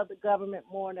fractions of the government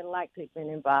more than likely been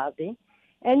involved in.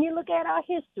 And you look at our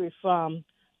history from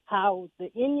how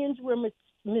the Indians were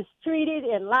mistreated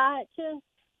and lied to,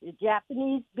 the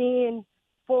Japanese being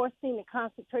forced into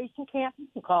concentration camps. You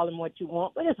can call them what you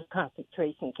want, but it's a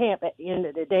concentration camp at the end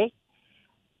of the day.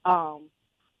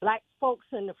 Black folks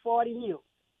in the 40 Mules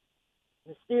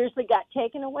mysteriously got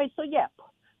taken away. So, yeah,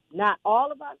 not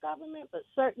all of our government, but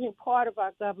certainly part of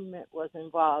our government was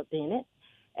involved in it.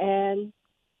 And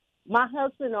my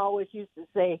husband always used to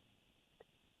say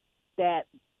that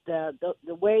the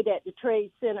way that the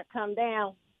Trade Center come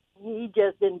down, he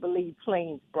just didn't believe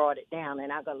planes brought it down,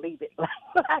 and I'm going to leave it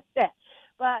like that.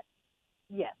 But,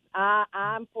 yes,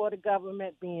 I'm for the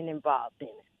government being involved in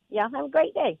it. Y'all have a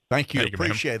great day. Thank you.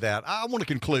 Appreciate that. I want to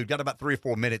conclude. Got about 3 or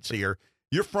 4 minutes here.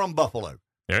 You're from Buffalo.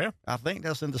 Yeah. I think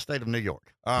that's in the state of New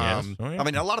York. Yes. Oh, yeah. I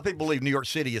mean, a lot of people believe New York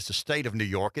City is the state of New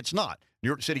York. It's not. New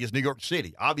York City is New York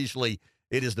City. Obviously,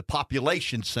 it is the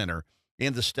population center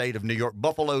in the state of New York.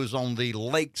 Buffalo's on the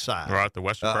lakeside right, the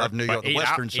western part of New York, the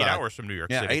western side. 8 hours from New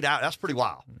York City. 8 hours. That's pretty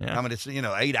wild. Yeah. I mean, it's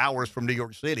 8 hours from New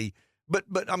York City. But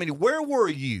I mean, where were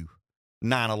you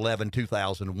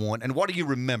 9/11/2001, and what do you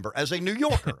remember as a New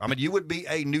Yorker? I mean, you would be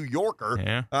a New Yorker.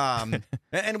 Yeah.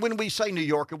 And when we say New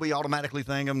Yorker, we automatically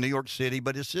think of New York City,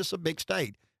 but it's just a big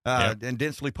state and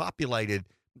densely populated.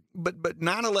 But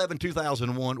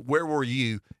 9/11/2001, where were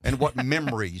you, and what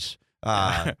memories?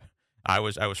 I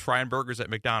was frying burgers at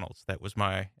McDonald's. That was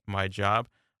my job.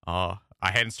 I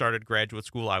hadn't started graduate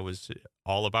school. I was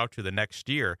all about to the next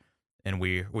year, and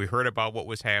we heard about what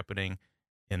was happening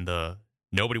in the.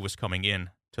 Nobody was coming in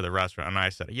to the restaurant, and I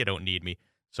said, "You don't need me."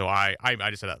 So I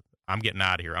just said, "I'm getting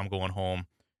out of here. I'm going home."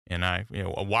 And I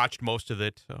watched most of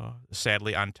it,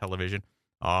 sadly, on television.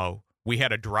 We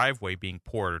had a driveway being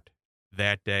poured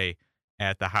that day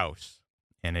at the house,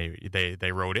 and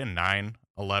they wrote in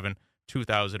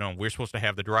 9/11/2001. We're supposed to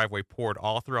have the driveway poured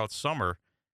all throughout summer,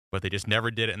 but they just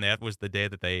never did it, and that was the day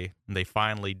that they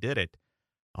finally did it.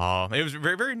 It was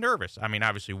very, very nervous. I mean,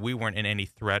 obviously, we weren't in any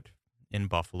threat in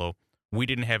Buffalo. We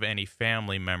didn't have any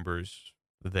family members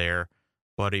there,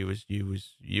 but it was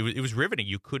riveting.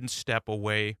 You couldn't step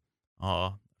away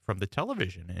from the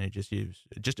television, and it was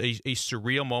just a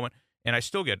surreal moment. And I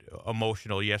still get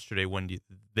emotional yesterday when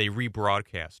they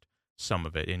rebroadcast some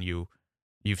of it, and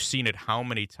you've seen it how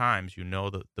many times. You know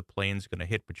that the plane's going to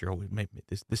hit, but you're always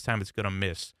this time it's going to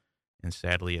miss, and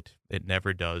sadly it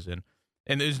never does. And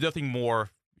there's nothing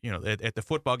more. At the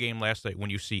football game last night, when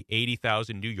you see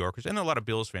 80,000 New Yorkers, and a lot of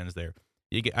Bills fans there,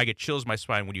 I get chills in my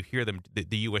spine when you hear them.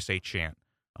 The USA chant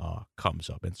comes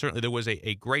up, and certainly there was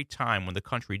a great time when the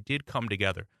country did come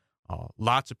together.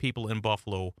 Lots of people in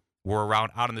Buffalo were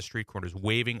around out on the street corners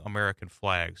waving American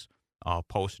flags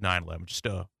post 9/11. Just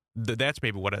that's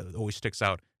maybe what always sticks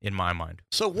out in my mind.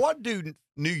 So, what do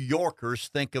New Yorkers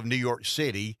think of New York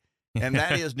City? And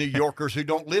that is New Yorkers who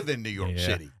don't live in New York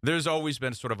City. There's always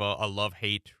been sort of a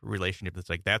love-hate relationship. That's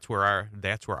like that's where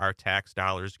our tax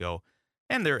dollars go,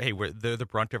 and they're the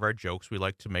brunt of our jokes. We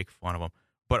like to make fun of them,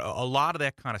 but a lot of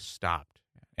that kind of stopped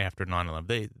after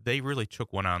 9/11. They really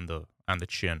took one on the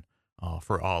chin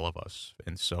for all of us,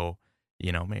 and so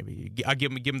maybe I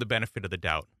give them the benefit of the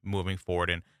doubt moving forward.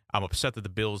 And I'm upset that the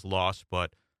Bills lost,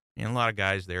 but a lot of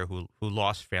guys there who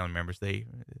lost family members, they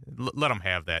let them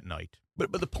have that night.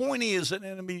 But the point is, and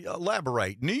let me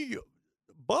elaborate,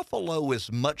 Buffalo is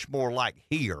much more like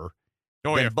here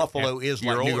than Buffalo is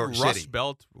like New York City. Rust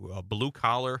Belt,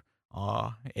 blue-collar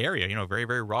area, very,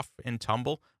 very rough and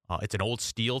tumble. It's an old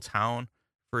steel town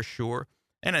for sure.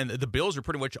 And the Bills are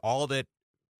pretty much all that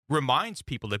reminds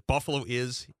people that Buffalo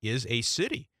is a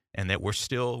city and that we're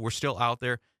still out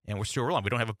there and we're still rolling.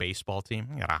 We don't have a baseball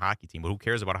team. We got a hockey team, but who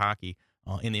cares about hockey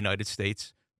in the United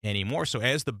States anymore? So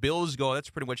as the Bills go,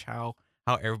 that's pretty much how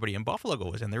everybody in Buffalo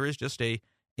goes. And there is just a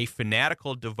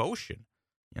fanatical devotion.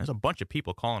 There's a bunch of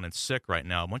people calling in sick right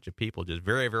now, a bunch of people just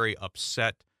very, very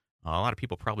upset. A lot of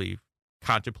people probably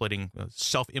contemplating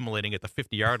self-immolating at the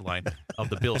 50-yard line of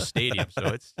the Bills stadium.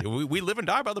 So we live and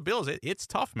die by the Bills. It's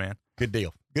tough, man. Good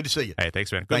deal. Good to see you. Hey,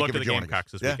 thanks, man. Good luck to the joining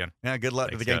Gamecocks us. this weekend. Yeah, good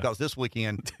luck to the Gamecocks this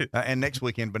weekend and next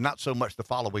weekend, but not so much the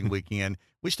following weekend.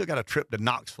 We still got a trip to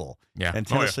Knoxville. Yeah. And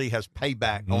Tennessee has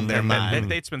payback on their mind. That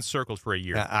date's been circled for a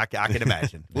year. I can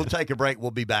imagine. We'll take a break.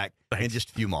 We'll be back in just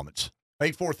a few moments.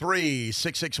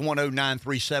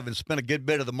 843-661-0937. Spent a good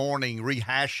bit of the morning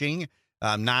rehashing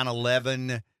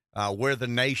 9/11, where the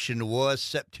nation was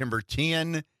September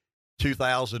 10,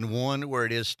 2001, where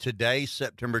it is today,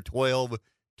 September 12,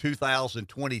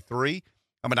 2023.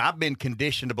 I mean, I've been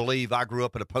conditioned to believe I grew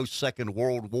up in a post-Second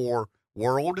World War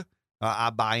world. I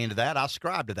buy into that. I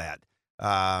ascribe to that.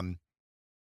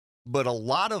 But a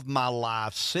lot of my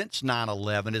life since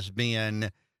 9/11 has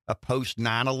been a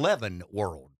post-9/11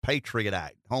 world. Patriot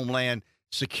Act, Homeland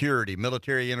Security,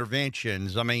 military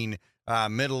interventions. I mean,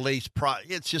 Middle East.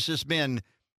 It's been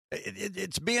kind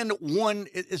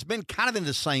of in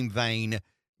the same vein,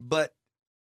 but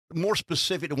more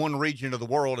specific to one region of the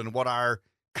world and what our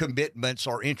commitments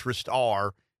or interests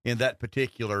are in that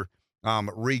particular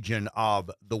region of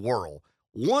the world.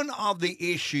 One of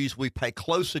the issues we pay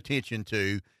close attention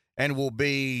to, and we'll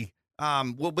be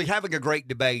having a great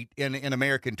debate in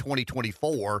America in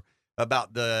 2024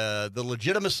 about the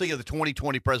legitimacy of the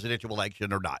 2020 presidential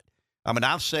election or not. I mean,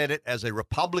 I've said it as a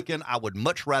Republican, I would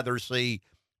much rather see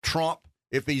Trump,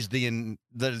 if he's the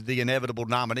inevitable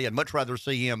nominee. I'd much rather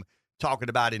see him talking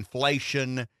about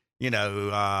inflation,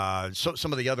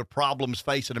 some of the other problems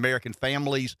facing American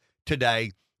families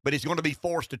today. But he's going to be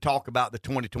forced to talk about the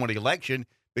 2020 election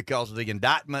because of the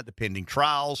indictment, the pending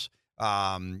trials.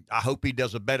 I hope he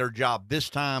does a better job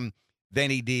this time than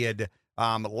he did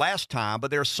last time. But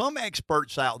there are some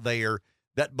experts out there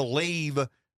that believe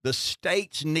the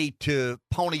states need to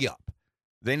pony up.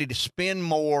 They need to spend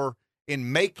more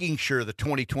in making sure the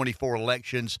 2024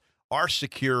 elections are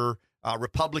secure,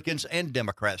 Republicans and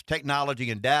Democrats.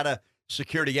 Technology and data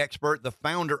security expert, the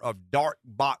founder of Dark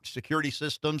Box Security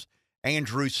Systems,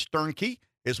 Andrew Sternke,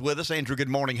 is with us. Andrew, good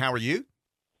morning. How are you?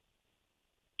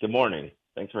 Good morning.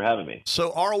 Thanks for having me.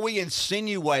 So are we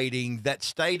insinuating that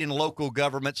state and local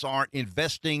governments aren't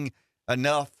investing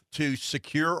enough to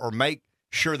secure or make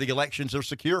sure the elections are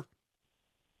secure?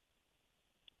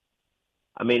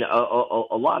 I mean,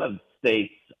 a lot of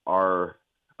states are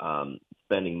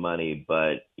spending money,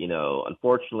 but,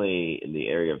 unfortunately, in the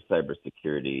area of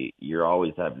cybersecurity, you're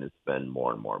always having to spend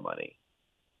more and more money.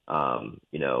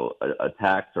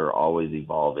 Attacks are always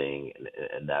evolving,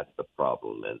 and that's the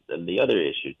problem. And the other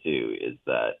issue, too, is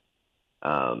that,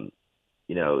 a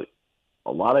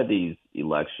lot of these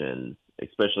elections,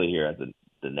 especially here at the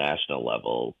national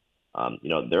level,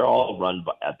 they're all run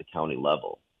at the county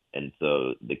level. And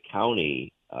so the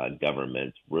county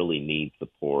governments really need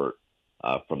support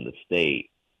from the state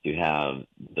to have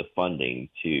the funding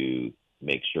to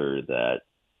make sure that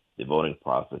the voting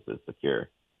process is secure.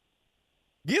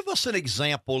 Give us an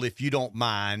example, if you don't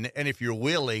mind, and if you're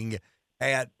willing,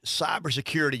 at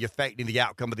cybersecurity affecting the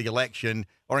outcome of the election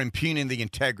or impugning the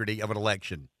integrity of an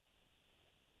election.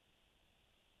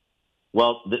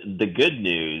 Well, the good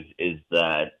news is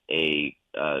that a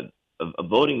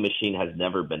voting machine has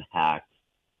never been hacked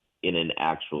in an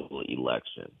actual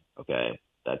election. Okay,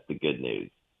 that's the good news.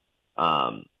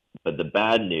 But the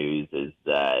bad news is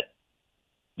that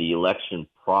the election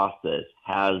process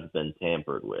has been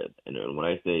tampered with. And when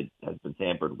I say has been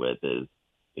tampered with is,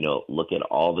 look at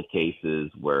all the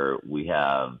cases where we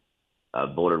have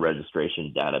voter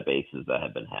registration databases that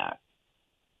have been hacked.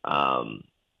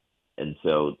 And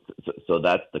so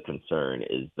that's the concern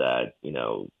is that,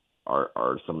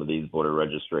 are some of these voter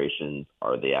registrations,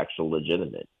 are they actual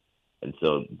legitimate? And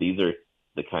so these are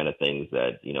the kind of things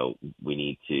that, we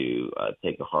need to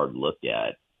take a hard look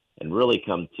at and really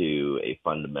come to a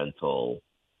fundamental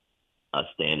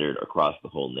standard across the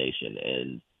whole nation.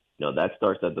 And, that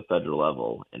starts at the federal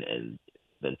level and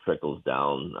then trickles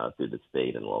down through the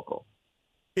state and local.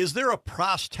 Is there a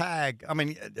price tag? I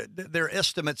mean, there are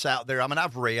estimates out there. I mean,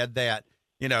 I've read that,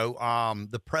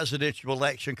 the presidential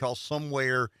election costs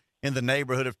somewhere in the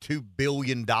neighborhood of $2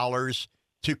 billion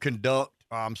to conduct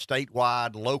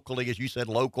statewide, locally, as you said,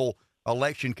 local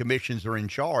election commissions are in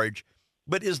charge.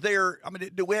 But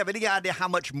do we have any idea how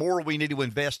much more we need to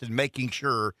invest in making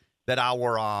sure that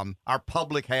our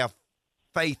public have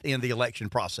faith in the election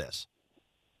process?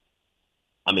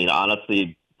 I mean,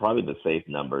 honestly, probably the safe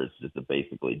number is just to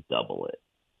basically double it.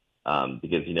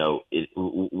 Because,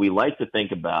 we like to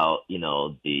think about,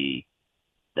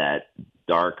 that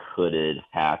dark hooded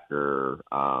hacker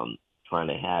trying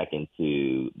to hack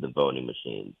into the voting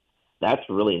machines. that's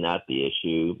really not the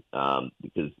issue,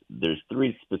 because there's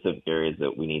three specific areas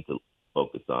that we need to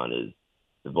focus on: is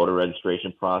the voter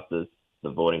registration process,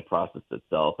 the voting process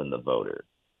itself, and the voter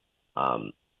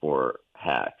for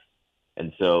hacks.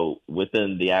 And so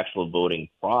within the actual voting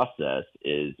process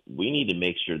is we need to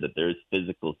make sure that there's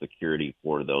physical security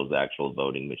for those actual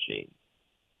voting machines.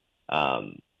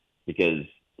 Because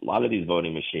a lot of these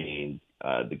voting machines,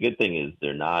 the good thing is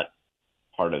they're not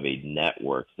part of a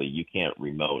network, so you can't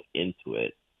remote into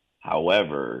it.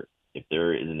 However, if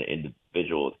there is an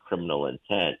individual with criminal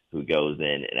intent who goes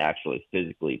in and actually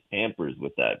physically tampers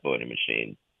with that voting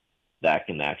machine, that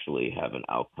can actually have an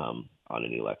outcome on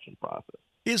an election process.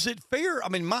 Is it fair? I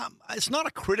mean, it's not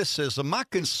a criticism. My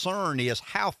concern is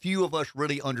how few of us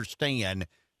really understand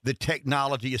the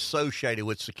technology associated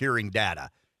with securing data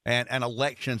and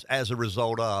elections as a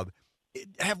result of.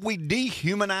 Have we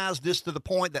dehumanized this to the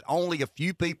point that only a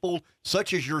few people,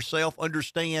 such as yourself,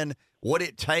 understand what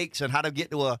it takes and how to get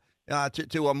to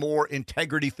a more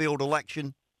integrity-filled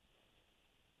election?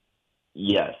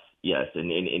 Yes,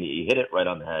 and you hit it right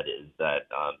on the head. Is that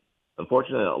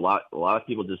unfortunately a lot of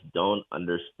people just don't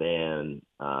understand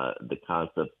the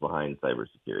concepts behind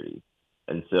cybersecurity,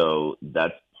 and so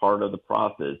that's part of the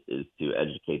process is to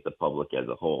educate the public as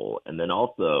a whole, and then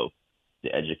also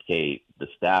to educate the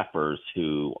staffers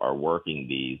who are working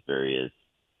these various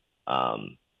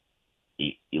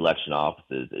election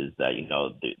offices. Is that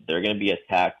they're going to be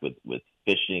attacked with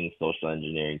phishing, social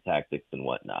engineering tactics, and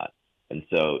whatnot. And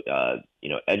so,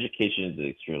 education is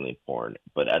extremely important.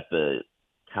 But at the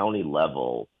county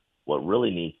level, what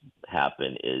really needs to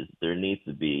happen is there needs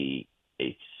to be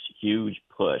a huge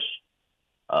push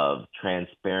of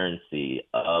transparency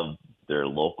of their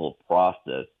local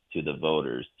process to the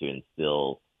voters to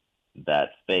instill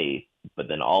that faith, but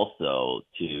then also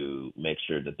to make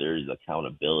sure that there is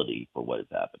accountability for what is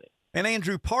happening. And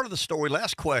Andrew, part of the story,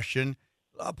 last question,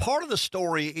 part of the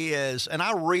story is, and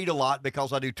I read a lot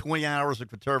because I do 20 hours of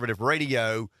conservative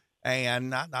radio,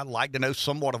 and I'd like to know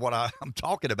somewhat of what I'm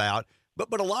talking about.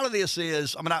 But a lot of this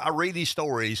is, I read these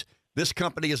stories. This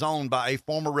company is owned by a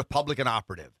former Republican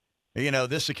operative.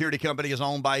 This security company is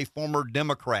owned by a former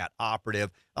Democrat operative.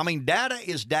 Data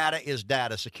is data is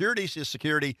data. Security is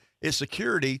security is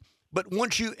security. But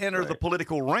once you enter the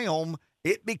political realm,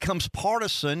 it becomes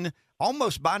partisan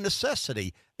almost by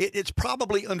necessity. It's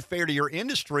probably unfair to your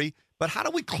industry, but how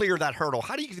do we clear that hurdle?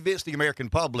 How do you convince the American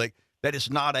public that it's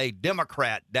not a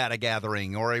Democrat data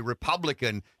gathering or a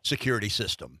Republican security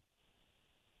system?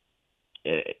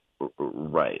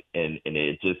 Right. And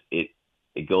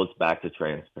it goes back to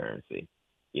transparency.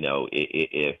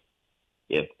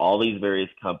 If all these various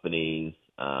companies,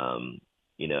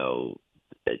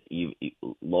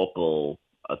 local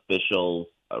officials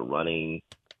are running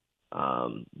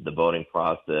the voting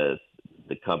process,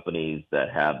 the companies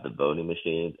that have the voting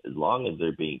machines, as long as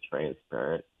they're being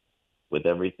transparent with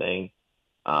everything,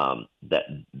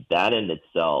 that in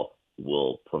itself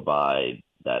will provide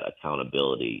that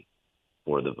accountability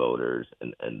for the voters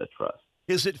and the trust.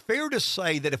 Is it fair to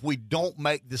say that if we don't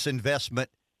make this investment,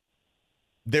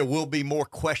 there will be more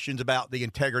questions about the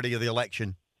integrity of the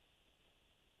election?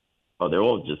 Oh, there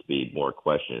won't just be more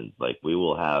questions. Like, we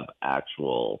will have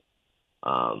actual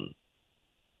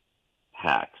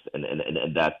hacks, and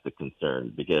that's the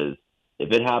concern. Because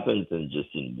if it happens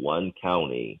in one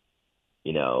county,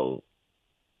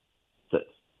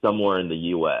 somewhere in the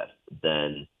U.S.,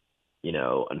 then,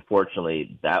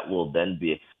 unfortunately, that will then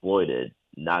be exploited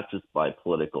not just by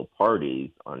political parties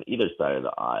on either side of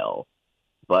the aisle,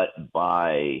 but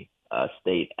by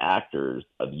state actors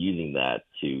of using that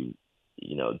to,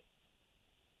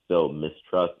 sow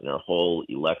mistrust in our whole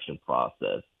election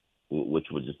process, which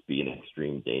would just be an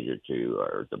extreme danger to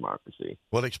our democracy.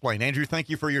 Well explained. Andrew, thank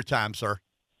you for your time, sir.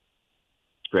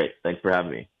 Great. Thanks for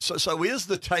having me. So is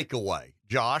the takeaway,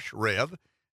 Josh, Rev,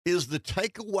 is the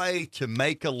takeaway to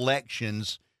make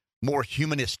elections more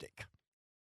humanistic?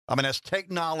 As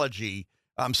technology,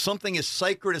 something as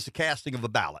sacred as the casting of a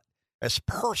ballot, as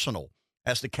personal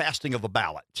as the casting of a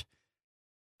ballot.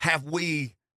 Have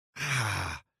we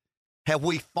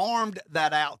farmed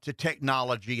that out to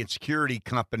technology and security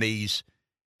companies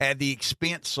at the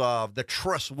expense of the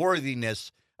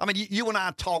trustworthiness? You and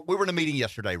I talked, we were in a meeting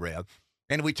yesterday, Rev,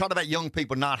 and we talked about young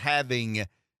people not having,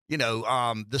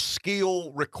 the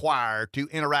skill required to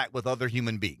interact with other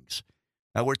human beings.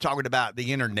 We're talking about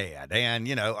the internet, and,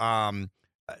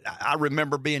 I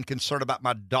remember being concerned about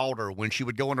my daughter when she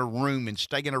would go in her room and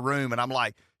stay in her room, and I'm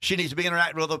like, she needs to be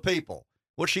interacting with other people.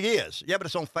 Well, she is. Yeah, but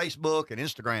it's on Facebook and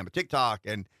Instagram and TikTok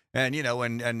and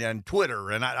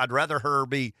Twitter, and I'd rather her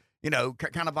be,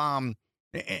 kind of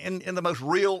in the most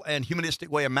real and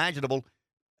humanistic way imaginable.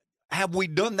 Have we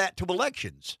done that to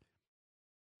elections?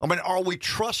 I mean, are we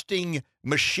trusting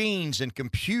machines and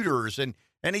computers? And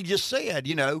he just said,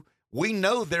 we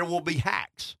know there will be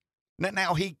hacks.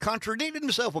 Now, he contradicted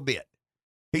himself a bit.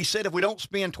 He said if we don't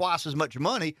spend twice as much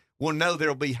money, we'll know there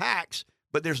will be hacks,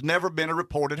 but there's never been a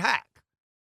reported hack.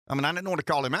 I mean, I didn't want to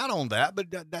call him out on that, but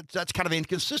that's kind of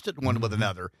inconsistent one with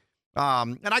another.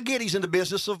 And I get he's in the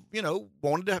business of,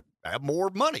 wanting to have more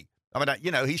money. I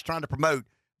mean, he's trying to promote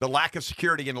the lack of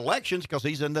security in elections because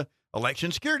he's in the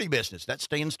election security business. That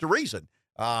stands to reason.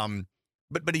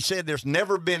 But he said there's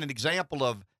never been an example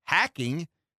of hacking,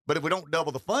 but if we don't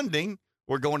double the funding,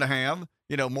 we're going to have,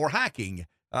 more hacking.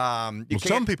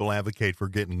 Some people advocate for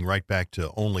getting right back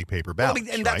to only paper ballots,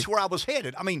 and that's where I was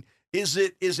headed. I mean, is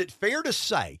it fair to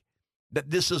say that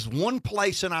this is one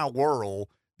place in our world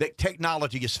that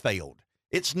technology has failed?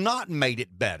 It's not made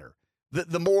it better.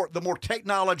 The more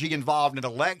technology involved in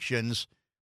elections,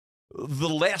 the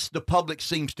less the public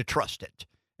seems to trust it.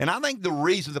 And I think the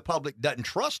reason the public doesn't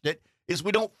trust it is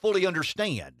we don't fully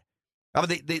understand. I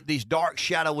mean, these dark,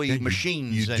 shadowy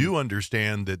machines. You do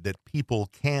understand that people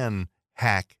can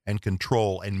hack and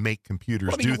control and make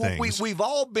computers do things. We've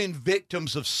all been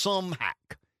victims of some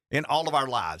hack in all of our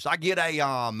lives. I get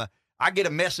a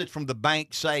message from the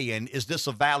bank saying, "Is this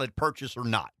a valid purchase or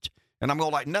not?" And I'm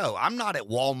going like, "No, I'm not at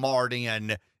Walmart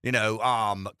in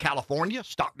California,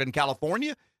 Stockton,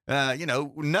 California."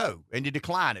 No, and you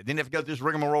decline it. Then you have to go through this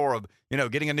rigmarole of,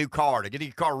 getting a new car, to getting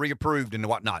your car reapproved and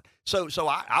whatnot. So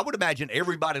I would imagine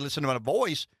everybody listening to my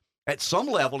voice at some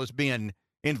level has been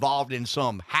involved in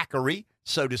some hackery,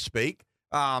 so to speak.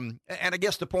 And I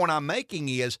guess the point I'm making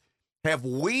is, have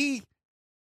we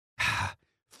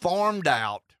farmed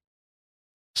out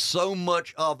so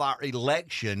much of our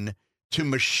election to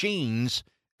machines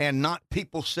and not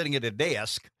people sitting at a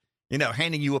desk,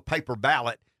 handing you a paper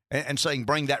ballot and saying,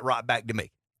 bring that right back to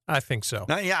me? I think so.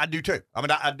 Now, yeah, I do too. I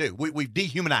mean, I do. We've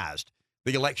dehumanized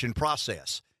the election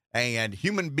process, and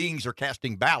human beings are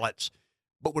casting ballots,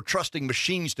 but we're trusting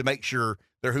machines to make sure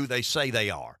they're who they say they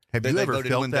are. Have you ever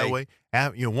felt that way?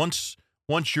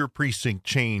 Once your precinct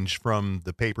changed from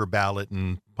the paper ballot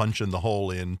and punching the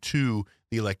hole in to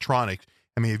the electronic,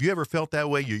 I mean, have you ever felt that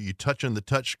way? You touch on the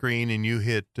touch screen and you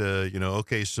hit,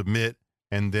 okay, submit,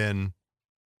 and then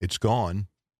it's gone.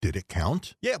 Did it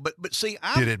count? Yeah, but see,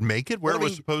 did it make it where it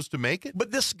was supposed to make it? But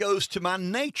this goes to my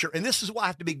nature, and this is why I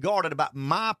have to be guarded about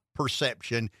my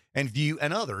perception and view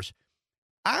and others.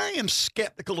 I am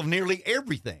skeptical of nearly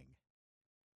everything.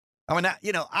 I mean,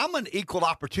 I'm an equal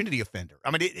opportunity offender. I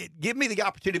mean, give me the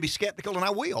opportunity to be skeptical, and I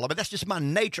will. I mean, that's just my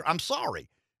nature. I'm sorry.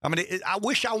 I mean, I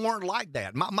wish I weren't like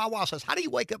that. My wife says, how do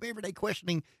you wake up every day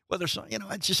questioning whether,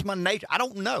 it's just my nature. I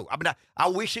don't know. I mean, I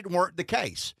wish it weren't the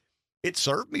case. It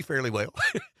served me fairly well,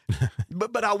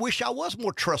 but I wish I was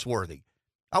more trustworthy.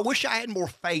 I wish I had more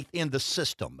faith in the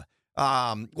system,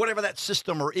 whatever that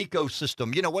system or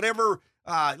ecosystem, whatever,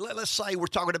 let's say we're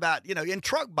talking about, in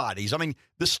truck bodies. I mean,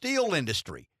 the steel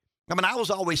industry. I mean, I was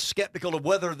always skeptical of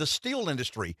whether the steel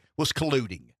industry was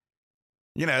colluding.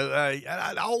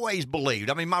 I always believed.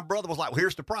 I mean, my brother was like, well,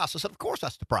 here's the price. I said, of course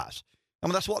that's the price. I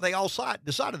mean, that's what they all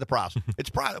decided the price.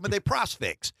 It's price. I mean, they price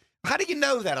fix. How do you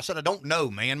know that? I said, I don't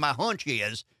know, man. My hunch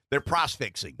is they're price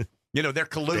fixing. They're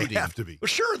colluding. They have to be. Well,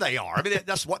 sure they are. I mean,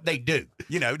 that's what they do.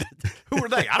 Who are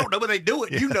they? I don't know, but they do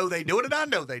it. Yeah. You know they do it, and I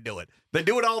know they do it. They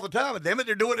do it all the time, and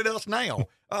they're doing it to us now.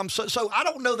 So I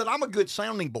don't know that I'm a good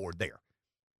sounding board there,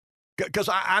 because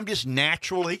I'm just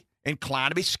naturally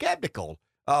inclined to be skeptical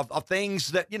of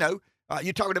things that,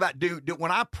 you're talking about.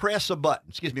 When I press a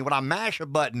button, when I mash a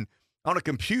button on a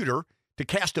computer to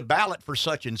cast a ballot for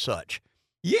such and such,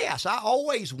 yes, I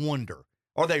always wonder,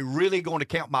 are they really going to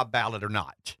count my ballot or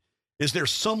not? Is there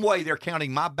some way they're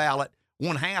counting my ballot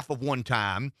one half of one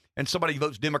time and somebody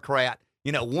votes Democrat,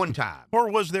 one time? Or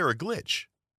was there a glitch?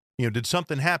 Did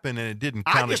something happen and it didn't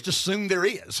count? I just assume there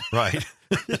is. Right.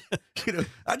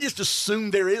 I just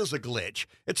assume there is a glitch.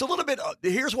 It's a little bit,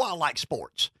 here's why I like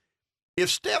sports.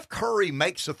 If Steph Curry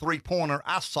makes a three-pointer,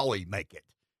 I saw him make it,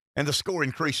 and the score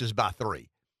increases by 3.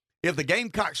 If the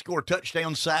Gamecocks score a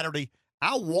touchdown Saturday,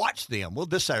 I'll watch them. Well,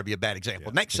 this Saturday be a bad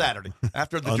example. Next Saturday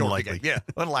after the Georgia game. Yeah,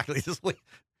 unlikely.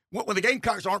 When the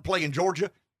Gamecocks aren't playing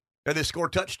Georgia and they score a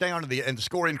touchdown and the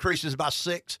score increases by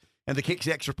 6 and they kicks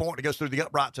the extra point, it goes through the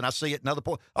uprights and I see it, another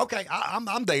point. Okay,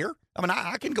 I'm there. I mean,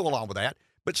 I can go along with that.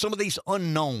 But some of these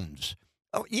unknowns,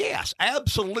 yes,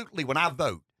 absolutely. When I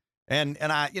vote and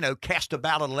I, cast a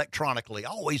ballot electronically,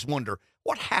 I always wonder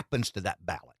what happens to that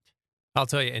ballot. I'll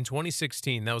tell you, in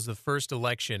 2016, that was the first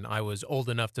election I was old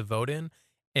enough to vote in,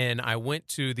 and I went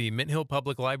to the Mint Hill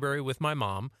Public Library with my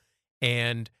mom,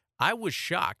 And I was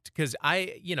shocked because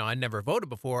I never voted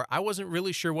before. I wasn't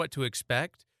really sure what to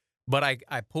expect, but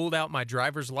I pulled out my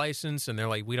driver's license and they're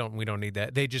like, we don't need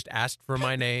that. They just asked for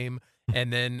my name.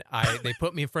 And then they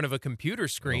put me in front of a computer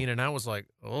screen and I was like,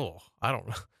 oh, I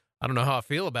don't know how I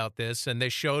feel about this. And they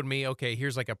showed me, okay,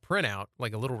 here's like a printout,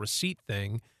 like a little receipt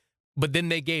thing. But then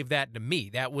they gave that to me.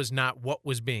 That was not what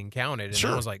was being counted. And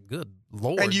Sure. I was like, good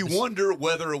Lord. And you wonder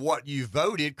whether what you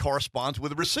voted corresponds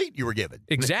with the receipt you were given.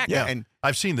 Exactly. Yeah, And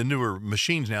I've seen the newer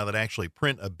machines now that actually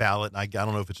print a ballot. I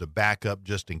don't know if it's a backup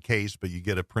just in case, but you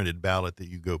get a printed ballot that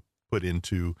you go put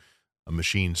into a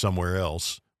machine somewhere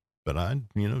else. But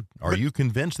are you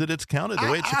convinced that it's counted the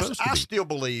way it's supposed to be? I still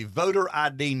believe voter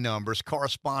ID numbers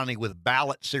corresponding with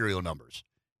ballot serial numbers.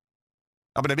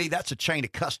 I mean, to me, that's a chain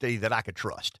of custody that I could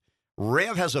trust.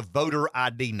 Rev has a voter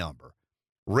ID number.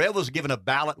 Rev was given a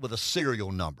ballot with a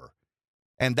serial number.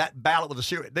 And that ballot with a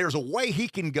serial, there's a way he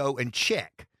can go and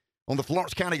check on the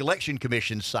Florence County Election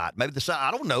Commission site. Maybe the site, I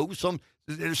don't know,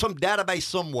 there's some database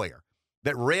somewhere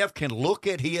that Rev can look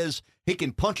at he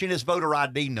can punch in his voter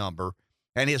ID number,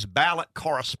 and his ballot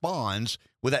corresponds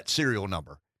with that serial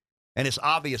number. And it's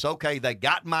obvious, okay, they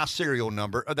got my serial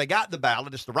number, or they got the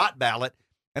ballot, it's the right ballot,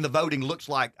 and the voting looks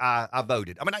like I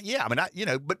voted.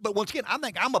 But once again, I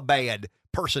think I'm a bad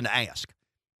person to ask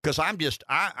because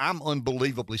I'm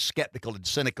unbelievably skeptical and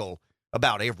cynical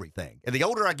about everything. And the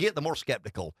older I get, the more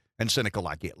skeptical and cynical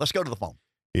I get. Let's go to the phone.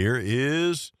 Here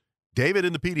is David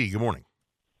in the PD. Good morning.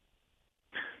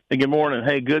 Hey, good morning.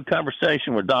 Hey, good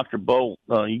conversation with Dr. Bolt.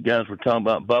 You guys were talking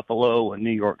about Buffalo and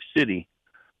New York City.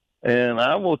 And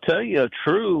I will tell you, a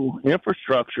true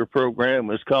infrastructure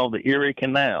program is called the Erie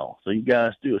Canal. So you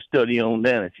guys do a study on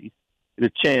that if you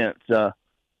get a chance.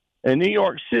 In New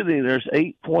York City, there's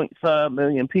 8.5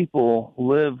 million people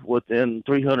live within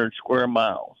 300 square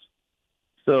miles.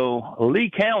 So Lee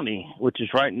County, which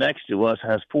is right next to us,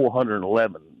 has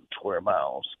 411 square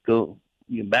miles. You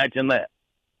imagine that.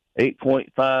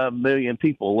 8.5 million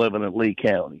people living in Lee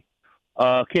County.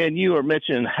 Ken, you were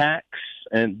mentioning hacks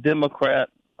and Democrat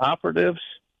operatives,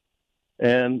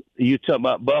 and you talk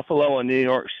about Buffalo and New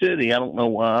York City. I don't know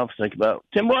why I was thinking about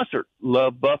Tim Russert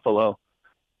loved Buffalo.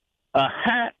 A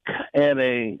hack and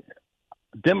a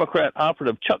Democrat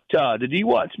operative, Chuck Todd. Did you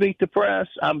watch Meet the Press?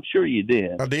 I'm sure you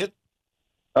did. I did.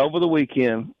 Over the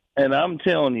weekend, and I'm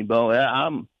telling you, Bo,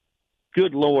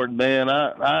 good Lord, man,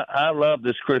 I love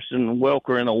this Christian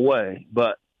Welker in a way,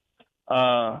 but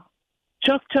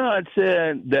Chuck Todd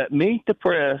said that Meet the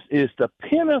Press is the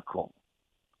pinnacle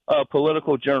of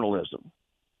political journalism.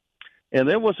 And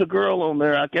there was a girl on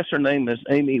there, I guess her name is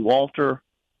Amy Walter,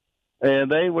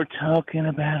 and they were talking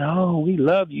about, oh, we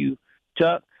love you,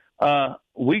 Chuck.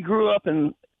 We grew up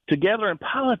together in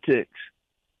politics.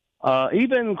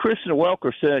 Even Kristen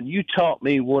Welker said, you taught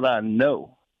me what I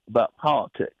know about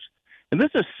politics. And this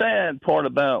is a sad part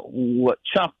about what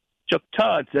Chuck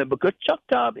Todd said, because Chuck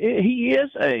Todd, he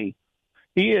is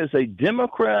a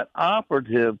Democrat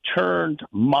operative turned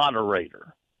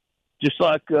moderator, just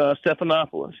like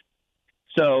Stephanopoulos.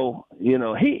 So,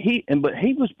 but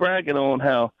he was bragging on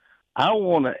how I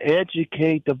want to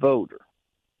educate the voter.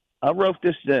 I wrote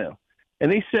this down.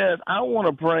 And he said, I want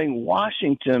to bring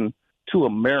Washington to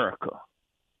America.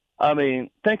 I mean,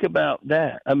 think about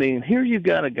that. I mean, here you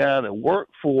got a guy that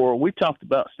worked for, we talked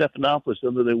about Stephanopoulos,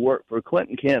 whether they worked for a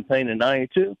Clinton campaign in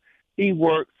 92. He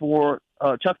worked for,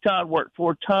 Chuck Todd worked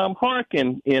for Tom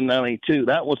Harkin in 92.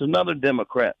 That was another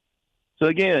Democrat. So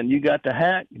again, you got the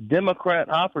hack Democrat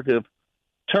operative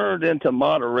turned into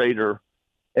moderator.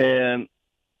 And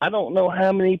I don't know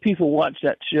how many people watch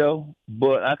that show,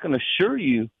 but I can assure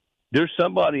you there's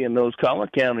somebody in those collar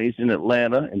counties in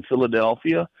Atlanta and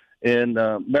Philadelphia, in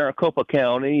Maricopa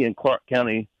County and Clark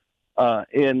County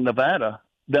in Nevada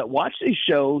that watch these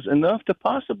shows enough to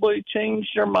possibly change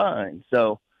their mind.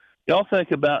 So y'all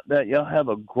think about that. Y'all have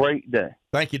a great day.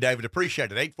 Thank you, David.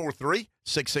 Appreciate it.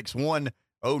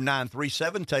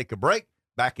 843-661-0937. Take a break.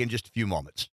 Back in just a few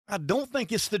moments. I don't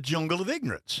think it's the jungle of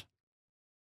ignorance.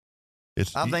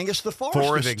 I think it's the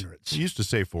forest of ignorance. You used to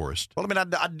say forest. Well, I mean,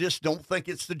 I just don't think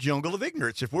it's the jungle of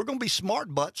ignorance. If we're going to be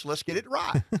smart butts, let's get it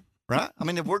right. Right? I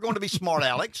mean, if we're going to be smart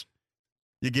Alex,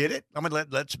 you get it? I mean,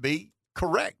 let's be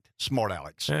correct, smart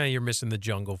Alex. You're missing the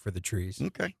jungle for the trees.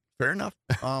 Okay, fair enough.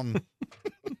 There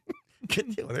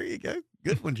you go.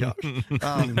 Good one, Josh.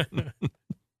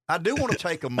 I do want to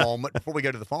take a moment before we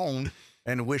go to the phone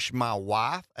and wish my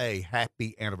wife a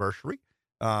happy anniversary.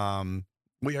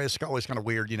 It's always kind of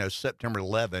weird, September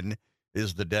 11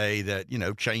 is the day that,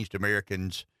 changed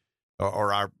Americans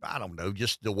or our, I don't know,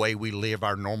 just the way we live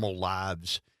our normal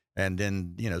lives. And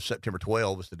then, September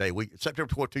 12 was the day September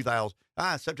 12,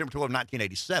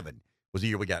 1987 was the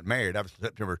year we got married.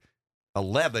 September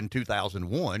 11,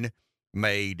 2001,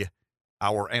 made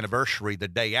our anniversary the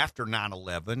day after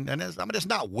 9/11. And it's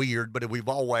not weird, but we've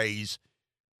always,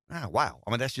 wow.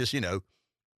 I mean, that's just,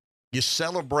 you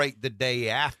celebrate the day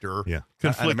after. Yeah. An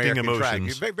Conflicting American emotions.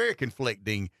 tragedy. Very, very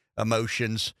conflicting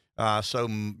emotions. So,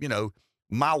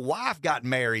 my wife got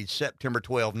married September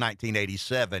 12,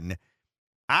 1987.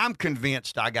 I'm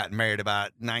convinced I got married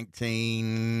about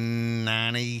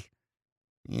 1990.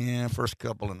 Yeah, first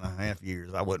couple and a half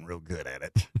years, I wasn't real good at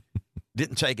it.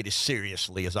 Didn't take it as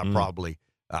seriously as I probably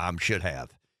should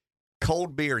have.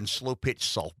 Cold beer and slow pitch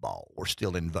softball were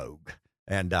still in vogue.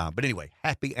 And but anyway,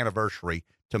 happy anniversary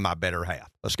to my better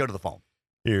half. Let's go to the phone.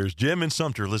 Here's Jim in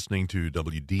Sumter listening to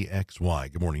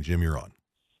WDXY. Good morning, Jim. You're on.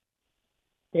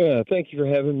 Yeah, thank you for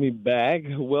having me back.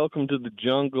 Welcome to the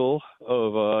jungle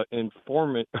of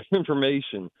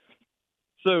information.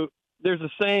 So there's a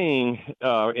saying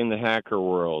in the hacker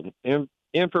world,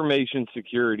 information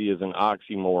security is an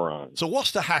oxymoron. So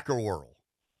what's the hacker world?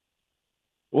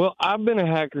 Well, I've been a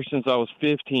hacker since I was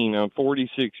 15. I'm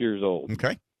 46 years old.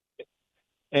 Okay.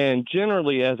 And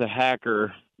generally as a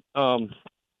hacker,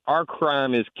 our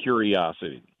crime is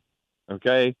curiosity.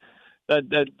 Okay?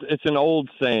 That it's an old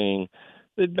saying.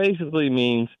 It basically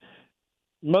means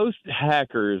most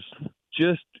hackers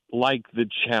just like the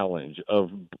challenge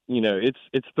of,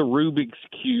 it's the Rubik's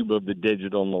Cube of the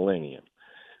digital millennium.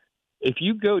 If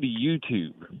you go to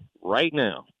YouTube right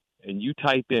now and you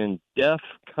type in DEF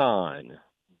CON,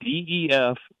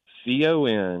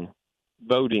 DEFCON,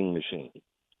 voting machine,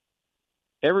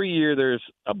 every year there's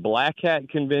a Black Hat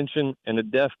convention and a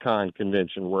DEF CON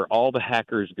convention where all the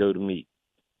hackers go to meet.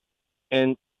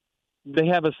 And they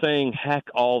have a saying, hack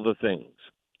all the things.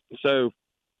 So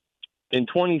in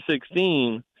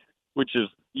 2016, which is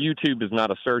YouTube is not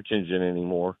a search engine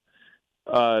anymore,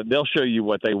 they'll show you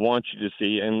what they want you to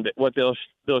see. And what they'll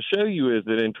show you is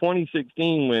that in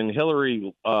 2016, when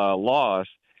Hillary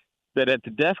lost, that at the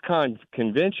DEF CON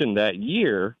convention that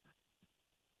year,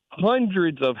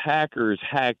 hundreds of hackers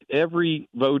hacked every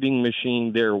voting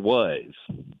machine there was.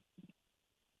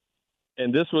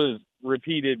 And this was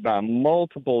repeated by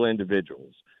multiple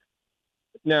individuals.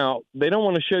 Now, they don't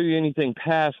want to show you anything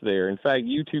past there. In fact,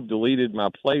 YouTube deleted my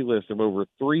playlist of over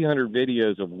 300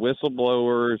 videos of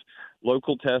whistleblowers,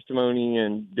 local testimony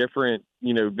in different,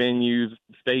 venues,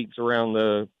 states around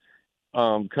the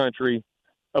country,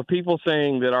 of people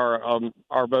saying that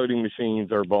our voting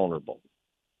machines are vulnerable.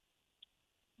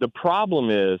 The problem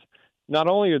is, not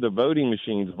only are the voting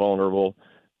machines vulnerable,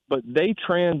 but they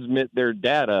transmit their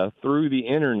data through the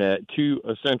internet to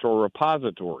a central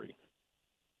repository.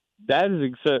 That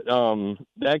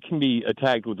can be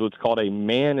attacked with what's called a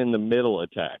man-in-the-middle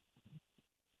attack.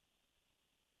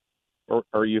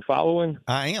 Are you following?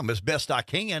 I am, as best I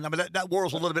can. I mean, that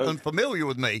world's a little bit unfamiliar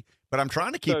with me, but I'm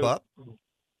trying to keep up.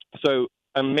 So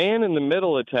a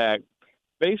man-in-the-middle attack,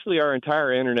 basically our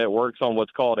entire internet works on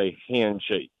what's called a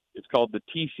handshake. It's called the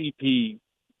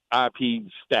TCP/IP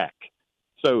stack.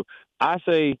 So I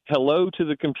say hello to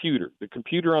the computer. The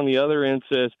computer on the other end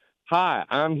says, hi,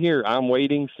 I'm here. I'm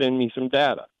waiting. Send me some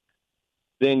data.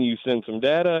 Then you send some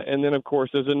data, and then, of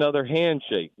course, there's another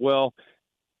handshake. Well,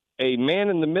 a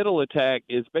man-in-the-middle attack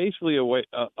is basically a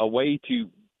way to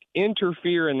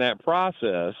interfere in that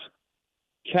process,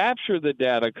 capture the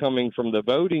data coming from the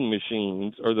voting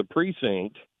machines or the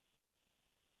precinct,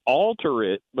 alter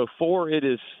it before it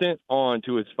is sent on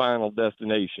to its final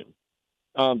destination.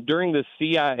 During the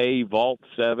CIA Vault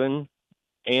 7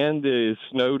 and the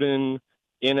Snowden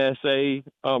NSA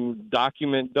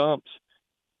document dumps,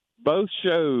 both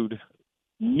showed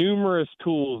numerous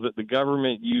tools that the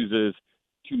government uses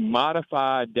to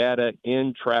modify data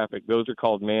in traffic. Those are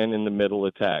called man-in-the-middle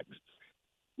attacks.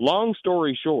 Long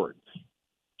story short,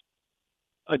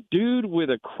 a dude with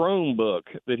a Chromebook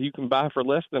that you can buy for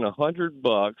less than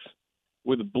 $100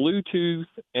 with Bluetooth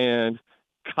and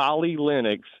Kali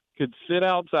Linux could sit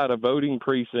outside a voting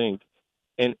precinct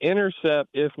and intercept,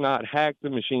 if not hack, the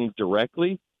machines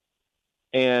directly.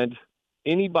 And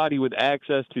anybody with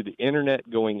access to the internet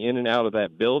going in and out of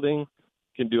that building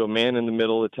can do a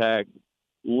man-in-the-middle attack,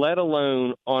 let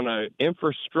alone on an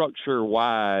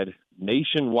infrastructure-wide,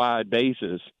 nationwide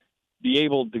basis, be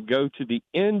able to go to the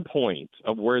endpoint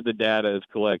of where the data is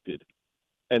collected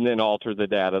and then alter the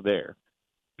data there.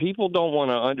 People don't want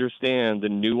to understand the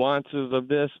nuances of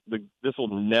this. This will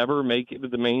never make it to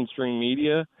the mainstream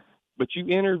media, but you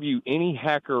interview any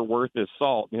hacker worth his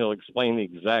salt, and he'll explain the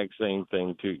exact same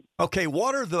thing to you. Okay,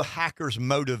 what are the hackers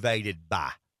motivated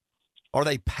by? Are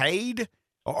they paid?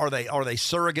 Or are they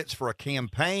surrogates for a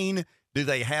campaign? Do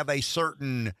they have a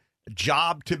certain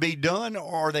job to be done?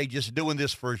 Or are they just doing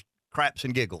this for craps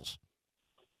and giggles?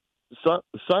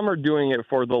 Some are doing it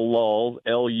for the lulz,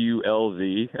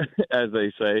 Lulz, as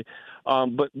they say.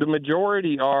 But the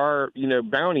majority are,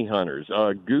 bounty hunters.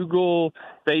 Google,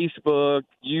 Facebook,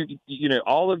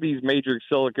 all of these major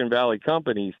Silicon Valley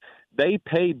companies, they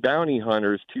pay bounty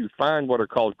hunters to find what are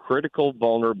called critical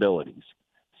vulnerabilities,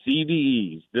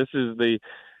 CVEs. This is the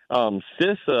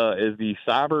CISA is the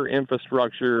Cyber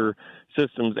Infrastructure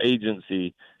Systems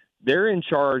Agency. They're in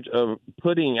charge of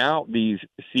putting out these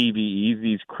CVEs,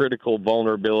 these critical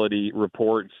vulnerability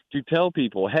reports, to tell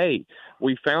people, hey,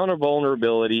 we found a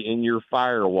vulnerability in your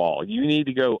firewall. You need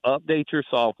to go update your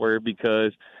software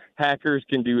because hackers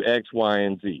can do X, Y,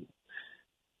 and Z.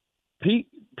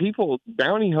 People,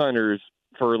 bounty hunters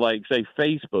for, like, say,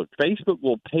 Facebook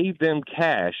will pay them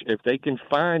cash if they can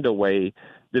find a way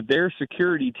that their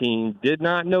security team did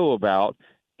not know about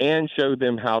and show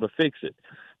them how to fix it.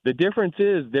 The difference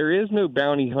is there is no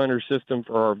bounty hunter system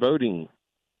for our voting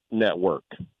network.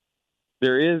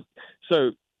 There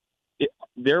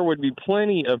would be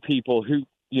plenty of people who,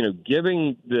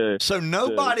 giving the... So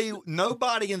nobody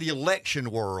in the election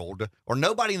world or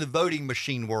nobody in the voting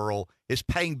machine world is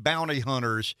paying bounty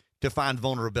hunters to find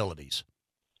vulnerabilities.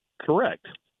 Correct.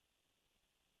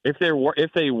 If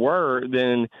they were,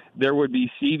 then there would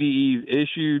be CVEs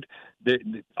issued.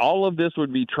 All of this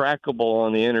would be trackable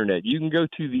on the internet. You can go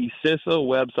to the CISA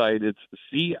website. It's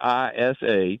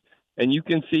CISA, and you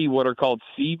can see what are called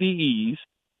CVEs,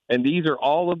 and these are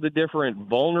all of the different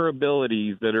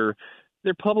vulnerabilities they're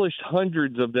published,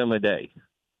 hundreds of them a day,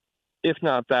 if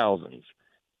not thousands.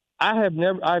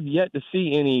 I've yet to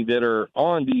see any that are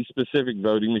on these specific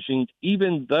voting machines,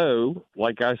 even though,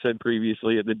 like I said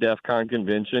previously at the DEF CON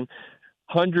convention,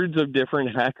 hundreds of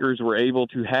different hackers were able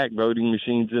to hack voting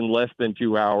machines in less than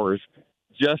 2 hours,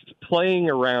 just playing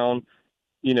around,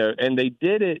 and they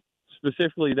did it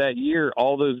specifically that year.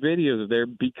 All those videos are there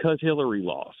because Hillary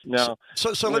lost. Now,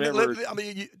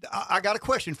 I got a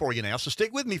question for you now. So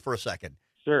stick with me for a second.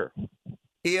 Sure.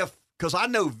 Because I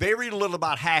know very little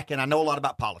about hacking, I know a lot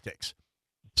about politics.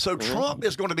 So Trump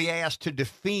is going to be asked to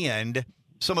defend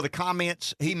some of the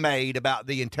comments he made about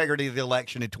the integrity of the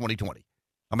election in 2020.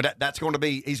 I mean,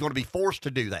 he's going to be forced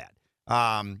to do that.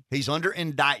 He's under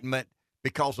indictment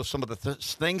because of some of the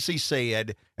things he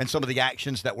said and some of the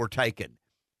actions that were taken.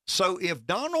 So if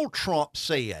Donald Trump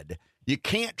said, you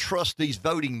can't trust these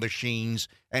voting machines,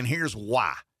 and here's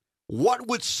why, what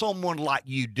would someone like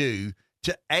you do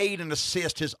to aid and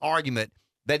assist his argument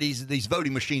that these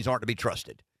voting machines aren't to be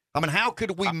trusted? I mean, how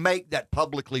could we make that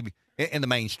publicly in the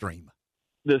mainstream?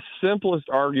 The simplest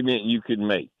argument you could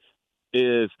make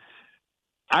is,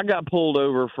 I got pulled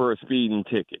over for a speeding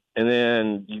ticket. And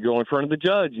then you go in front of the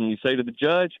judge and you say to the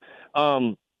judge,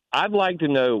 I'd like to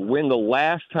know when the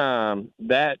last time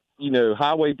that,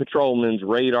 highway patrolman's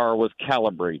radar was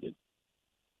calibrated.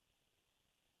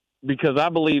 Because I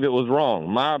believe it was wrong.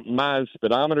 My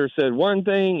speedometer said one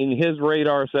thing and his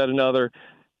radar said another.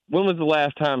 When was the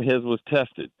last time his was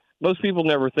tested? Most people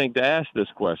never think to ask this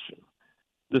question.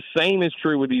 The same is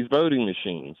true with these voting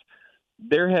machines.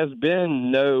 There has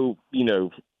been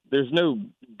there's no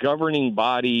governing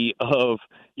body of,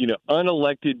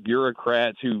 unelected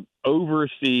bureaucrats who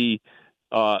oversee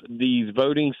these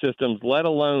voting systems, let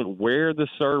alone where the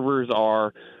servers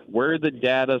are, where the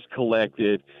data's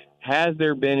collected. Has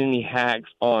there been any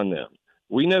hacks on them?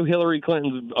 We know Hillary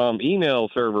Clinton's email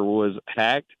server was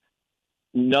hacked.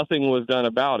 Nothing was done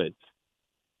about it.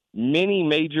 Many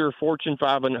major Fortune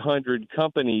 500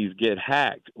 companies get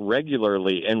hacked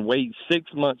regularly and wait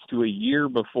 6 months to a year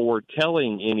before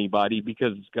telling anybody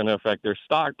because it's going to affect their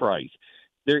stock price.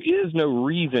 There is no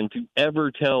reason to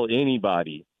ever tell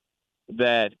anybody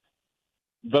that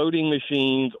voting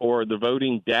machines or the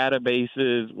voting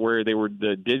databases where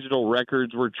the digital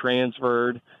records were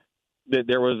transferred, that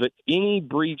there was any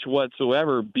breach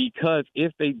whatsoever, because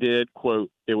if they did, quote,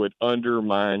 it would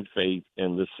undermine faith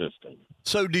in the system.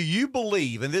 So do you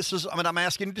believe, and I'm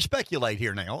asking you to speculate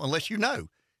here now, unless you know,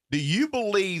 do you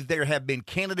believe there have been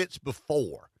candidates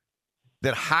before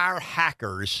that hire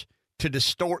hackers to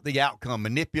distort the outcome,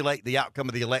 manipulate the outcome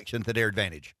of the election to their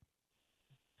advantage?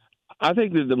 I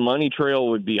think that the money trail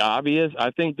would be obvious.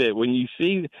 I think that when you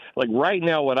see, like right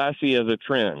now, what I see as a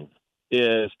trend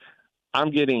is I'm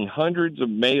getting hundreds of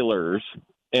mailers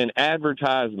and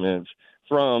advertisements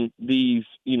from these,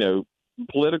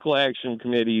 political action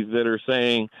committees that are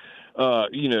saying,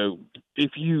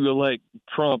 if you elect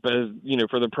Trump as,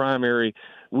 for the primary,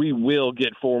 we will get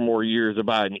 4 more years of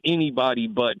Biden. Anybody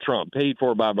but Trump, paid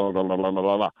for by blah, blah, blah, blah,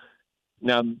 blah, blah.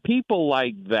 Now, people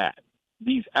like that,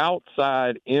 these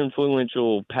outside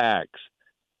influential PACs,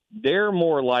 they're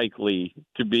more likely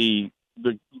to be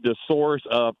the source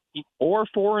of, or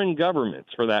foreign governments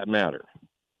for that matter.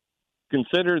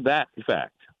 Consider that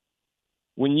fact.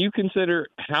 When you consider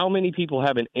how many people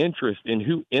have an interest in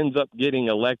who ends up getting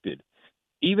elected,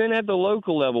 even at the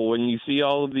local level, when you see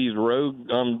all of these rogue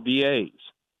DAs,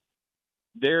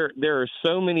 there are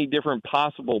so many different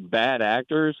possible bad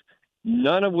actors,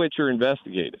 none of which are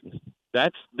investigated.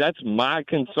 That's my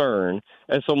concern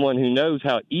as someone who knows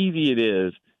how easy it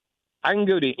is. I can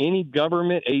go to any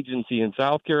government agency in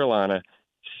South Carolina,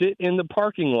 sit in the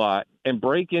parking lot, and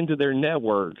break into their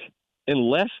network in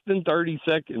less than 30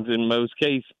 seconds in most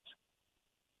cases.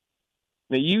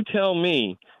 Now, you tell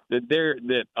me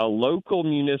that a local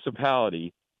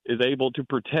municipality is able to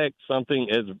protect something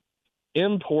as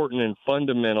important and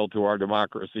fundamental to our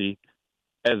democracy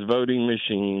as voting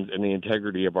machines and the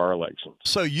integrity of our elections.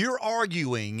 So you're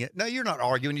arguing? No, you're not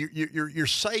arguing. You're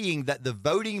saying that the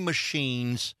voting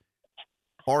machines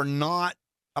are not.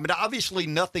 I mean, obviously,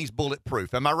 nothing's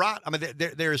bulletproof. Am I right? I mean,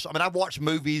 there's. I mean, I've watched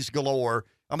movies galore.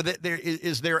 I mean,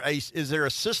 is there a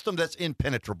system that's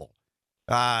impenetrable?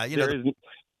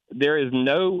 There is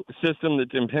no system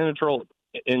that's impenetrable.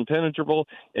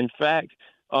 In fact,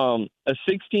 a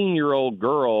 16-year-old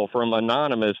girl from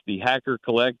Anonymous, the hacker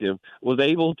collective, was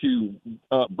able to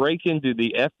break into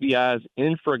the FBI's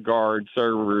InfraGard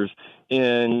servers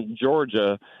in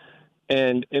Georgia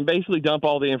and basically dump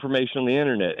all the information on the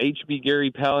internet. HB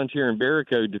Gary, Palantir, and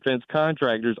Barricode defense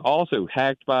contractors also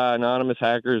hacked by anonymous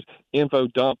hackers, info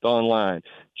dumped online.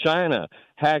 China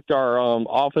hacked our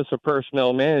Office of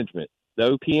Personnel Management,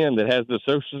 the OPM that has the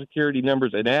Social Security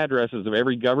numbers and addresses of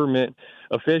every government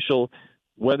official,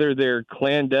 whether they're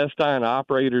clandestine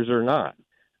operators or not.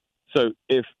 So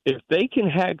if they can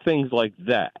hack things like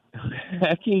that,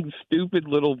 hacking stupid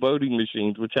little voting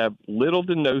machines, which have little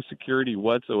to no security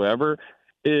whatsoever,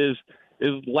 is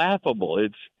laughable.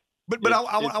 But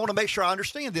I want to make sure I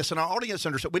understand this, and our audience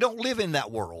understands. We don't live in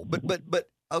that world. But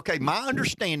okay, my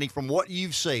understanding from what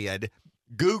you've said,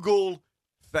 Google,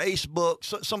 Facebook,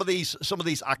 some of these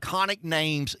iconic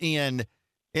names in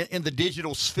the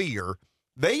digital sphere,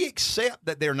 they accept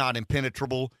that they're not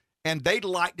impenetrable, and they'd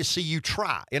like to see you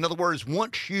try. In other words,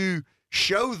 once you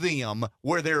show them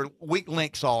where their weak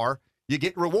links are, you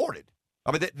get rewarded.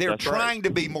 I mean, they're trying to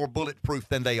be more bulletproof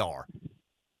than they are.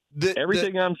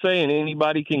 Everything I'm saying,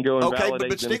 anybody can go and validate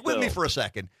but stick with me for a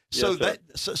second. So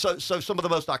so some of the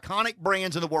most iconic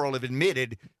brands in the world have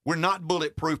admitted we're not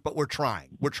bulletproof, but we're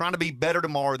trying. We're trying to be better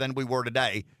tomorrow than we were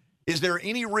today. Is there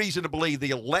any reason to believe the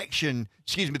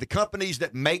companies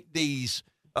that make these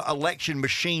election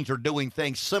machines are doing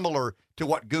things similar to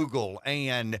what Google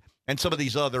and some of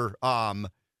these other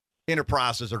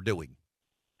enterprises are doing?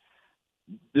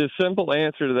 The simple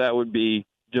answer to that would be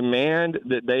demand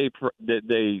that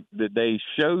they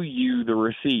show you the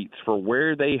receipts for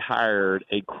where they hired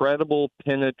a credible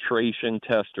penetration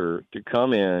tester to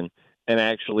come in and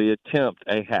actually attempt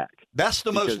a hack. That's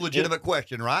the most legitimate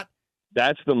question, right?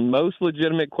 That's the most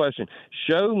legitimate question.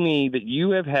 Show me that you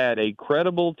have had a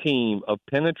credible team of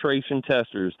penetration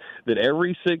testers that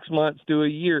every 6 months to a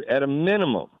year at a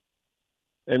minimum,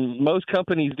 and most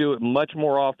companies do it much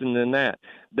more often than that.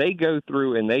 They go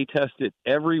through and they test it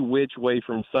every which way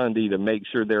from Sunday to make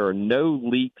sure there are no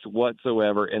leaks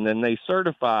whatsoever, and then they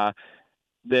certify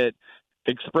that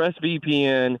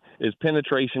ExpressVPN is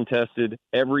penetration tested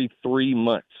every 3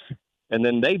 months. And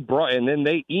then they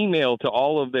email to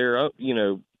all of their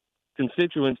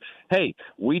constituents, hey,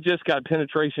 we just got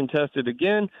penetration tested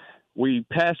again. We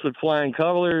passed with flying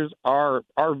colors. Our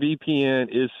VPN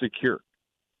is secure.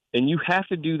 And you have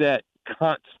to do that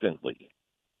constantly.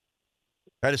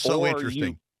 That is so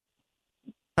interesting.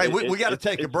 We got to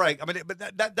take a break. I mean, but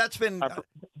that's been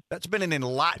an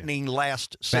enlightening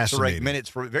last 6 or 8 minutes.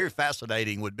 Very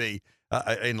fascinating would be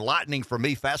enlightening for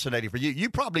me, fascinating for you. You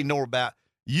probably know about.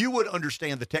 You would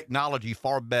understand the technology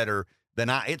far better than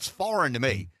I. It's foreign to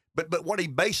me. But what he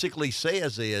basically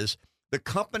says is the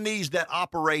companies that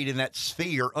operate in that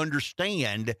sphere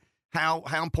understand how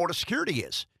important security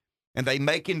is. And they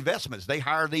make investments. They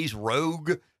hire these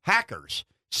rogue hackers.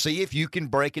 See if you can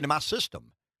break into my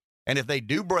system. And if they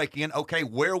do break in, okay,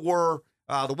 where were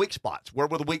the weak spots? Where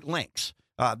were the weak links?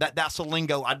 That's a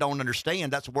lingo I don't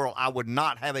understand. That's a world I would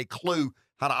not have a clue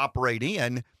how to operate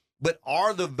in. But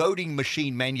are the voting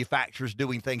machine manufacturers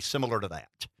doing things similar to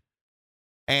that?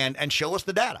 And show us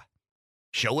the data.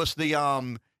 Show us the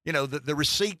the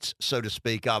receipts, so to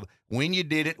speak, of when you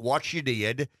did it, what you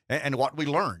did, and what we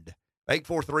learned.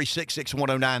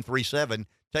 843-661-0937.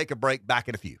 Take a break. Back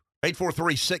in a few.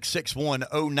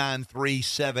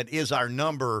 843-661-0937 is our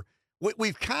number.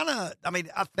 We've kind of,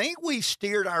 I think we've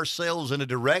steered ourselves in a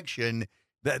direction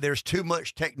that there's too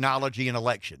much technology in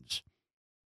elections.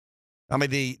 I mean,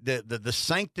 the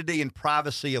sanctity and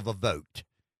privacy of a vote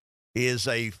is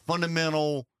a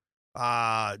fundamental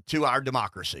to our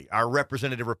democracy, our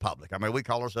representative republic. I mean, we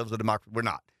call ourselves a democracy. We're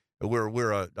not.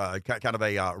 We're a kind of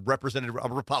a representative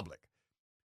of a republic.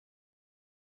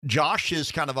 Josh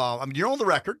is kind of I mean, you're on the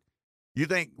record. You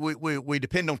think we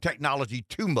depend on technology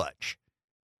too much.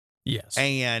 Yes.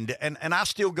 And I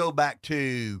still go back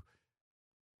to,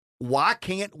 why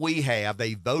can't we have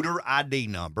a voter ID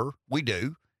number? We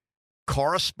do.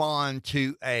 Correspond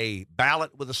to a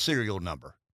ballot with a serial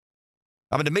number.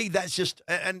 I mean, to me, that's just,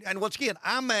 and once again,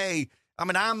 I'm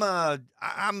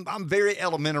very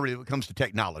elementary when it comes to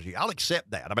technology. I'll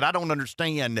accept that. I mean, I don't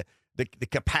understand the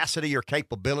capacity or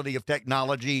capability of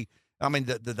technology. I mean,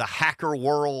 the hacker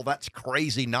world, that's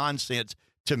crazy nonsense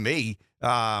to me.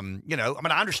 I mean,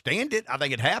 I understand it. I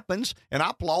think it happens. And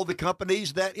I applaud the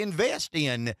companies that invest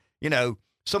in,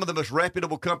 some of the most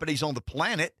reputable companies on the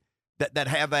planet that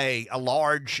have a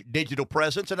large digital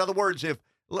presence. In other words,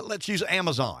 let's use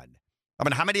Amazon. I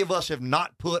mean, how many of us have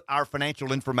not put our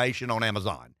financial information on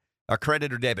Amazon, a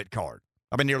credit or debit card?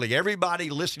 I mean, nearly everybody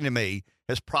listening to me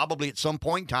has probably at some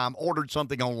point in time ordered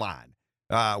something online,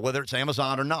 whether it's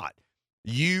Amazon or not.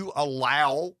 You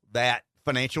allow that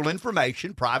financial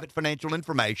information, private financial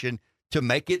information, to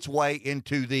make its way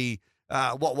into the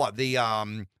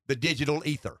digital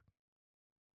ether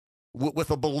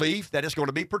with a belief that it's going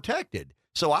to be protected.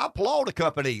 So I applaud a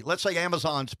company. Let's say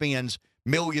Amazon spends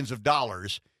millions of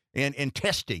dollars in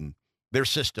testing their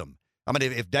system. I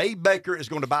mean, if Dave Baker is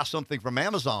going to buy something from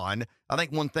Amazon, I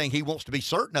think one thing he wants to be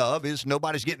certain of is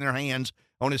nobody's getting their hands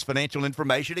on his financial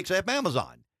information except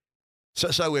Amazon.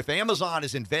 So if Amazon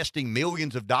is investing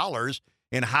millions of dollars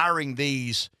in hiring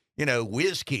these,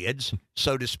 whiz kids,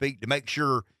 so to speak, to make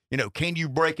sure, can you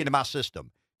break into my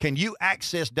system? Can you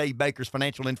access Dave Baker's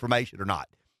financial information or not?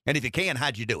 And if you can,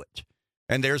 how'd you do it?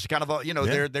 And there's kind of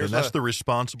a, there's that's the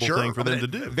responsible thing for them to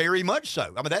do. Very much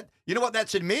so. I mean,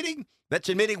 that's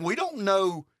admitting we don't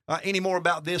know any more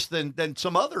about this than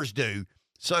some others do.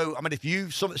 So, I mean,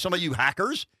 if some of you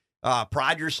hackers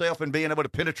pride yourself in being able to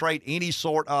penetrate any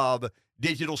sort of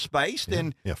digital space,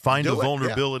 then find a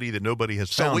vulnerability that nobody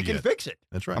has found so we yet. can fix it.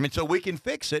 That's right. I mean, so we can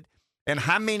fix it. And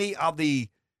how many of the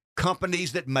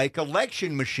companies that make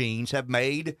election machines have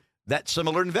made that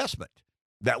similar investment?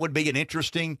 That would be an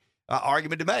interesting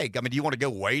argument to make. I mean, do you want to go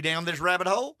way down this rabbit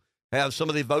hole? Have some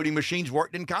of the voting machines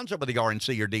worked in concert with the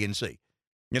RNC or DNC?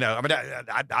 I mean,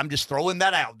 I'm just throwing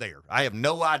that out there. I have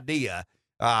no idea,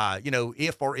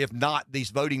 if or if not these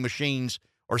voting machines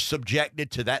are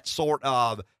subjected to that sort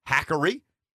of hackery,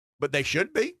 but they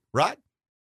should be, right?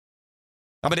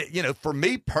 I mean, for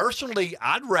me personally,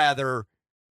 I'd rather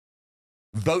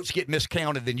votes get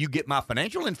miscounted than you get my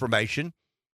financial information.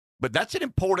 But that's an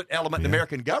important element in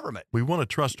American government. We want to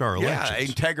trust our elections. Yeah,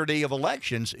 integrity of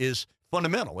elections is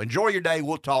fundamental. Enjoy your day.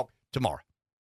 We'll talk tomorrow.